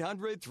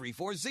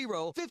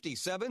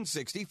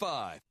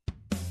 1-800-340-5765.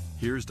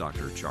 Here's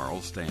Dr.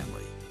 Charles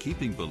Stanley,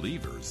 keeping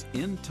believers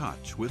in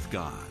touch with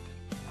God.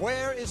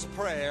 Where is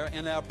prayer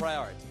in our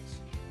priorities?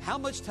 How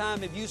much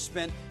time have you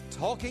spent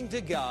talking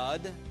to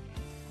God,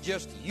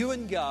 just you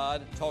and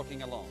God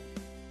talking alone?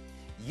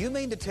 You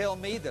mean to tell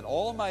me that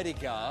Almighty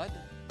God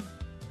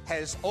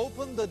has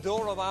opened the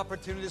door of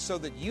opportunity so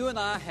that you and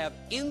I have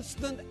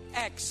instant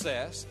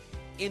access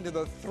into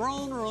the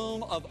throne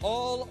room of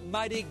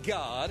Almighty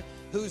God,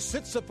 who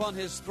sits upon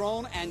His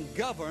throne and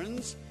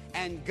governs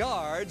and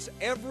guards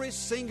every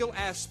single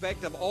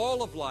aspect of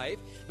all of life,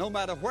 no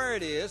matter where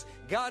it is?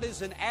 God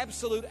is in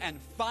absolute and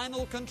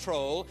final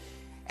control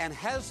and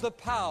has the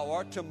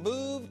power to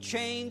move,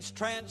 change,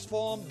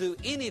 transform, do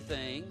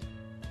anything.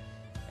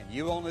 And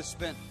you only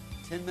spent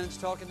 10 minutes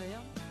talking to Him?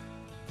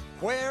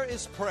 Where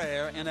is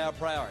prayer in our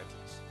priorities?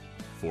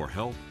 For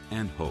help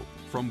and hope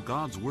from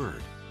God's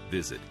Word,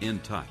 visit In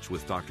Touch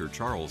with Dr.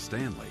 Charles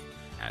Stanley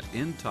at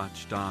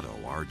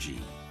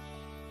intouch.org.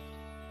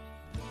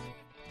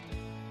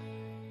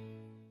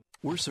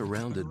 We're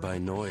surrounded by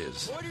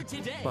noise,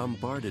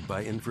 bombarded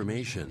by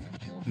information,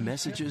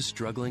 messages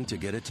struggling to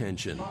get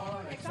attention.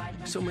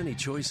 So many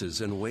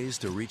choices and ways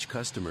to reach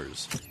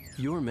customers.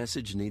 Your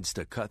message needs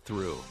to cut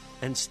through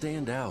and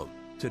stand out.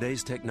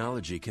 Today's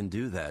technology can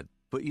do that,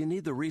 but you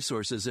need the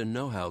resources and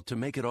know-how to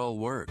make it all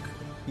work.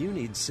 You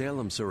need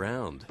Salem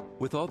Surround.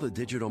 With all the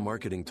digital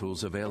marketing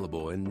tools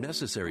available and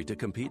necessary to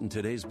compete in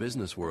today's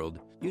business world,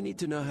 you need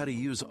to know how to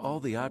use all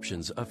the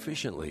options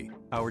efficiently.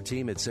 Our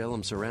team at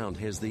Salem Surround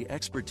has the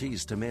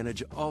expertise to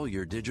manage all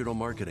your digital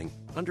marketing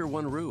under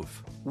one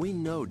roof. We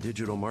know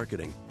digital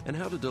marketing and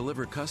how to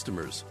deliver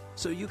customers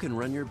so you can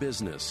run your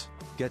business.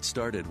 Get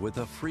started with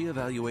a free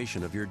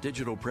evaluation of your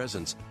digital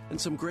presence and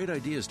some great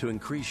ideas to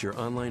increase your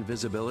online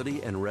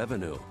visibility and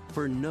revenue.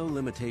 For no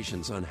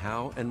limitations on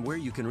how and where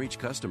you can reach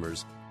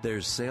customers,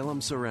 there's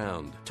Salem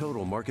Surround,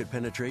 total market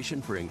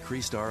penetration for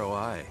increased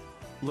ROI.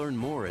 Learn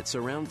more at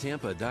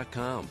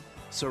surroundtampa.com.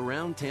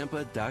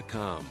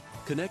 Surroundtampa.com,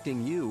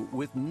 connecting you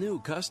with new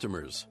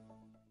customers.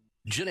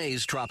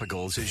 Janae's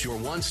Tropicals is your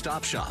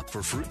one-stop shop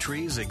for fruit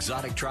trees,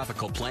 exotic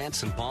tropical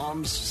plants and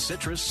palms,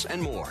 citrus,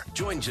 and more.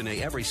 Join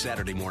Janae every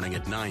Saturday morning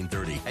at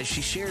 9:30 as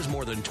she shares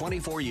more than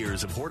 24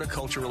 years of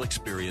horticultural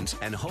experience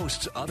and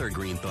hosts other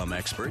Green Thumb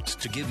experts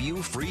to give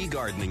you free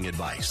gardening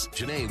advice.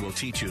 Janae will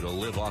teach you to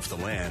live off the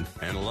land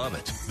and love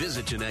it.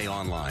 Visit Janae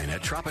online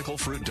at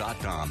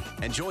tropicalfruit.com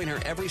and join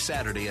her every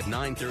Saturday at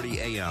 9:30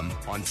 a.m.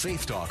 on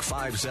Faith Talk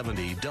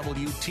 570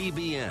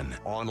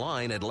 WTBN,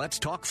 online at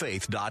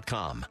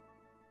letstalkfaith.com.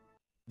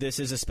 This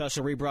is a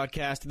special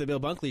rebroadcast of The Bill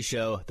Bunkley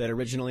Show that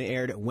originally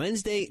aired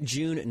Wednesday,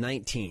 June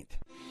 19th.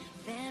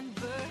 Then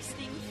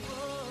bursting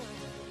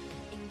forth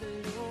in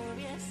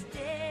glorious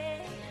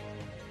day,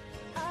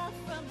 up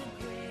from the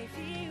grave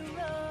he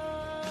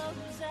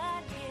rose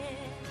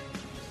again,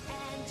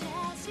 and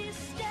as he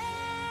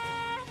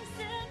stands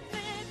in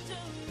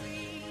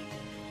victory,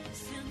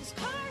 sin's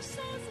curse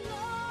has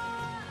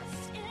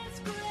lost its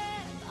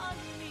grip on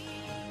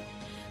me,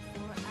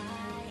 for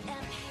I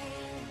am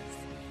his,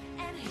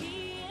 and he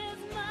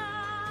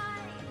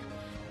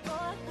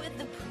with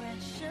the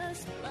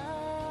precious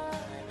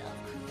blood of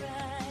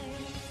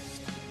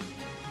Christ.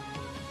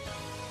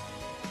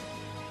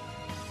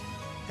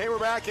 Hey, we're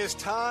back. It's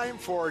time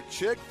for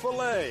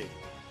Chick-fil-A.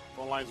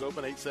 Phone lines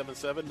open,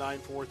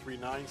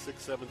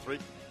 877-943-9673. Going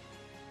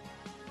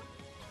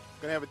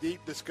to have a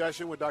deep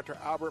discussion with Dr.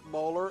 Albert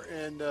Mohler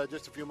in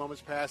just a few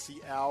moments past the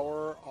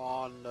hour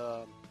on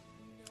the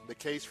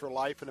case for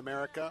life in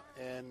America.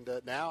 And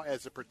now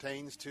as it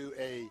pertains to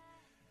a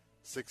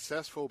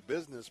successful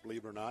business,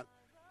 believe it or not.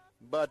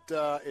 But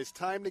it's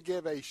time to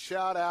give a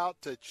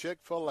shout-out to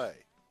Chick-fil-A.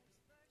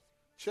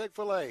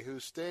 Chick-fil-A,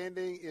 who's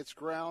standing its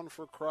ground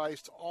for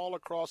Christ all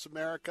across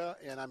America,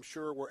 and I'm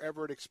sure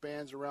wherever it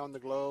expands around the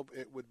globe,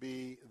 it would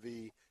be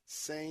the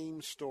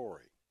same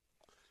story.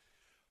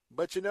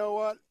 But you know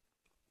what?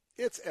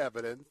 It's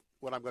evident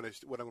what I'm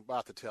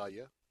about to tell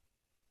you.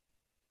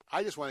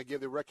 I just want to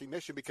give the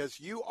recognition because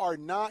you are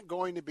not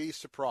going to be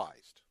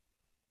surprised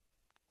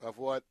of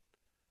what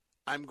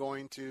I'm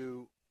going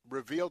to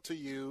reveal to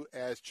you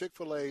as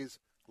Chick-fil-A's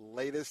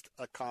latest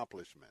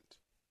accomplishment.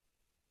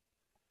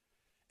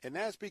 And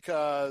that's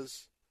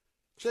because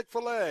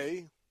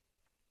Chick-fil-A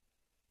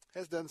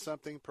has done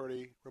something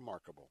pretty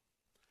remarkable.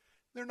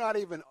 They're not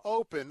even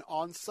open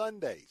on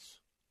Sundays.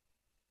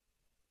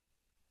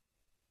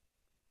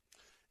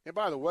 And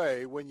by the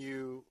way, when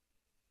you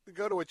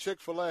go to a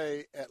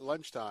Chick-fil-A at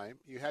lunchtime,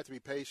 you have to be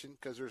patient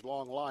because there's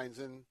long lines.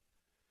 And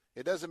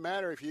it doesn't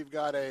matter if you've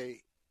got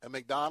a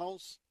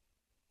McDonald's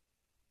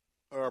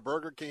or a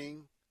Burger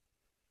King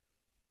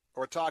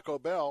or a Taco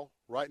Bell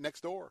right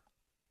next door.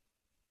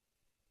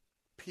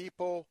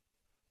 People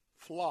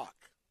flock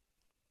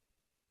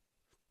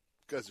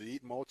because they're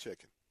eating more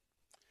chicken.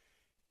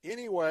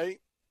 Anyway,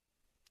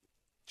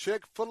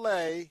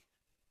 Chick-fil-A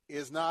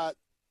is not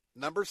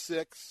number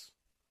 6,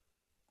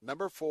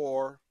 number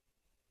 4.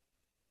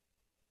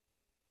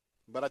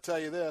 But I tell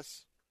you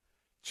this,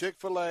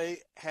 Chick-fil-A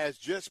has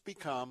just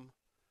become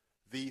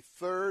the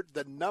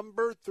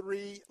number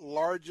 3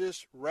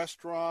 largest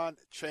restaurant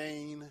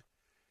chain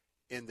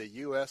in the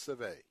U.S.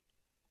 of A.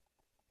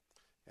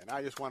 And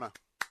I want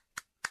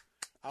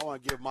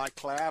to give my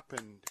clap,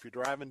 and if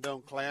you're driving,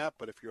 don't clap,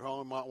 but if you're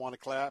home, you might want to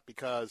clap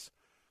because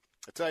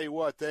I tell you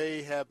what,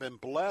 they have been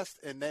blessed,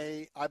 and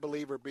they, I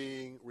believe, are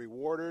being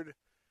rewarded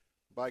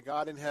by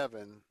God in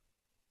heaven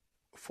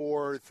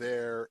for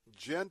their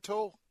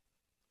gentle,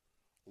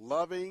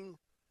 loving,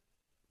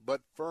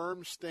 but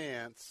firm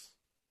stance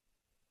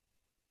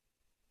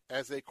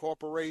as a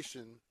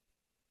corporation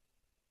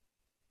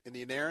in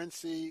the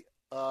inerrancy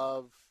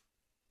of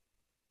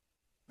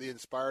the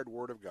inspired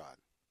Word of God.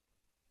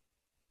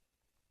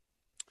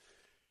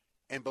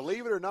 And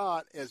believe it or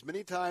not, as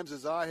many times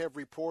as I have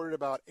reported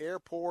about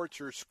airports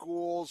or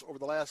schools over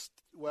the last,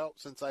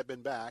 since I've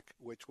been back,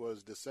 which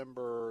was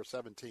December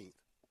 17th.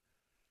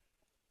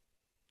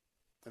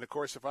 And, of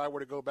course, if I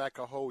were to go back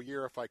a whole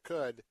year, if I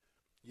could,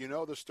 you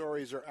know the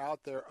stories are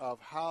out there of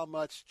how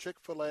much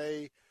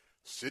Chick-fil-A,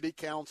 city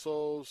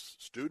councils,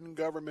 student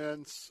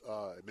governments,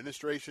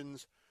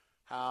 administrations,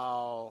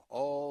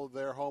 how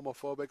they're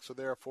homophobic, so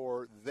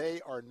therefore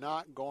they are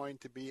not going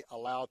to be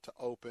allowed to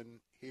open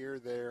here,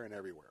 there, and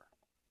everywhere.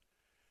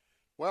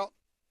 Well,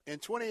 in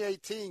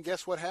 2018,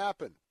 guess what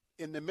happened?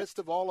 In the midst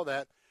of all of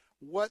that,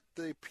 what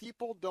the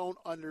people don't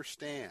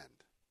understand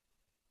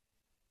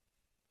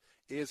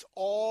is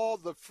all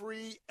the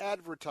free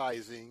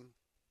advertising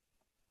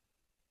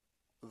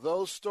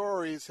those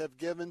stories have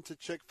given to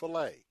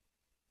Chick-fil-A.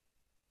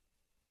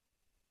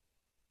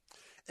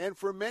 And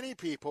for many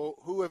people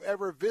who have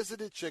ever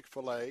visited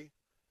Chick-fil-A,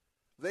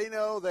 they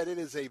know that it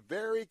is a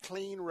very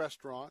clean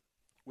restaurant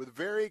with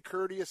very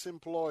courteous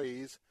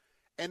employees,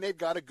 and they've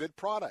got a good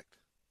product.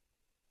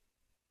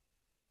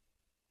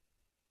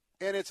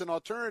 And it's an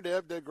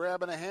alternative to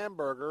grabbing a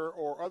hamburger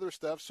or other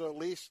stuff, so at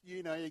least,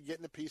 you're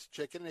getting a piece of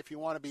chicken. And if you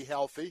want to be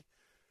healthy,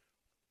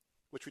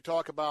 which we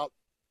talk about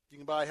You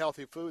can buy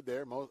healthy food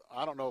there.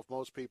 I don't know if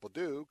most people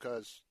do,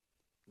 because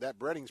that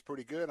breading's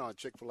pretty good on a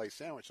Chick-fil-A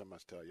sandwich, I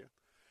must tell you.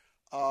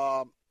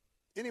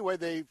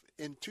 Anyway,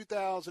 in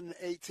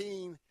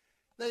 2018,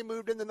 they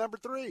moved into number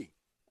 3.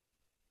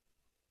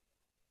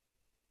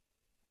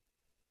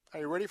 Are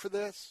you ready for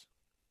this?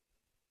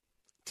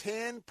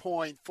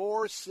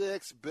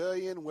 $10.46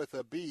 billion with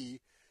a B.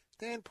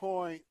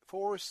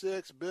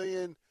 $10.46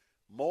 billion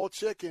more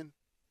chicken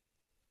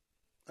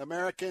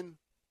American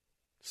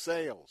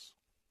sales.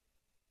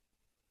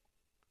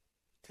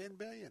 $10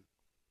 billion.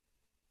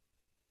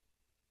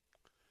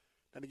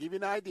 Now, to give you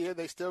an idea,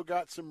 they still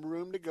got some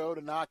room to go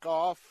to knock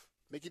off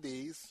Mickey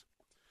D's.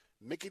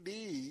 Mickey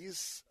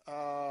D's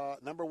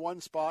number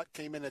 1 spot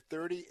came in at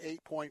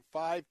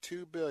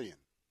 $38.52 billion.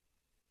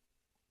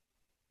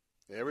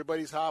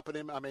 Everybody's hopping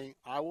him. I mean,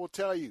 I will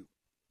tell you,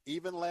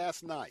 even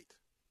last night,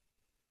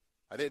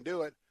 I didn't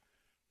do it,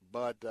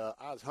 but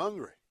I was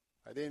hungry.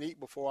 I didn't eat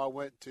before I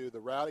went to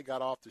the rally,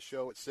 got off the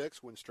show at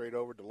 6, went straight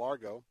over to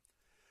Largo.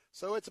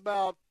 So it's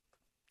about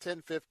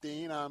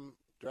 10:15. I'm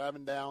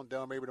driving down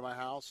Delmarva to my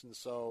house, and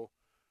so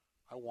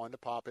I wanted to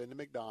pop into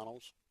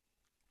McDonald's.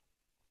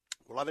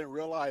 Well, I didn't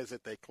realize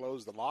that they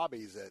closed the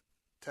lobbies at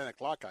 10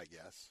 o'clock, I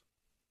guess.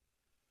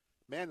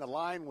 Man, the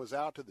line was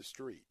out to the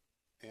street,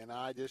 and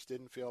I just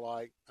didn't feel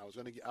like I was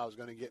going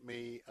to get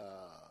me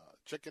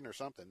chicken or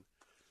something.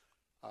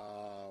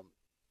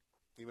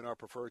 Even though I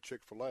prefer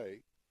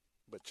Chick-fil-A,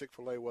 but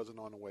Chick-fil-A wasn't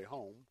on the way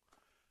home.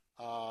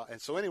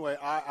 And so anyway,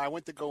 I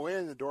went to go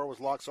in, the door was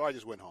locked, so I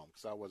just went home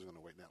because I wasn't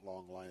going to wait in that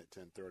long line at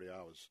 10:30.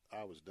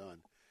 I was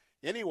done.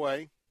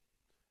 Anyway,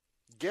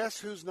 guess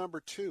who's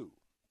number 2?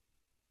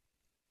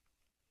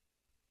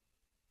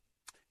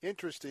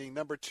 Interesting.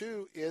 Number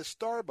 2 is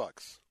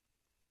Starbucks.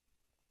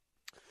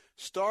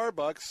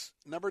 Starbucks,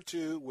 number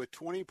 2, with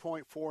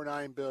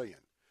 $20.49 billion.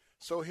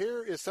 So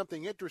here is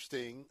something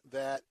interesting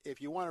that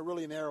if you want to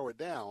really narrow it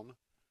down,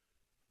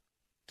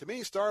 to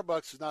me,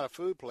 Starbucks is not a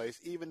food place,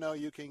 even though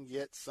you can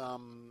get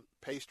some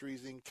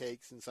pastries and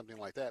cakes and something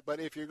like that. But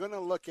if you're going to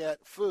look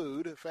at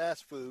food,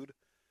 fast food,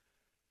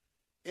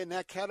 in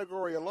that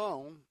category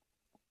alone,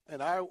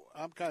 and I'm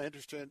kind of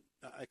interested,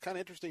 kind of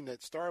interesting that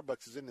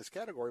Starbucks is in this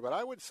category, but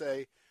I would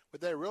say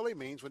what that really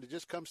means when it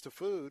just comes to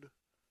food,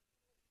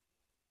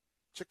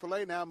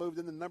 Chick-fil-A now moved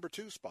in the number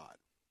 2 spot.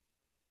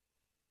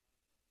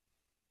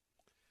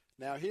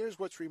 Now, here's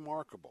what's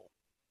remarkable.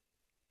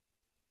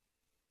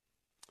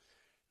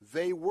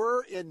 They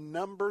were in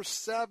number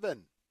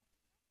 7.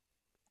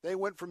 They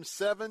went from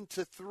 7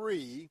 to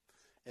 3,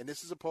 and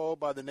this is a poll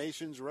by the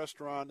Nation's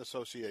Restaurant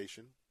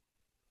Association.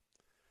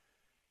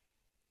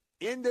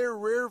 In their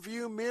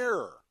rearview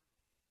mirror,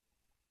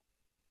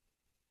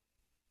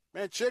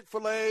 man,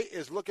 Chick-fil-A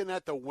is looking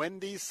at the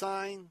Wendy's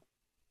sign.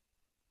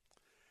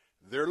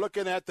 They're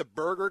looking at the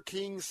Burger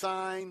King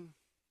sign.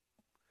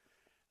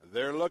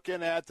 They're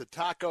looking at the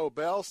Taco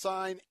Bell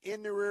sign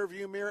in the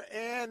rearview mirror,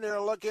 and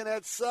they're looking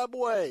at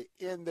Subway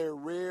in their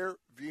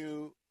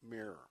rearview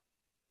mirror.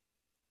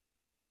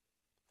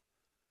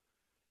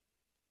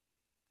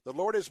 The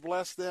Lord has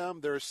blessed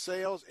them. Their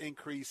sales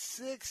increased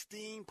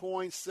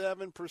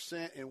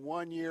 16.7% in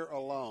 1 year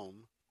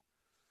alone.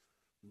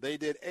 They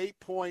did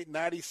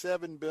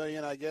 $8.97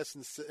 billion, I guess,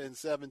 in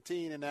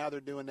 17, and now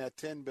they're doing that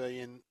 $10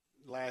 billion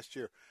last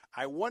year.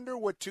 I wonder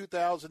what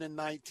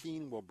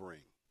 2019 will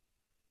bring.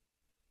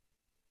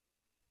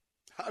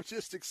 I'm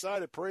just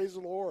excited. Praise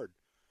the Lord.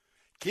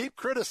 Keep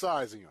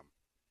criticizing them.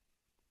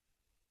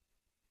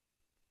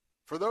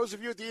 For those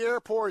of you at the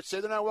airport,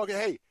 say they're not welcome.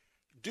 Hey,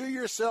 do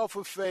yourself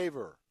a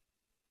favor.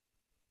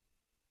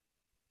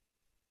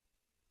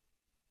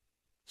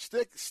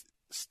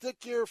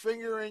 Stick your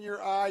finger in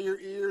your eye, your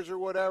ears, or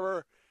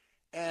whatever,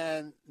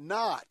 and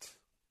not.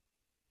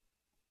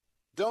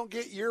 Don't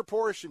get your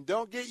portion.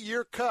 Don't get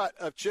your cut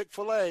of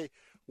Chick-fil-A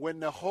when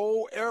the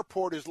whole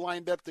airport is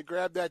lined up to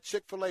grab that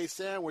Chick-fil-A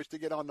sandwich to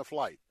get on the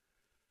flight.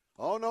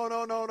 Oh,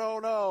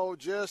 no.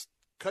 Just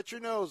cut your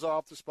nose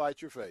off to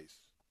spite your face.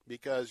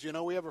 Because, you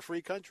know, we have a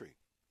free country.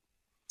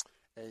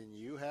 And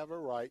you have a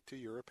right to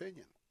your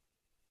opinion.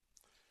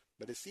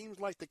 But it seems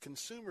like the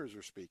consumers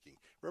are speaking.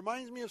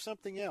 Reminds me of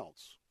something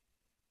else.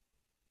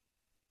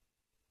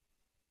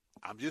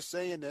 I'm just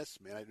saying this.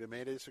 Man, I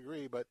may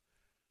disagree, but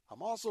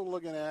I'm also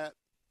looking at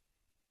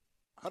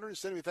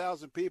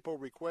 170,000 people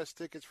request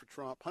tickets for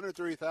Trump.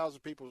 130,000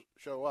 people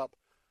show up.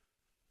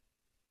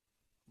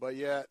 But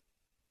yet,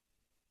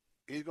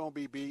 he's going to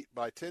be beat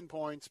by 10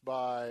 points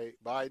by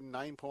Biden,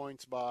 9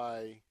 points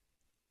by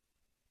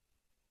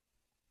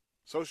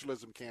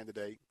socialism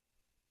candidate.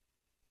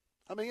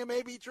 I mean, it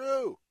may be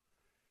true.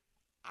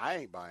 I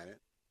ain't buying it.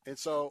 And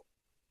so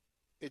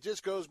it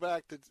just goes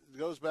back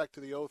to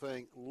the old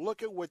thing.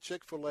 Look at what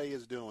Chick-fil-A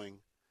is doing,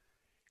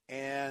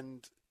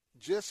 and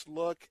just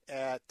look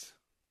at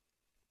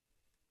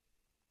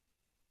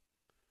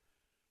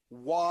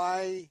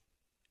why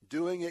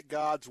doing it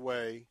God's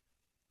way.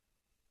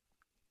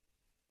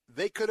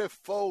 They could have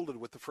folded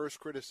with the first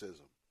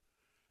criticism.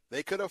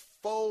 They could have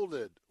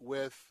folded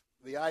with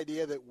the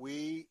idea that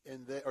we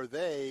and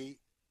they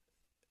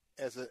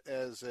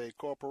as a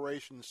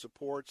corporation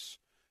supports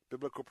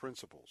biblical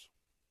principles.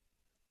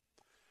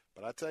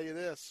 But I tell you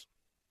this,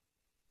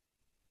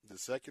 the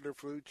secular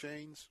food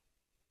chains,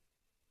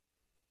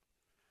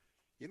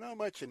 you know how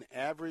much an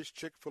average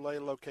Chick-fil-A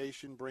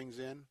location brings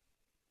in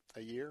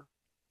a year?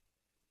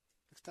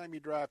 Next time you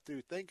drive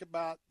through, think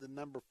about the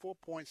number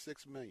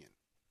 4.6 million.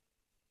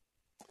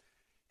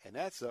 And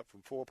that's up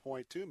from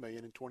 4.2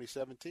 million in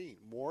 2017.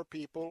 More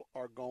people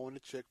are going to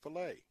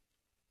Chick-fil-A.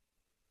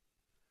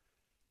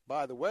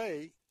 By the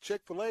way,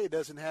 Chick-fil-A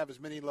doesn't have as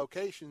many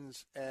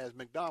locations as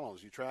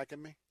McDonald's. You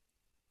tracking me?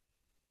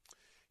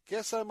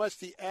 Guess how much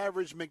the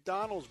average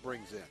McDonald's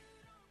brings in?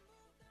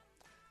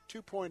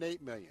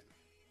 2.8 million.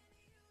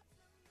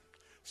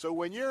 So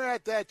when you're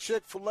at that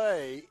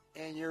Chick-fil-A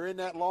and you're in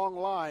that long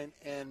line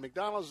and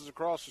McDonald's is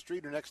across the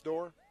street or next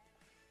door,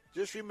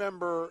 just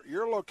remember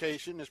your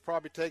location is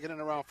probably taking in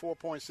around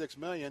 4.6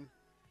 million,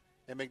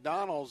 and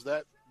McDonald's,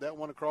 that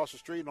one across the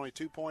street, only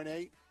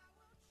 2.8.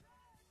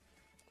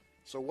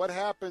 So what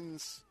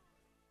happens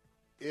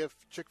if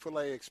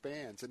Chick-fil-A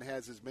expands and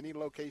has as many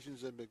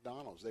locations as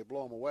McDonald's? They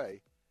blow them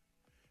away.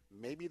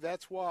 Maybe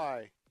that's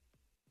why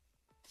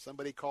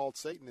somebody called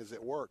Satan is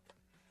at work,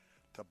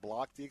 to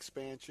block the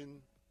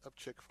expansion of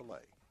Chick-fil-A.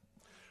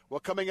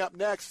 Well, coming up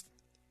next,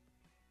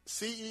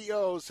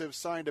 CEOs have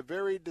signed a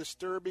very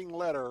disturbing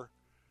letter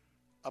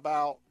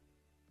about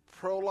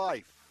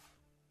pro-life.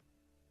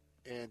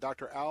 And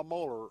Dr. Al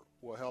Mohler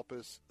will help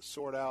us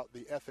sort out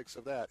the ethics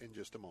of that in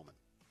just a moment.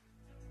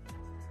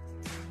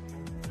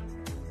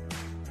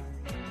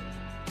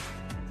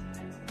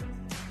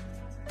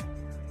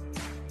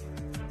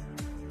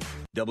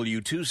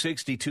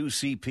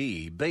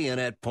 W262CP,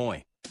 Bayonet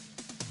Point.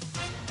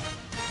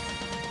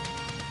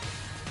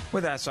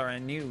 With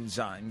SRN News,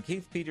 I'm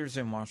Keith Peters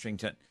in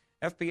Washington.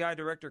 FBI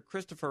Director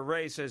Christopher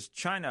Wray says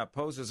China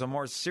poses a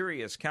more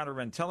serious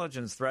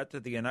counterintelligence threat to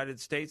the United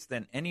States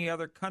than any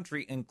other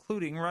country,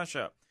 including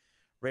Russia.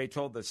 Wray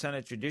told the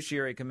Senate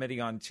Judiciary Committee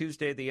on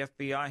Tuesday the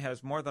FBI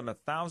has more than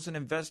 1,000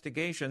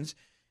 investigations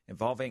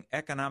involving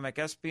economic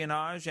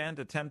espionage and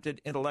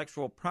attempted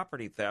intellectual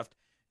property theft,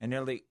 and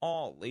nearly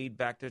all lead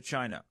back to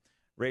China.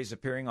 Wray's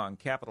appearing on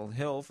Capitol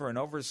Hill for an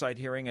oversight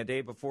hearing a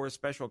day before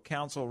Special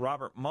Counsel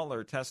Robert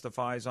Mueller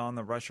testifies on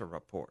the Russia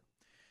report.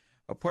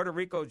 A Puerto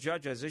Rico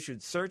judge has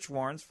issued search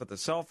warrants for the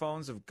cell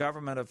phones of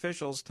government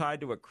officials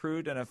tied to a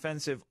crude and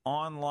offensive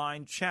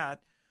online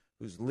chat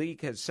whose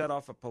leak has set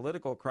off a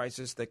political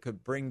crisis that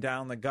could bring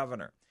down the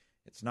governor.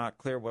 It's not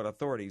clear what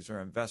authorities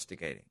are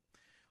investigating.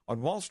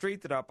 On Wall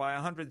Street, that up by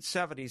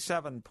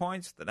 177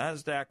 points. The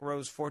Nasdaq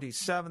rose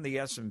 47. The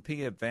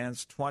S&P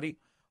advanced 20.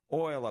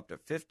 Oil up to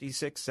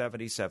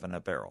 $56.77 a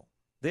barrel.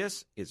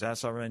 This is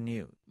SRN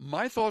News.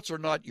 My thoughts are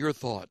not your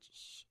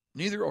thoughts.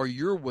 Neither are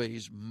your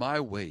ways my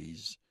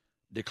ways,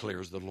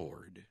 declares the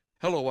Lord.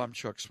 Hello, I'm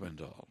Chuck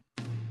Swindoll.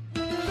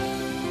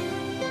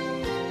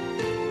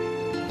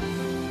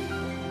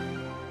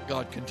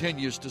 God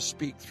continues to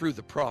speak through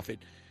the prophet.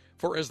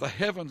 For as the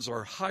heavens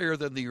are higher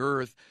than the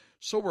earth,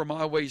 so are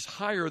my ways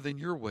higher than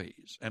your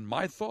ways, and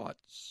my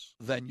thoughts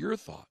than your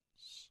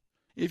thoughts.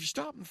 If you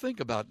stop and think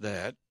about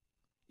that,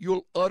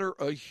 you'll utter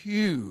a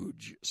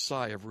huge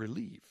sigh of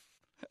relief.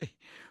 Hey,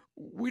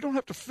 we don't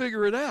have to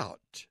figure it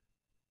out.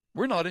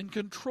 We're not in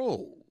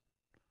control.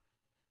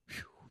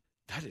 Whew,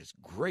 that is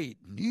great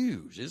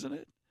news, isn't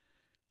it?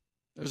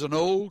 There's an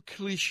old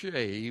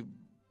cliche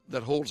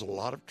that holds a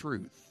lot of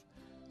truth.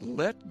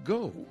 Let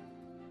go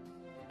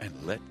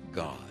and let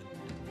God.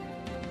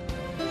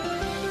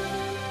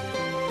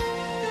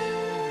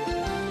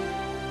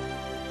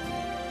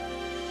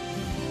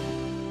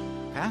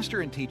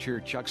 Pastor and teacher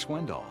Chuck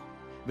Swindoll.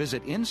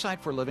 Visit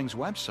Insight for Living's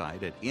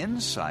website at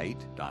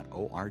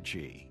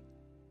insight.org.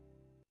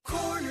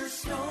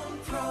 Cornerstone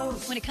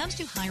Pros. When it comes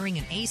to hiring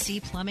an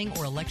AC, plumbing,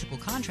 or electrical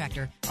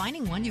contractor,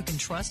 finding one you can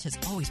trust has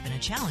always been a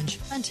challenge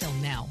until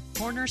now.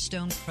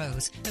 Cornerstone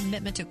Pros.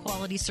 Commitment to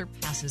quality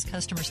surpasses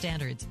customer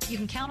standards. You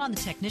can count on the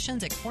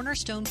technicians at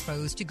Cornerstone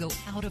Pros to go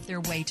out of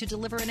their way to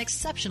deliver an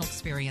exceptional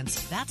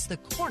experience. That's the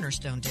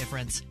Cornerstone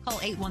difference. Call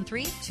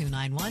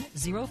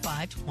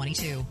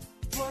 813-291-0522.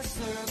 For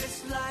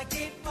service like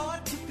it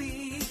ought to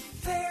be,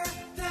 fair,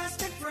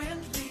 fast, and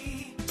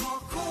friendly. Call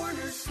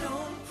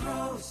Cornerstone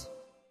Pros.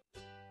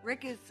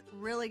 Rick is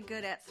really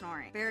good at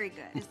snoring. Very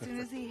good. As soon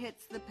as he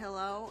hits the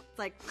pillow, it's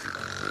like,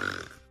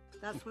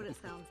 that's what it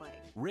sounds like.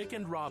 Rick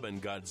and Robin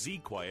got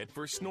Z-Quiet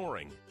for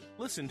snoring.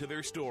 Listen to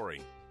their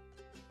story.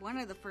 One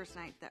of the first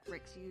nights that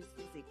Rick's used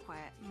the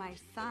Z-Quiet, my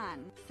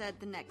son said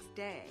the next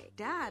day,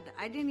 Dad,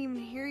 I didn't even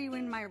hear you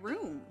in my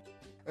room.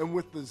 And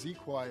with the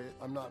Z-Quiet,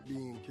 I'm not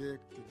being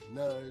kicked and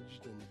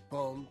nudged and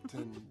bumped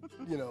and,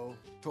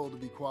 told to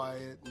be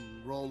quiet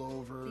and roll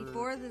over.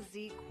 Before the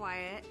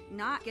Z-Quiet,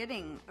 not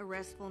getting a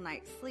restful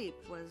night's sleep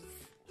was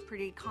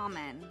pretty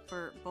common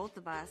for both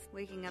of us.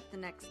 Waking up the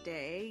next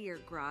day, you're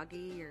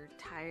groggy, you're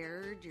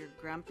tired, you're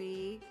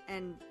grumpy.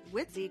 And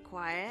with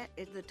Z-Quiet,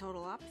 it's the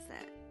total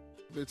opposite.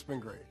 It's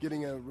been great.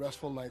 Getting a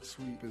restful night's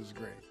sleep is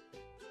great.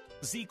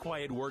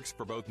 Z-Quiet works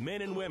for both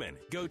men and women.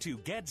 Go to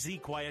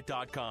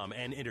getzquiet.com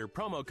and enter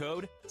promo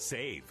code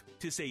SAVE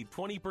to save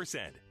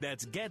 20%.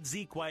 That's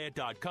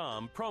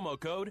getzquiet.com, promo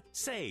code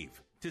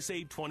SAVE to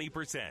save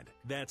 20%.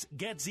 That's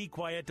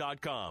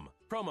getzquiet.com,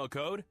 promo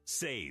code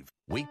SAVE.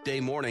 Weekday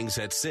mornings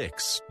at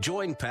 6.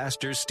 Join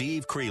Pastor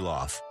Steve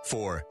Kreloff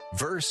for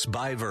Verse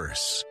by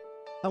Verse.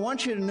 I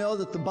want you to know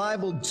that the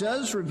Bible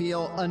does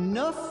reveal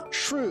enough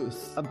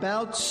truth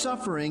about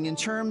suffering in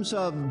terms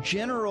of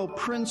general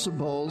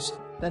principles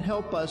that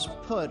help us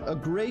put a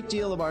great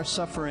deal of our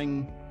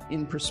suffering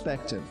in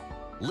perspective.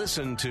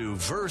 Listen to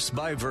Verse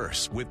by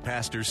Verse with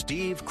Pastor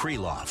Steve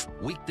Kreloff,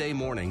 weekday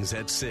mornings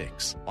at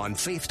 6 on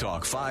Faith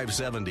Talk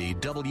 570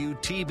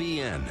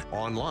 WTBN,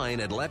 online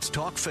at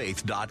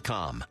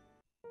letstalkfaith.com.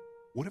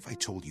 What if I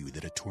told you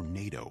that a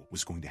tornado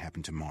was going to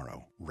happen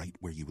tomorrow, right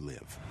where you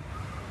live?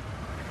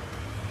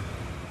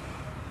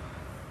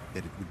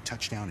 That it would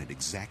touch down at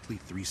exactly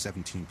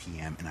 3:17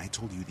 p.m., and I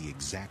told you the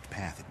exact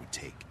path it would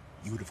take.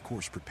 You would, of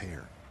course,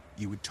 prepare.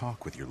 You would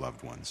talk with your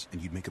loved ones,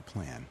 and you'd make a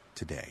plan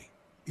today.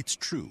 It's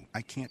true,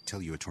 I can't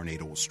tell you a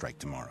tornado will strike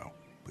tomorrow,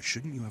 but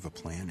shouldn't you have a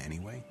plan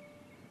anyway?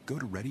 Go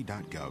to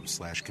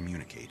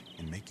ready.gov/communicate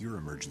and make your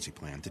emergency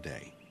plan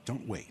today.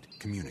 Don't wait.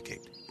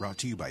 Communicate. Brought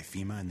to you by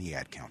FEMA and the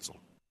Ad Council.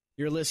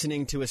 You're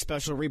listening to a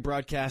special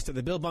rebroadcast of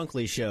The Bill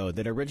Bunkley Show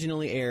that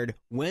originally aired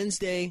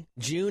Wednesday,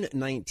 June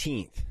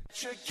 19th.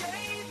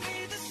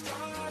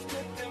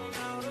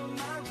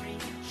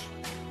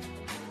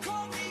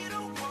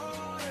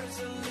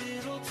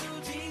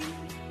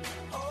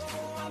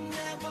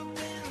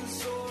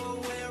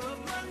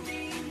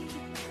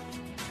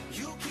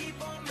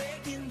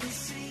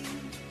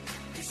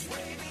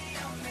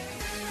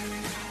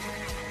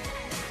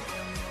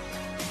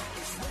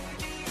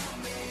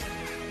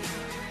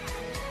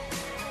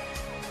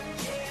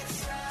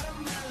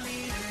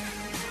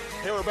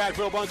 Hey, we're back.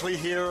 Bill Bunkley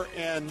here.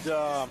 And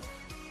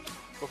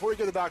before we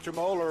get to Dr.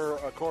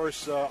 Mohler, of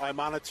course, I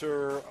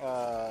monitor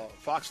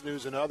Fox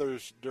News and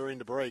others during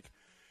the break.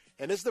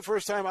 And this is the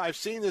first time I've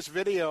seen this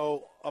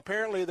video.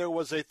 Apparently, there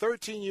was a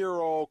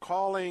 13-year-old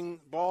calling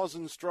balls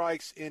and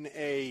strikes in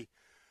a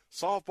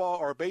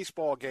softball or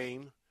baseball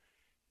game.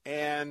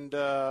 And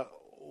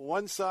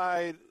one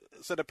side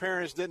said the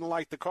parents didn't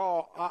like the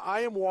call.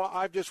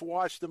 I've just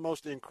watched the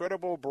most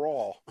incredible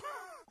brawl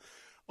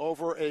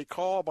over a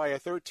call by a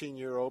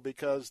 13-year-old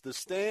because the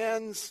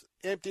stands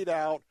emptied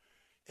out,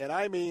 and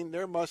I mean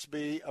there must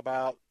be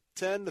about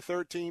 10 to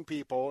 13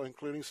 people,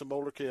 including some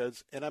older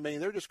kids, and I mean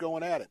they're just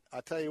going at it.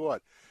 I tell you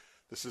what,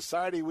 the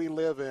society we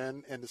live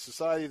in and the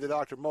society that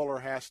Dr.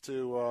 Mohler has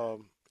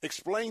to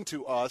explain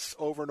to us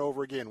over and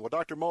over again. Well,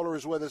 Dr. Mohler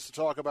is with us to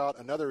talk about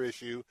another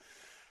issue.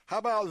 How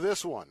about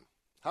this one?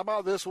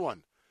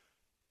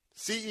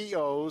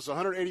 CEOs,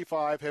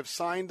 185, have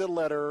signed a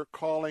letter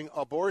calling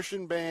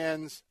abortion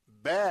bans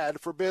bad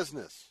for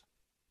business.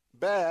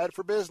 Bad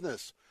for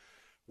business.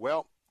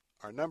 Well,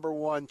 our number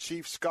one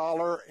chief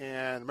scholar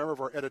and member of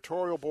our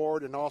editorial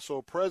board and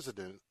also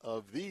president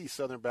of the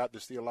Southern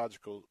Baptist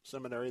Theological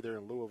Seminary there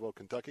in Louisville,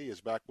 Kentucky, is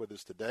back with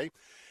us today.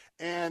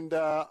 And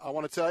I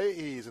want to tell you,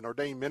 he's an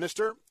ordained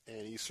minister,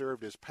 and he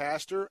served as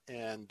pastor,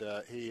 and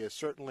he is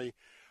certainly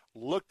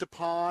looked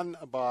upon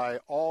by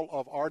all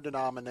of our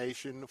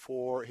denomination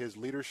for his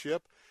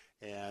leadership.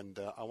 And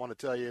I want to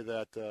tell you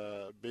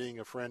that being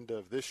a friend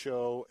of this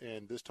show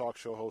and this talk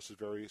show host is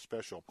very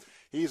special.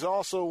 He's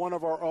also one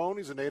of our own.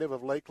 He's a native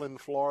of Lakeland,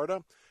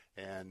 Florida,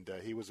 and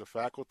he was a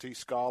faculty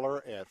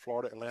scholar at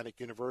Florida Atlantic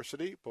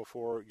University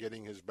before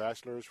getting his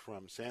bachelor's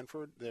from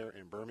Sanford there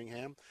in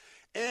Birmingham.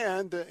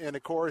 And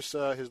of course,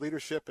 his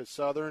leadership at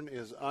Southern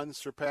is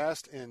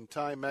unsurpassed, and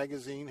Time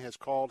Magazine has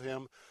called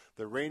him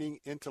the reigning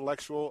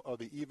intellectual of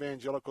the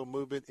evangelical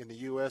movement in the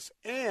U.S.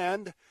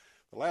 And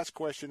the last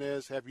question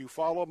is, have you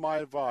followed my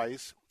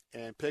advice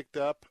and picked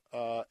up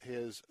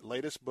his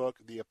latest book,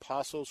 The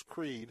Apostles'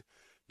 Creed,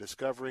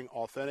 Discovering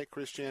Authentic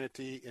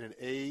Christianity in an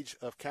Age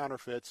of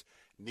Counterfeits?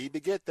 Need to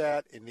get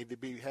that and need to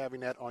be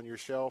having that on your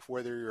shelf,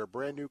 whether you're a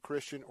brand new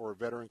Christian or a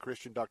veteran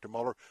Christian. Dr.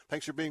 Mohler,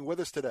 thanks for being with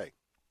us today.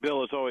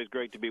 Bill, it's always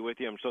great to be with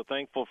you. I'm so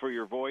thankful for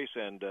your voice,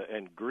 and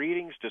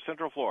greetings to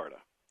Central Florida.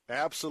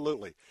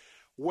 Absolutely.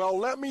 Well,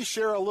 let me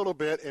share a little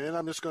bit, and then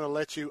I'm just going to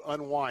let you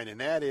unwind, and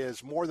that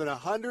is more than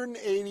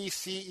 180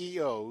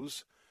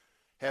 CEOs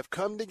have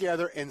come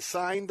together and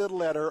signed a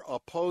letter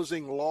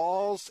opposing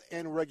laws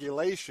and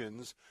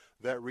regulations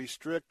that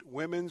restrict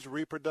women's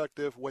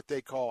reproductive, what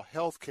they call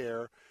health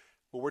care,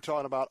 when we're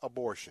talking about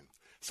abortion.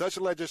 Such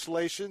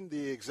legislation,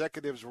 the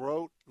executives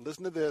wrote,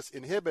 listen to this,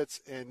 inhibits,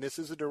 and this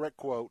is a direct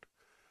quote,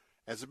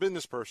 as a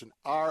business person,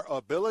 our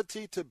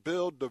ability to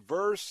build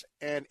diverse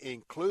and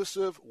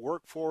inclusive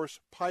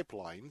workforce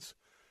pipelines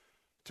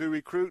to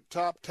recruit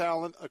top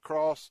talent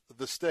across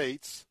the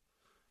states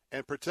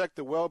and protect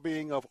the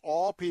well-being of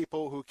all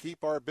people who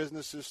keep our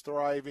businesses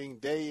thriving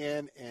day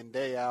in and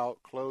day out,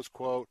 close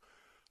quote.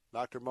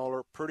 Dr.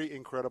 Mohler, pretty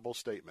incredible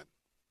statement.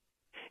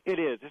 It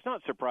is. It's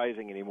not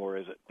surprising anymore,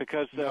 is it?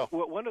 Because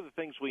one of the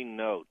things we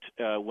note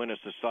when a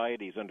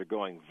society is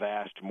undergoing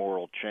vast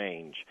moral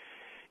change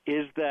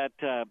is that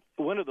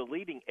one of the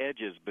leading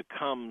edges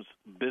becomes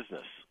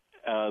business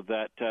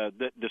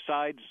that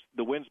decides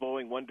the wind's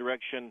blowing one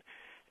direction,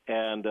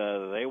 and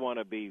they want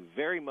to be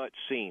very much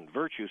seen.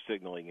 Virtue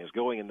signaling is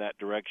going in that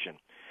direction.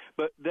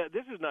 But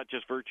this is not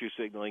just virtue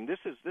signaling. This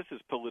is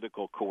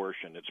political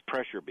coercion. It's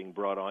pressure being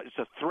brought on. It's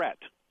a threat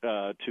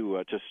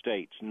to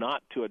states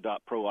not to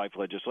adopt pro-life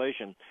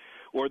legislation,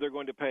 or they're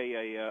going to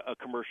pay a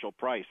commercial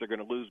price. They're going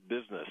to lose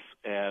business,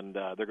 and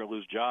they're going to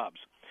lose jobs.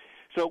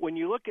 So when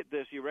you look at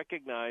this, you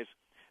recognize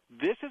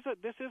this is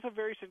a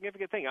very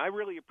significant thing. I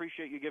really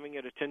appreciate you giving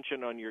it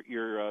attention on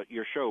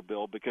your show,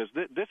 Bill, because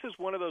this is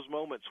one of those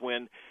moments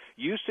when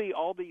you see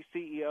all these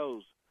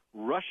CEOs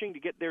rushing to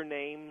get their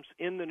names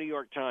in the New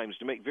York Times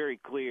to make very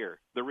clear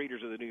the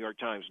readers of the New York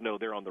Times know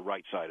they're on the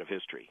right side of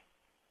history.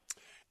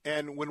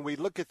 And when we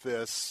look at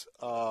this,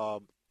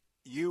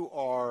 you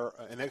are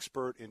an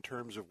expert in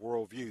terms of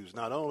worldviews.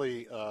 Not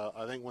only,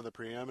 I think, one of the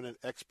preeminent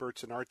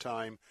experts in our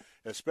time,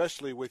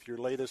 especially with your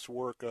latest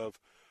work of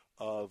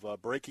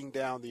breaking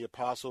down the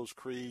Apostles'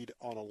 Creed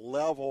on a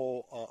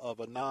level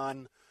of a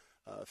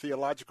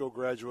non-theological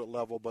graduate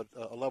level, but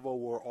a level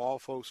where all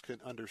folks can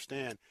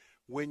understand.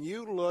 When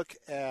you look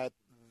at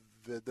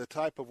the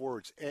type of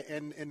words,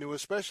 and to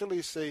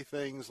especially say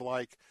things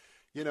like,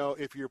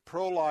 if you're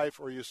pro-life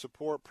or you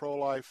support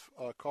pro-life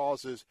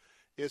causes,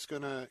 it's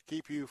going to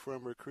keep you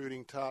from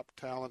recruiting top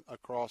talent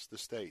across the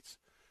states.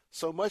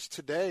 So much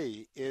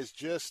today is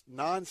just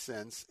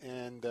nonsense,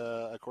 and,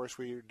 of course,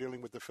 we're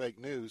dealing with the fake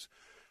news.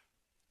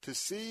 To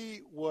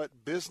see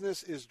what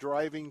business is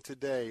driving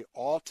today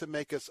ought to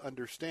make us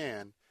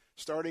understand,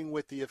 starting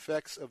with the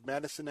effects of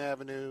Madison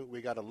Avenue,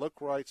 we got to look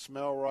right,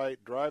 smell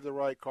right, drive the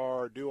right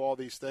car, do all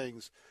these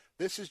things.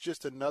 This is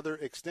just another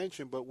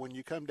extension, but when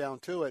you come down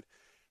to it,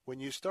 when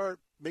you start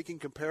making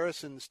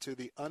comparisons to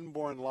the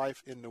unborn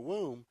life in the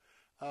womb,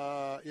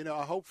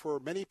 I hope for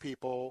many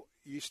people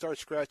you start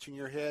scratching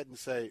your head and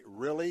say,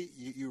 really?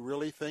 You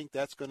really think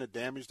that's going to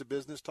damage the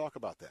business? Talk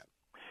about that.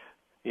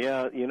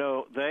 Yeah,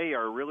 they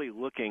are really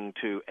looking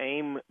to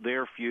aim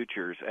their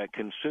futures at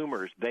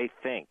consumers they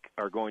think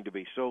are going to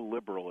be so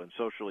liberal and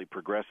socially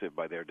progressive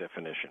by their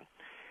definition.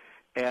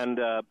 And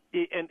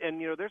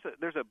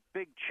there's a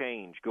big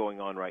change going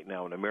on right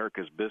now in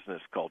America's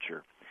business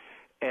culture.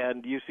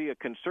 And you see a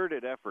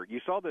concerted effort. You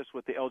saw this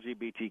with the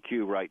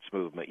LGBTQ rights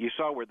movement. You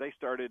saw where they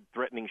started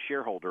threatening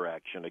shareholder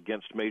action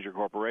against major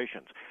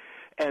corporations.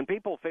 And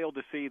people failed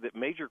to see that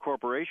major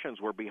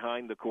corporations were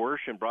behind the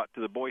coercion brought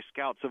to the Boy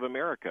Scouts of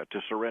America to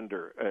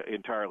surrender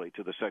entirely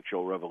to the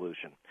sexual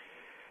revolution.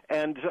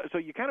 And so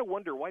you kind of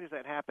wonder, why does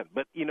that happen?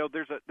 But,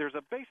 there's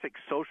a basic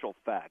social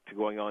fact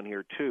going on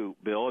here, too,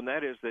 Bill, and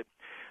that is that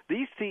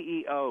these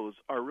CEOs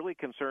are really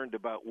concerned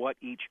about what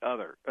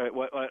other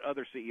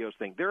CEOs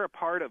think. They're a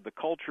part of the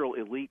cultural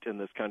elite in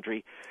this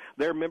country.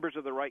 They're members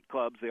of the right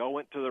clubs. They all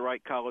went to the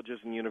right colleges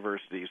and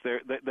universities.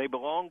 They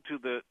belong to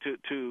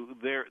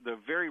the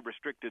very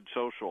restricted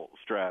social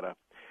strata.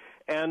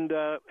 And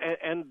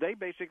they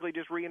basically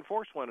just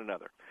reinforce one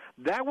another.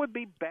 That would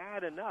be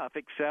bad enough,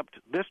 except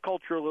this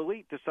cultural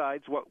elite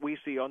decides what we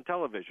see on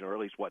television, or at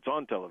least what's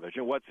on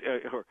television,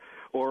 or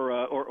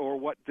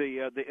what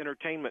the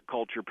entertainment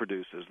culture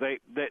produces. They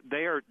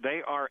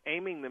are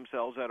aiming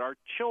themselves at our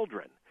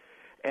children.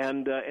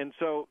 And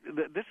so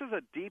this is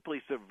a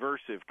deeply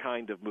subversive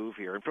kind of move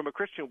here. And from a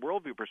Christian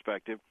worldview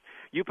perspective,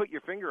 you put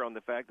your finger on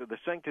the fact that the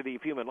sanctity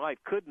of human life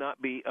could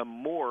not be a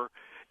more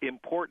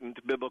important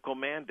biblical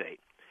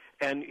mandate.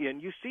 And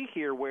you see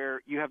here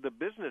where you have the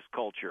business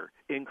culture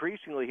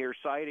increasingly here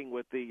siding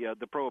with the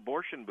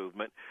pro-abortion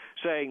movement,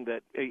 saying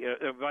that,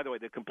 by the way,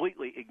 they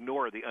completely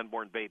ignore the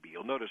unborn baby.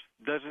 You'll notice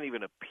it doesn't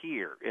even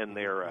appear in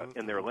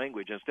their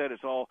language. Instead,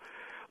 it's all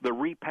the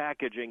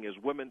repackaging as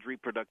women's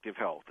reproductive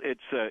health.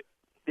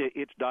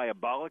 It's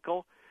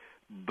diabolical,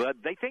 but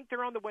they think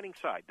they're on the winning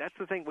side. That's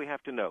the thing we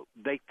have to note.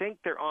 They think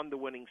they're on the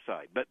winning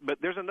side. But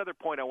there's another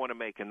point I want to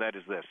make, and that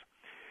is this.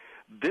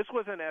 This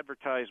was an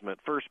advertisement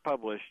first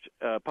published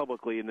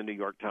publicly in the New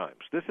York Times.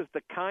 This is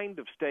the kind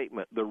of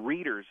statement the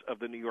readers of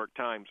the New York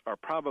Times are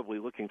probably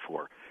looking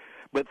for.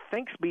 But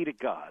thanks be to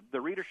God,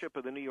 the readership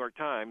of the New York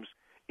Times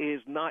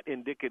is not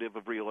indicative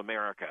of real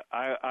America.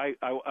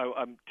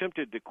 I'm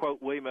tempted to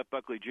quote William F.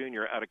 Buckley,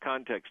 Jr. out of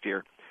context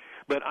here,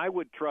 but I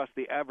would trust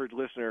the average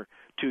listener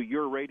to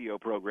your radio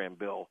program,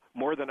 Bill,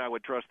 more than I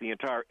would trust the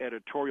entire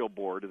editorial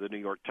board of the New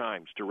York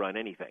Times to run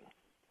anything.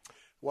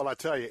 Well, I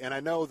tell you, and I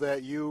know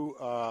that you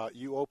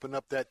open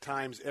up that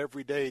Times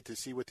every day to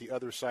see what the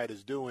other side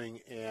is doing,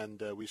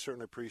 and we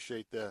certainly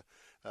appreciate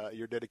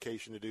your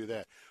dedication to do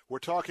that. We're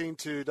talking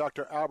to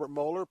Dr. Albert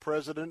Mohler,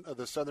 president of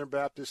the Southern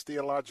Baptist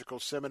Theological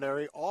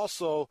Seminary,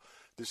 also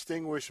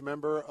distinguished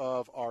member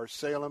of our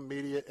Salem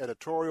Media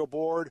Editorial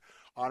Board.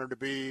 Honored to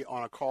be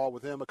on a call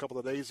with him a couple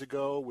of days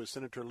ago with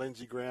Senator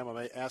Lindsey Graham. I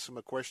may ask him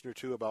a question or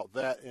two about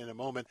that in a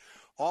moment.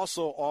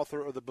 Also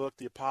author of the book,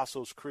 The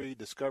Apostles' Creed,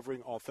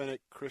 Discovering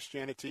Authentic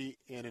Christianity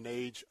in an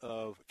Age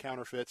of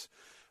Counterfeits.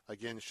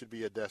 Again, should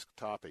be a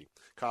desktop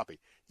copy.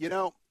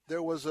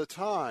 There was a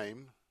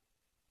time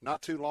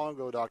not too long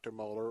ago, Dr.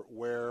 Mohler,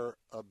 where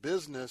a business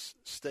business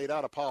stayed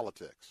out of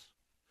politics.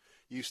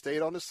 You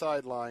stayed on the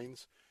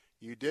sidelines.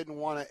 You didn't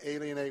want to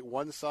alienate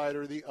one side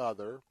or the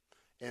other.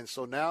 And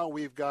so now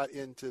we've got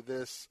into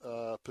this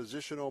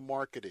positional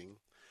marketing.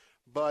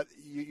 But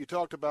you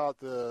talked about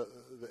the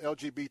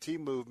LGBT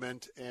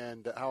movement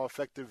and how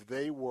effective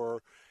they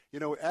were. You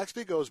know, it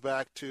actually goes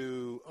back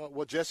to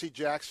Jesse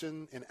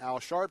Jackson and Al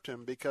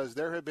Sharpton, because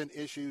there have been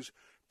issues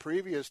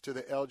previous to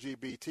the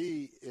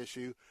LGBT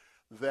issue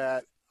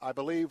that I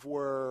believe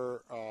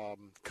were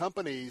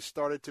companies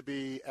started to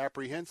be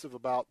apprehensive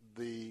about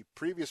the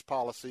previous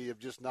policy of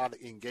just not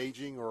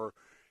engaging, or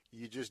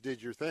you just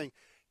did your thing.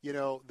 You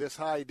know, this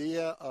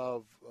idea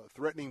of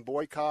threatening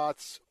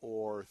boycotts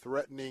or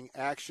threatening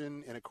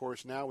action, and, of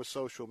course, now with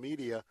social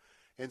media.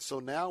 And so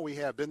now we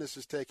have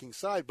businesses taking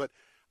side. But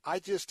I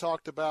just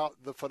talked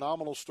about the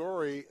phenomenal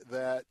story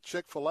that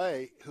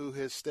Chick-fil-A, who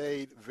has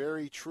stayed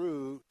very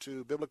true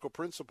to biblical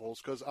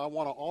principles, because I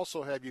want to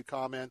also have you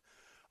comment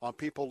on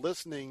people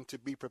listening to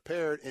be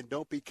prepared and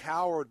don't be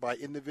cowed by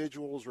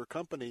individuals or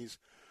companies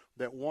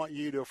that want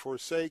you to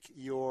forsake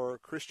your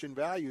Christian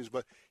values.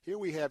 But here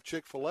we have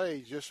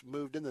Chick-fil-A just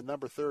moved in the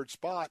number 3rd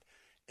spot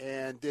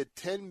and did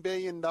 $10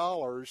 billion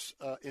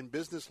in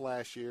business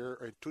last year,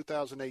 or in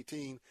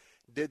 2018,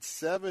 did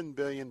 $7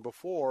 billion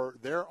before.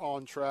 They're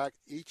on track.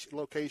 Each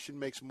location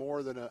makes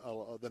more than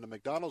a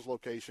McDonald's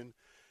location.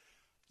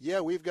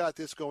 Yeah, we've got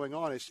this going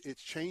on.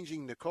 It's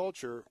changing the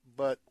culture,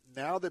 but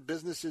now that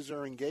businesses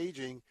are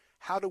engaging,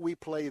 how do we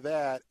play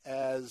that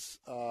as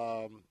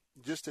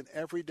just an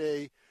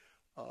everyday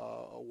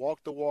walk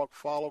the walk,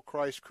 follow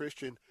Christ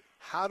Christian?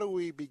 How do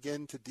we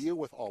begin to deal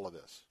with all of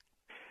this?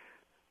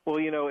 Well,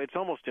 you know, it's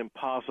almost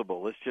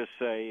impossible. Let's just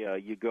say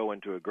you go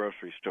into a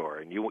grocery store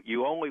and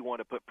you only want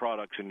to put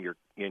products in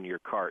your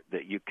cart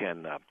that you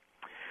can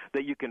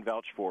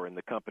vouch for in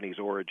the company's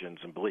origins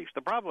and beliefs.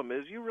 The problem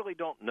is you really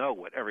don't know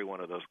what every one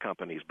of those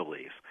companies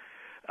believes.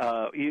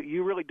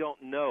 You really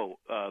don't know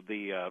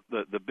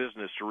the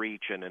business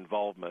reach and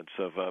involvements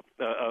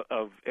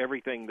of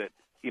everything that,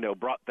 you know,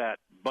 brought that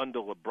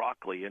bundle of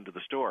broccoli into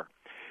the store.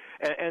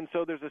 And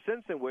so there's a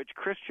sense in which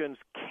Christians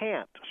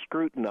can't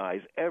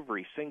scrutinize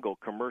every single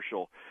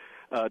commercial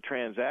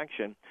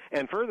transaction.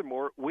 And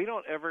furthermore, we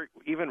don't ever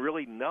even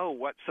really know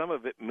what some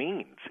of it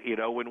means. You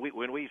know, when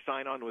we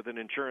sign on with an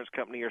insurance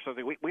company or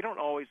something, we don't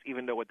always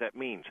even know what that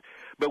means.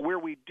 But where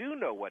we do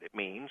know what it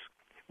means,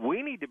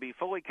 we need to be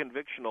fully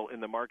convictional in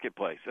the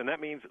marketplace, and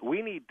that means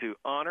we need to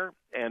honor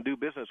and do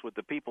business with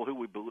the people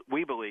who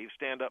we believe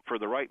stand up for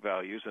the right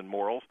values and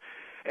morals,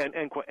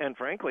 and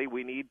frankly,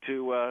 we need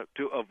to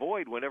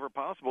avoid, whenever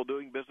possible,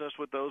 doing business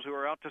with those who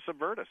are out to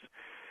subvert us.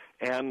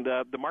 And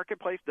the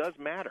marketplace does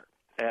matter,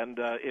 and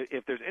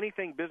if there's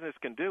anything business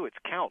can do, it's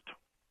count.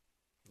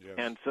 Yes.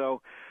 And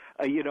so,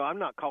 you know, I'm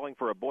not calling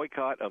for a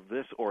boycott of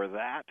this or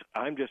that.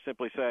 I'm just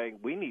simply saying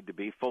we need to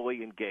be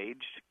fully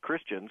engaged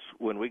Christians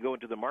when we go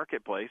into the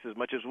marketplace as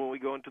much as when we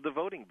go into the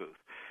voting booth.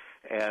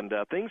 And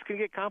things can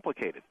get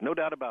complicated, no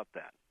doubt about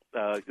that.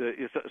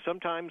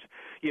 Sometimes,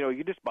 you know,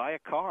 you just buy a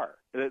car.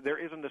 There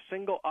isn't a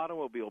single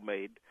automobile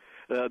made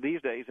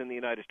these days in the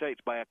United States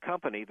by a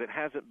company that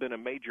hasn't been a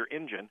major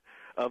engine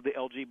of the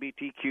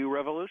LGBTQ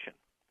revolution.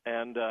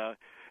 And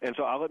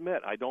so I'll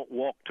admit, I don't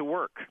walk to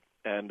work.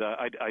 And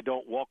I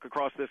don't walk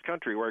across this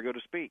country where I go to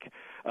speak.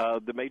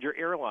 The major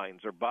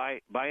airlines are, by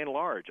and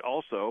large,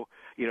 also,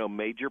 you know,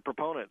 major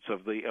proponents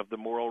of the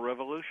moral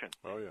revolution.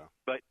 Oh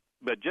yeah.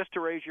 But just to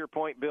raise your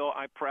point, Bill,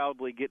 I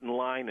proudly get in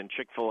line in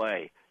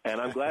Chick-fil-A, and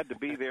I'm glad to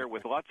be there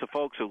with lots of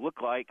folks who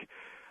look like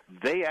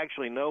they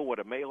actually know what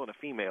a male and a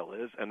female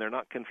is, and they're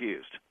not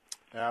confused.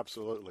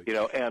 Absolutely. You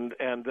know,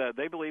 and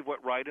they believe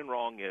what right and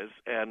wrong is,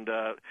 and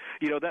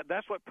you know,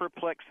 that's what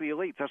perplexes the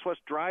elites. That's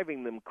what's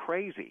driving them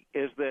crazy,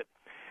 is that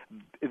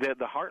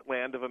the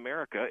heartland of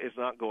America is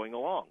not going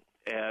along.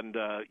 And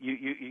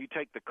you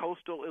take the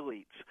coastal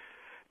elites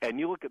and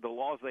you look at the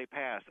laws they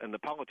pass and the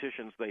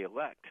politicians they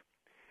elect,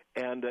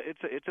 and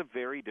it's a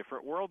very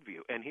different worldview.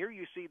 And here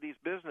you see these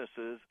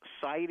businesses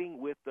siding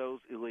with those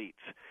elites,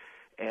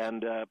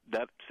 and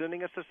that's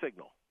sending us a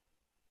signal.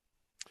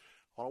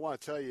 Well, I want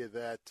to tell you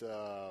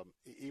that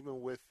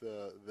even with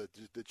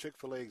the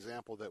Chick-fil-A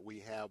example that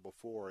we have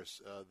before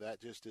us, that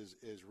just is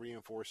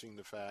reinforcing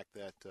the fact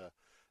that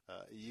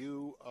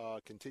you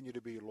continue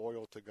to be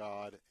loyal to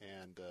God,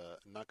 and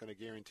I'm not going to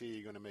guarantee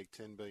you're going to make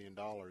 $10 billion,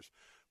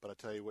 but I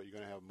tell you what, you're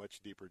going to have much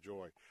deeper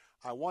joy.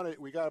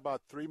 We got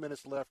about 3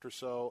 minutes left or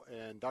so,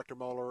 and Dr.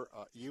 Mohler,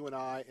 you and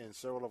I and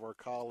several of our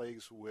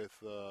colleagues with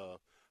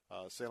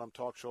Salem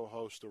Talk Show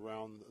hosts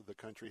around the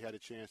country had a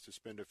chance to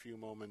spend a few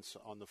moments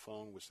on the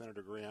phone with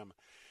Senator Graham.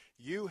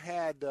 You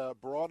had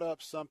brought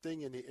up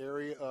something in the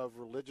area of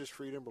religious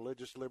freedom,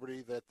 religious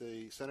liberty that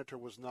the senator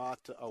was not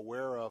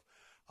aware of.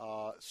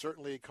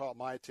 Certainly caught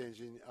my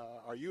attention.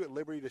 Are you at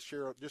liberty to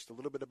share just a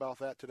little bit about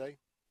that today?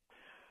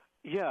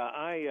 Yeah,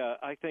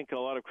 I think a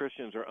lot of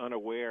Christians are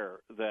unaware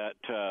that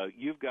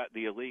you've got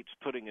the elites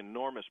putting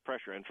enormous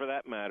pressure, and for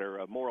that matter,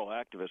 moral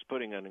activists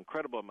putting an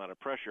incredible amount of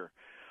pressure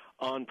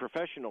on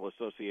professional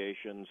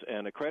associations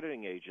and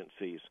accrediting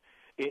agencies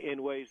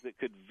in ways that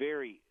could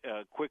very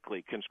quickly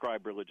quickly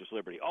conscribe religious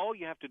liberty. All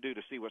you have to do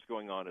to see what's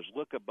going on is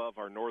look above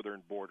our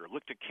northern border,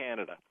 look to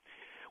Canada,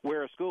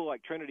 where a school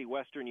like Trinity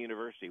Western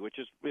University, which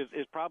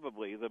is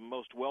probably the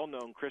most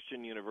well-known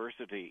Christian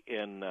university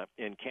in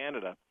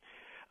Canada,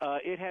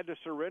 it had to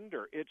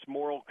surrender its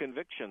moral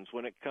convictions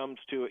when it comes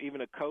to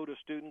even a code of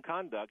student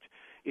conduct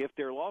if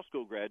their law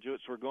school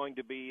graduates were going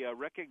to be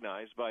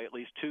recognized by at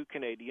least 2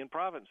 Canadian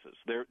provinces.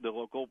 The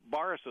local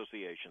bar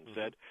association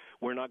said,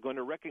 we're not going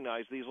to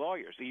recognize these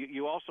lawyers.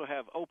 You also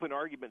have open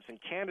arguments in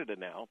Canada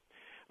now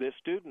that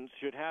students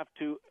should have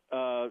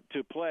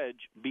to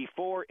pledge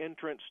before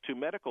entrance to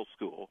medical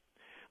school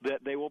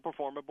that they will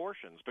perform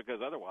abortions, because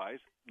otherwise,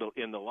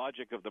 in the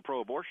logic of the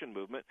pro-abortion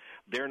movement,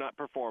 they're not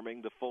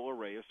performing the full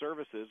array of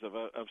services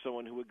of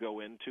someone who would go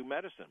into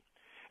medicine.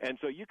 And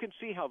so you can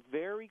see how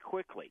very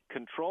quickly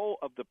control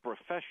of the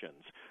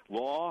professions,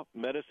 law,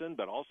 medicine,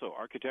 but also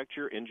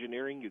architecture,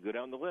 engineering, you go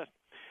down the list,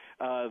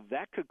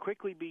 that could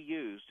quickly be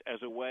used as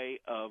a way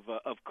of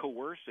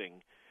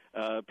coercing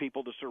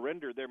people to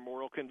surrender their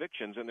moral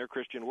convictions and their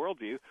Christian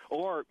worldview,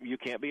 or you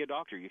can't be a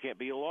doctor, you can't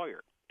be a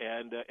lawyer.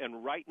 And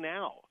right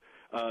now,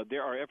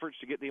 there are efforts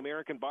to get the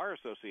American Bar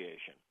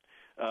Association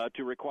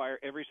to require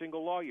every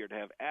single lawyer to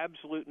have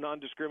absolute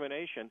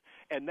non-discrimination.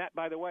 And that,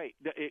 by the way,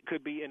 it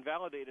could be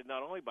invalidated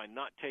not only by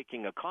not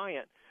taking a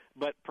client,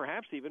 but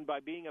perhaps even by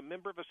being a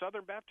member of a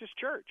Southern Baptist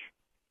church.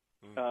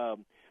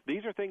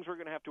 These are things we're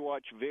going to have to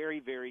watch very,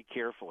 very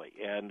carefully.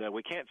 And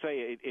we can't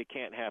say it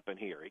can't happen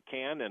here. It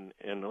can, and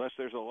unless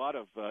there's a lot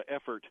of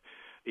effort,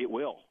 it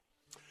will.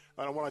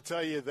 I want to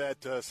tell you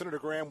that Senator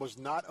Graham was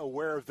not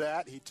aware of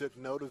that. He took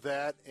note of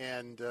that,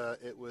 and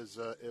it was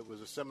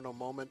a seminal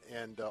moment,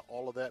 and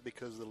all of that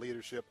because of the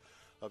leadership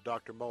of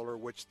Dr. Mohler,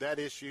 which that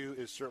issue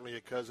is certainly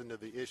a cousin to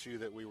the issue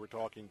that we were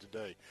talking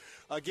today.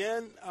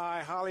 Again,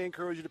 I highly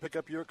encourage you to pick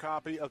up your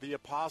copy of The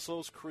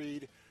Apostles'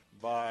 Creed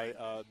by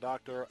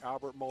Dr.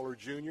 Albert Mohler,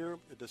 Jr.,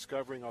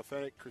 Discovering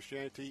Authentic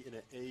Christianity in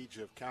an Age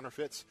of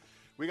Counterfeits.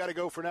 We got to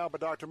go for now,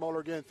 but Dr. Mohler,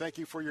 again, thank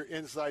you for your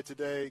insight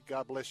today.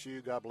 God bless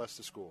you. God bless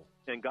the school.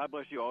 And God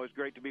bless you. Always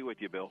great to be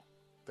with you, Bill.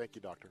 Thank you,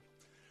 Doctor.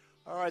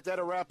 All right,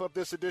 that'll wrap up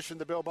this edition of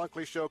the Bill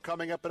Bunkley Show.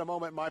 Coming up in a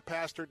moment, my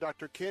pastor,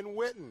 Dr. Ken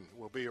Whitten,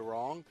 will be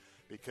along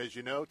because,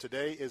 you know,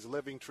 today is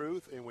Living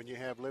Truth, and when you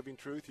have Living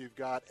Truth, you've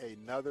got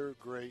another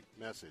great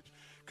message.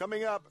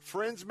 Coming up,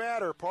 Friends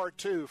Matter Part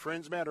 2.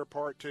 Friends Matter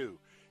Part 2.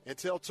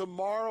 Until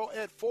tomorrow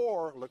at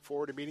 4, look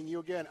forward to meeting you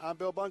again. I'm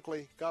Bill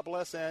Bunkley. God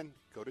bless and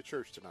go to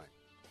church tonight.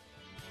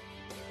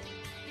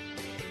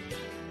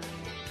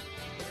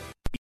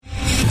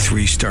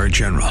 3-star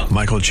General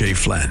Michael J.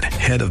 Flynn,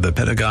 head of the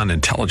Pentagon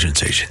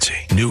Intelligence Agency,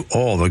 knew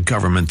all the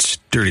government's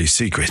dirty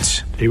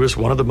secrets. He was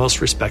one of the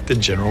most respected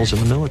generals in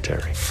the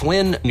military.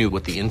 Flynn knew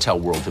what the intel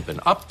world had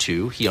been up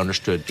to. He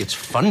understood its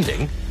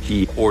funding.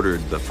 He ordered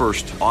the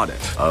first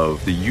audit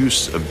of the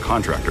use of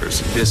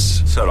contractors.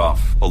 This set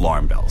off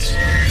alarm bells.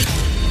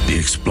 The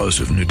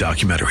explosive new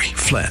documentary,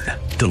 Flynn,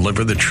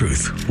 Deliver the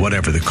Truth,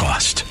 Whatever the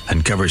Cost,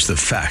 uncovers the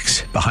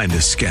facts behind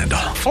this scandal.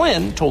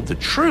 Flynn told the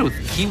truth.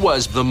 He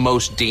was the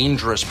most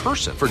dangerous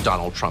person for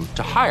Donald Trump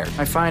to hire.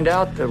 I find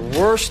out the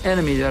worst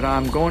enemy that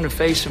I'm going to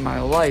face in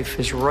my life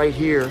is right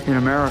here in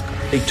America.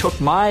 They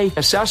took my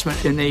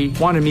assessment and they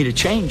wanted me to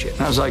change it.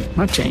 And I was like, I'm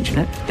not changing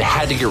it. They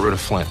had to get rid of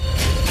Flynn.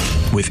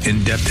 With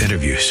in-depth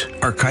interviews,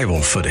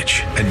 archival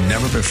footage, and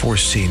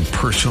never-before-seen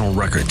personal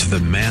records of the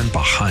man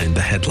behind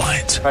the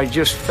headlines. I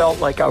just felt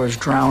like I was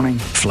drowning.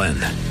 Flynn,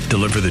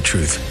 Deliver the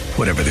Truth,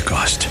 Whatever the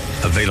Cost.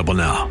 Available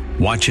now.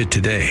 Watch it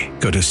today.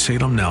 Go to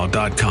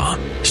salemnow.com.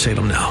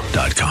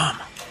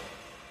 salemnow.com.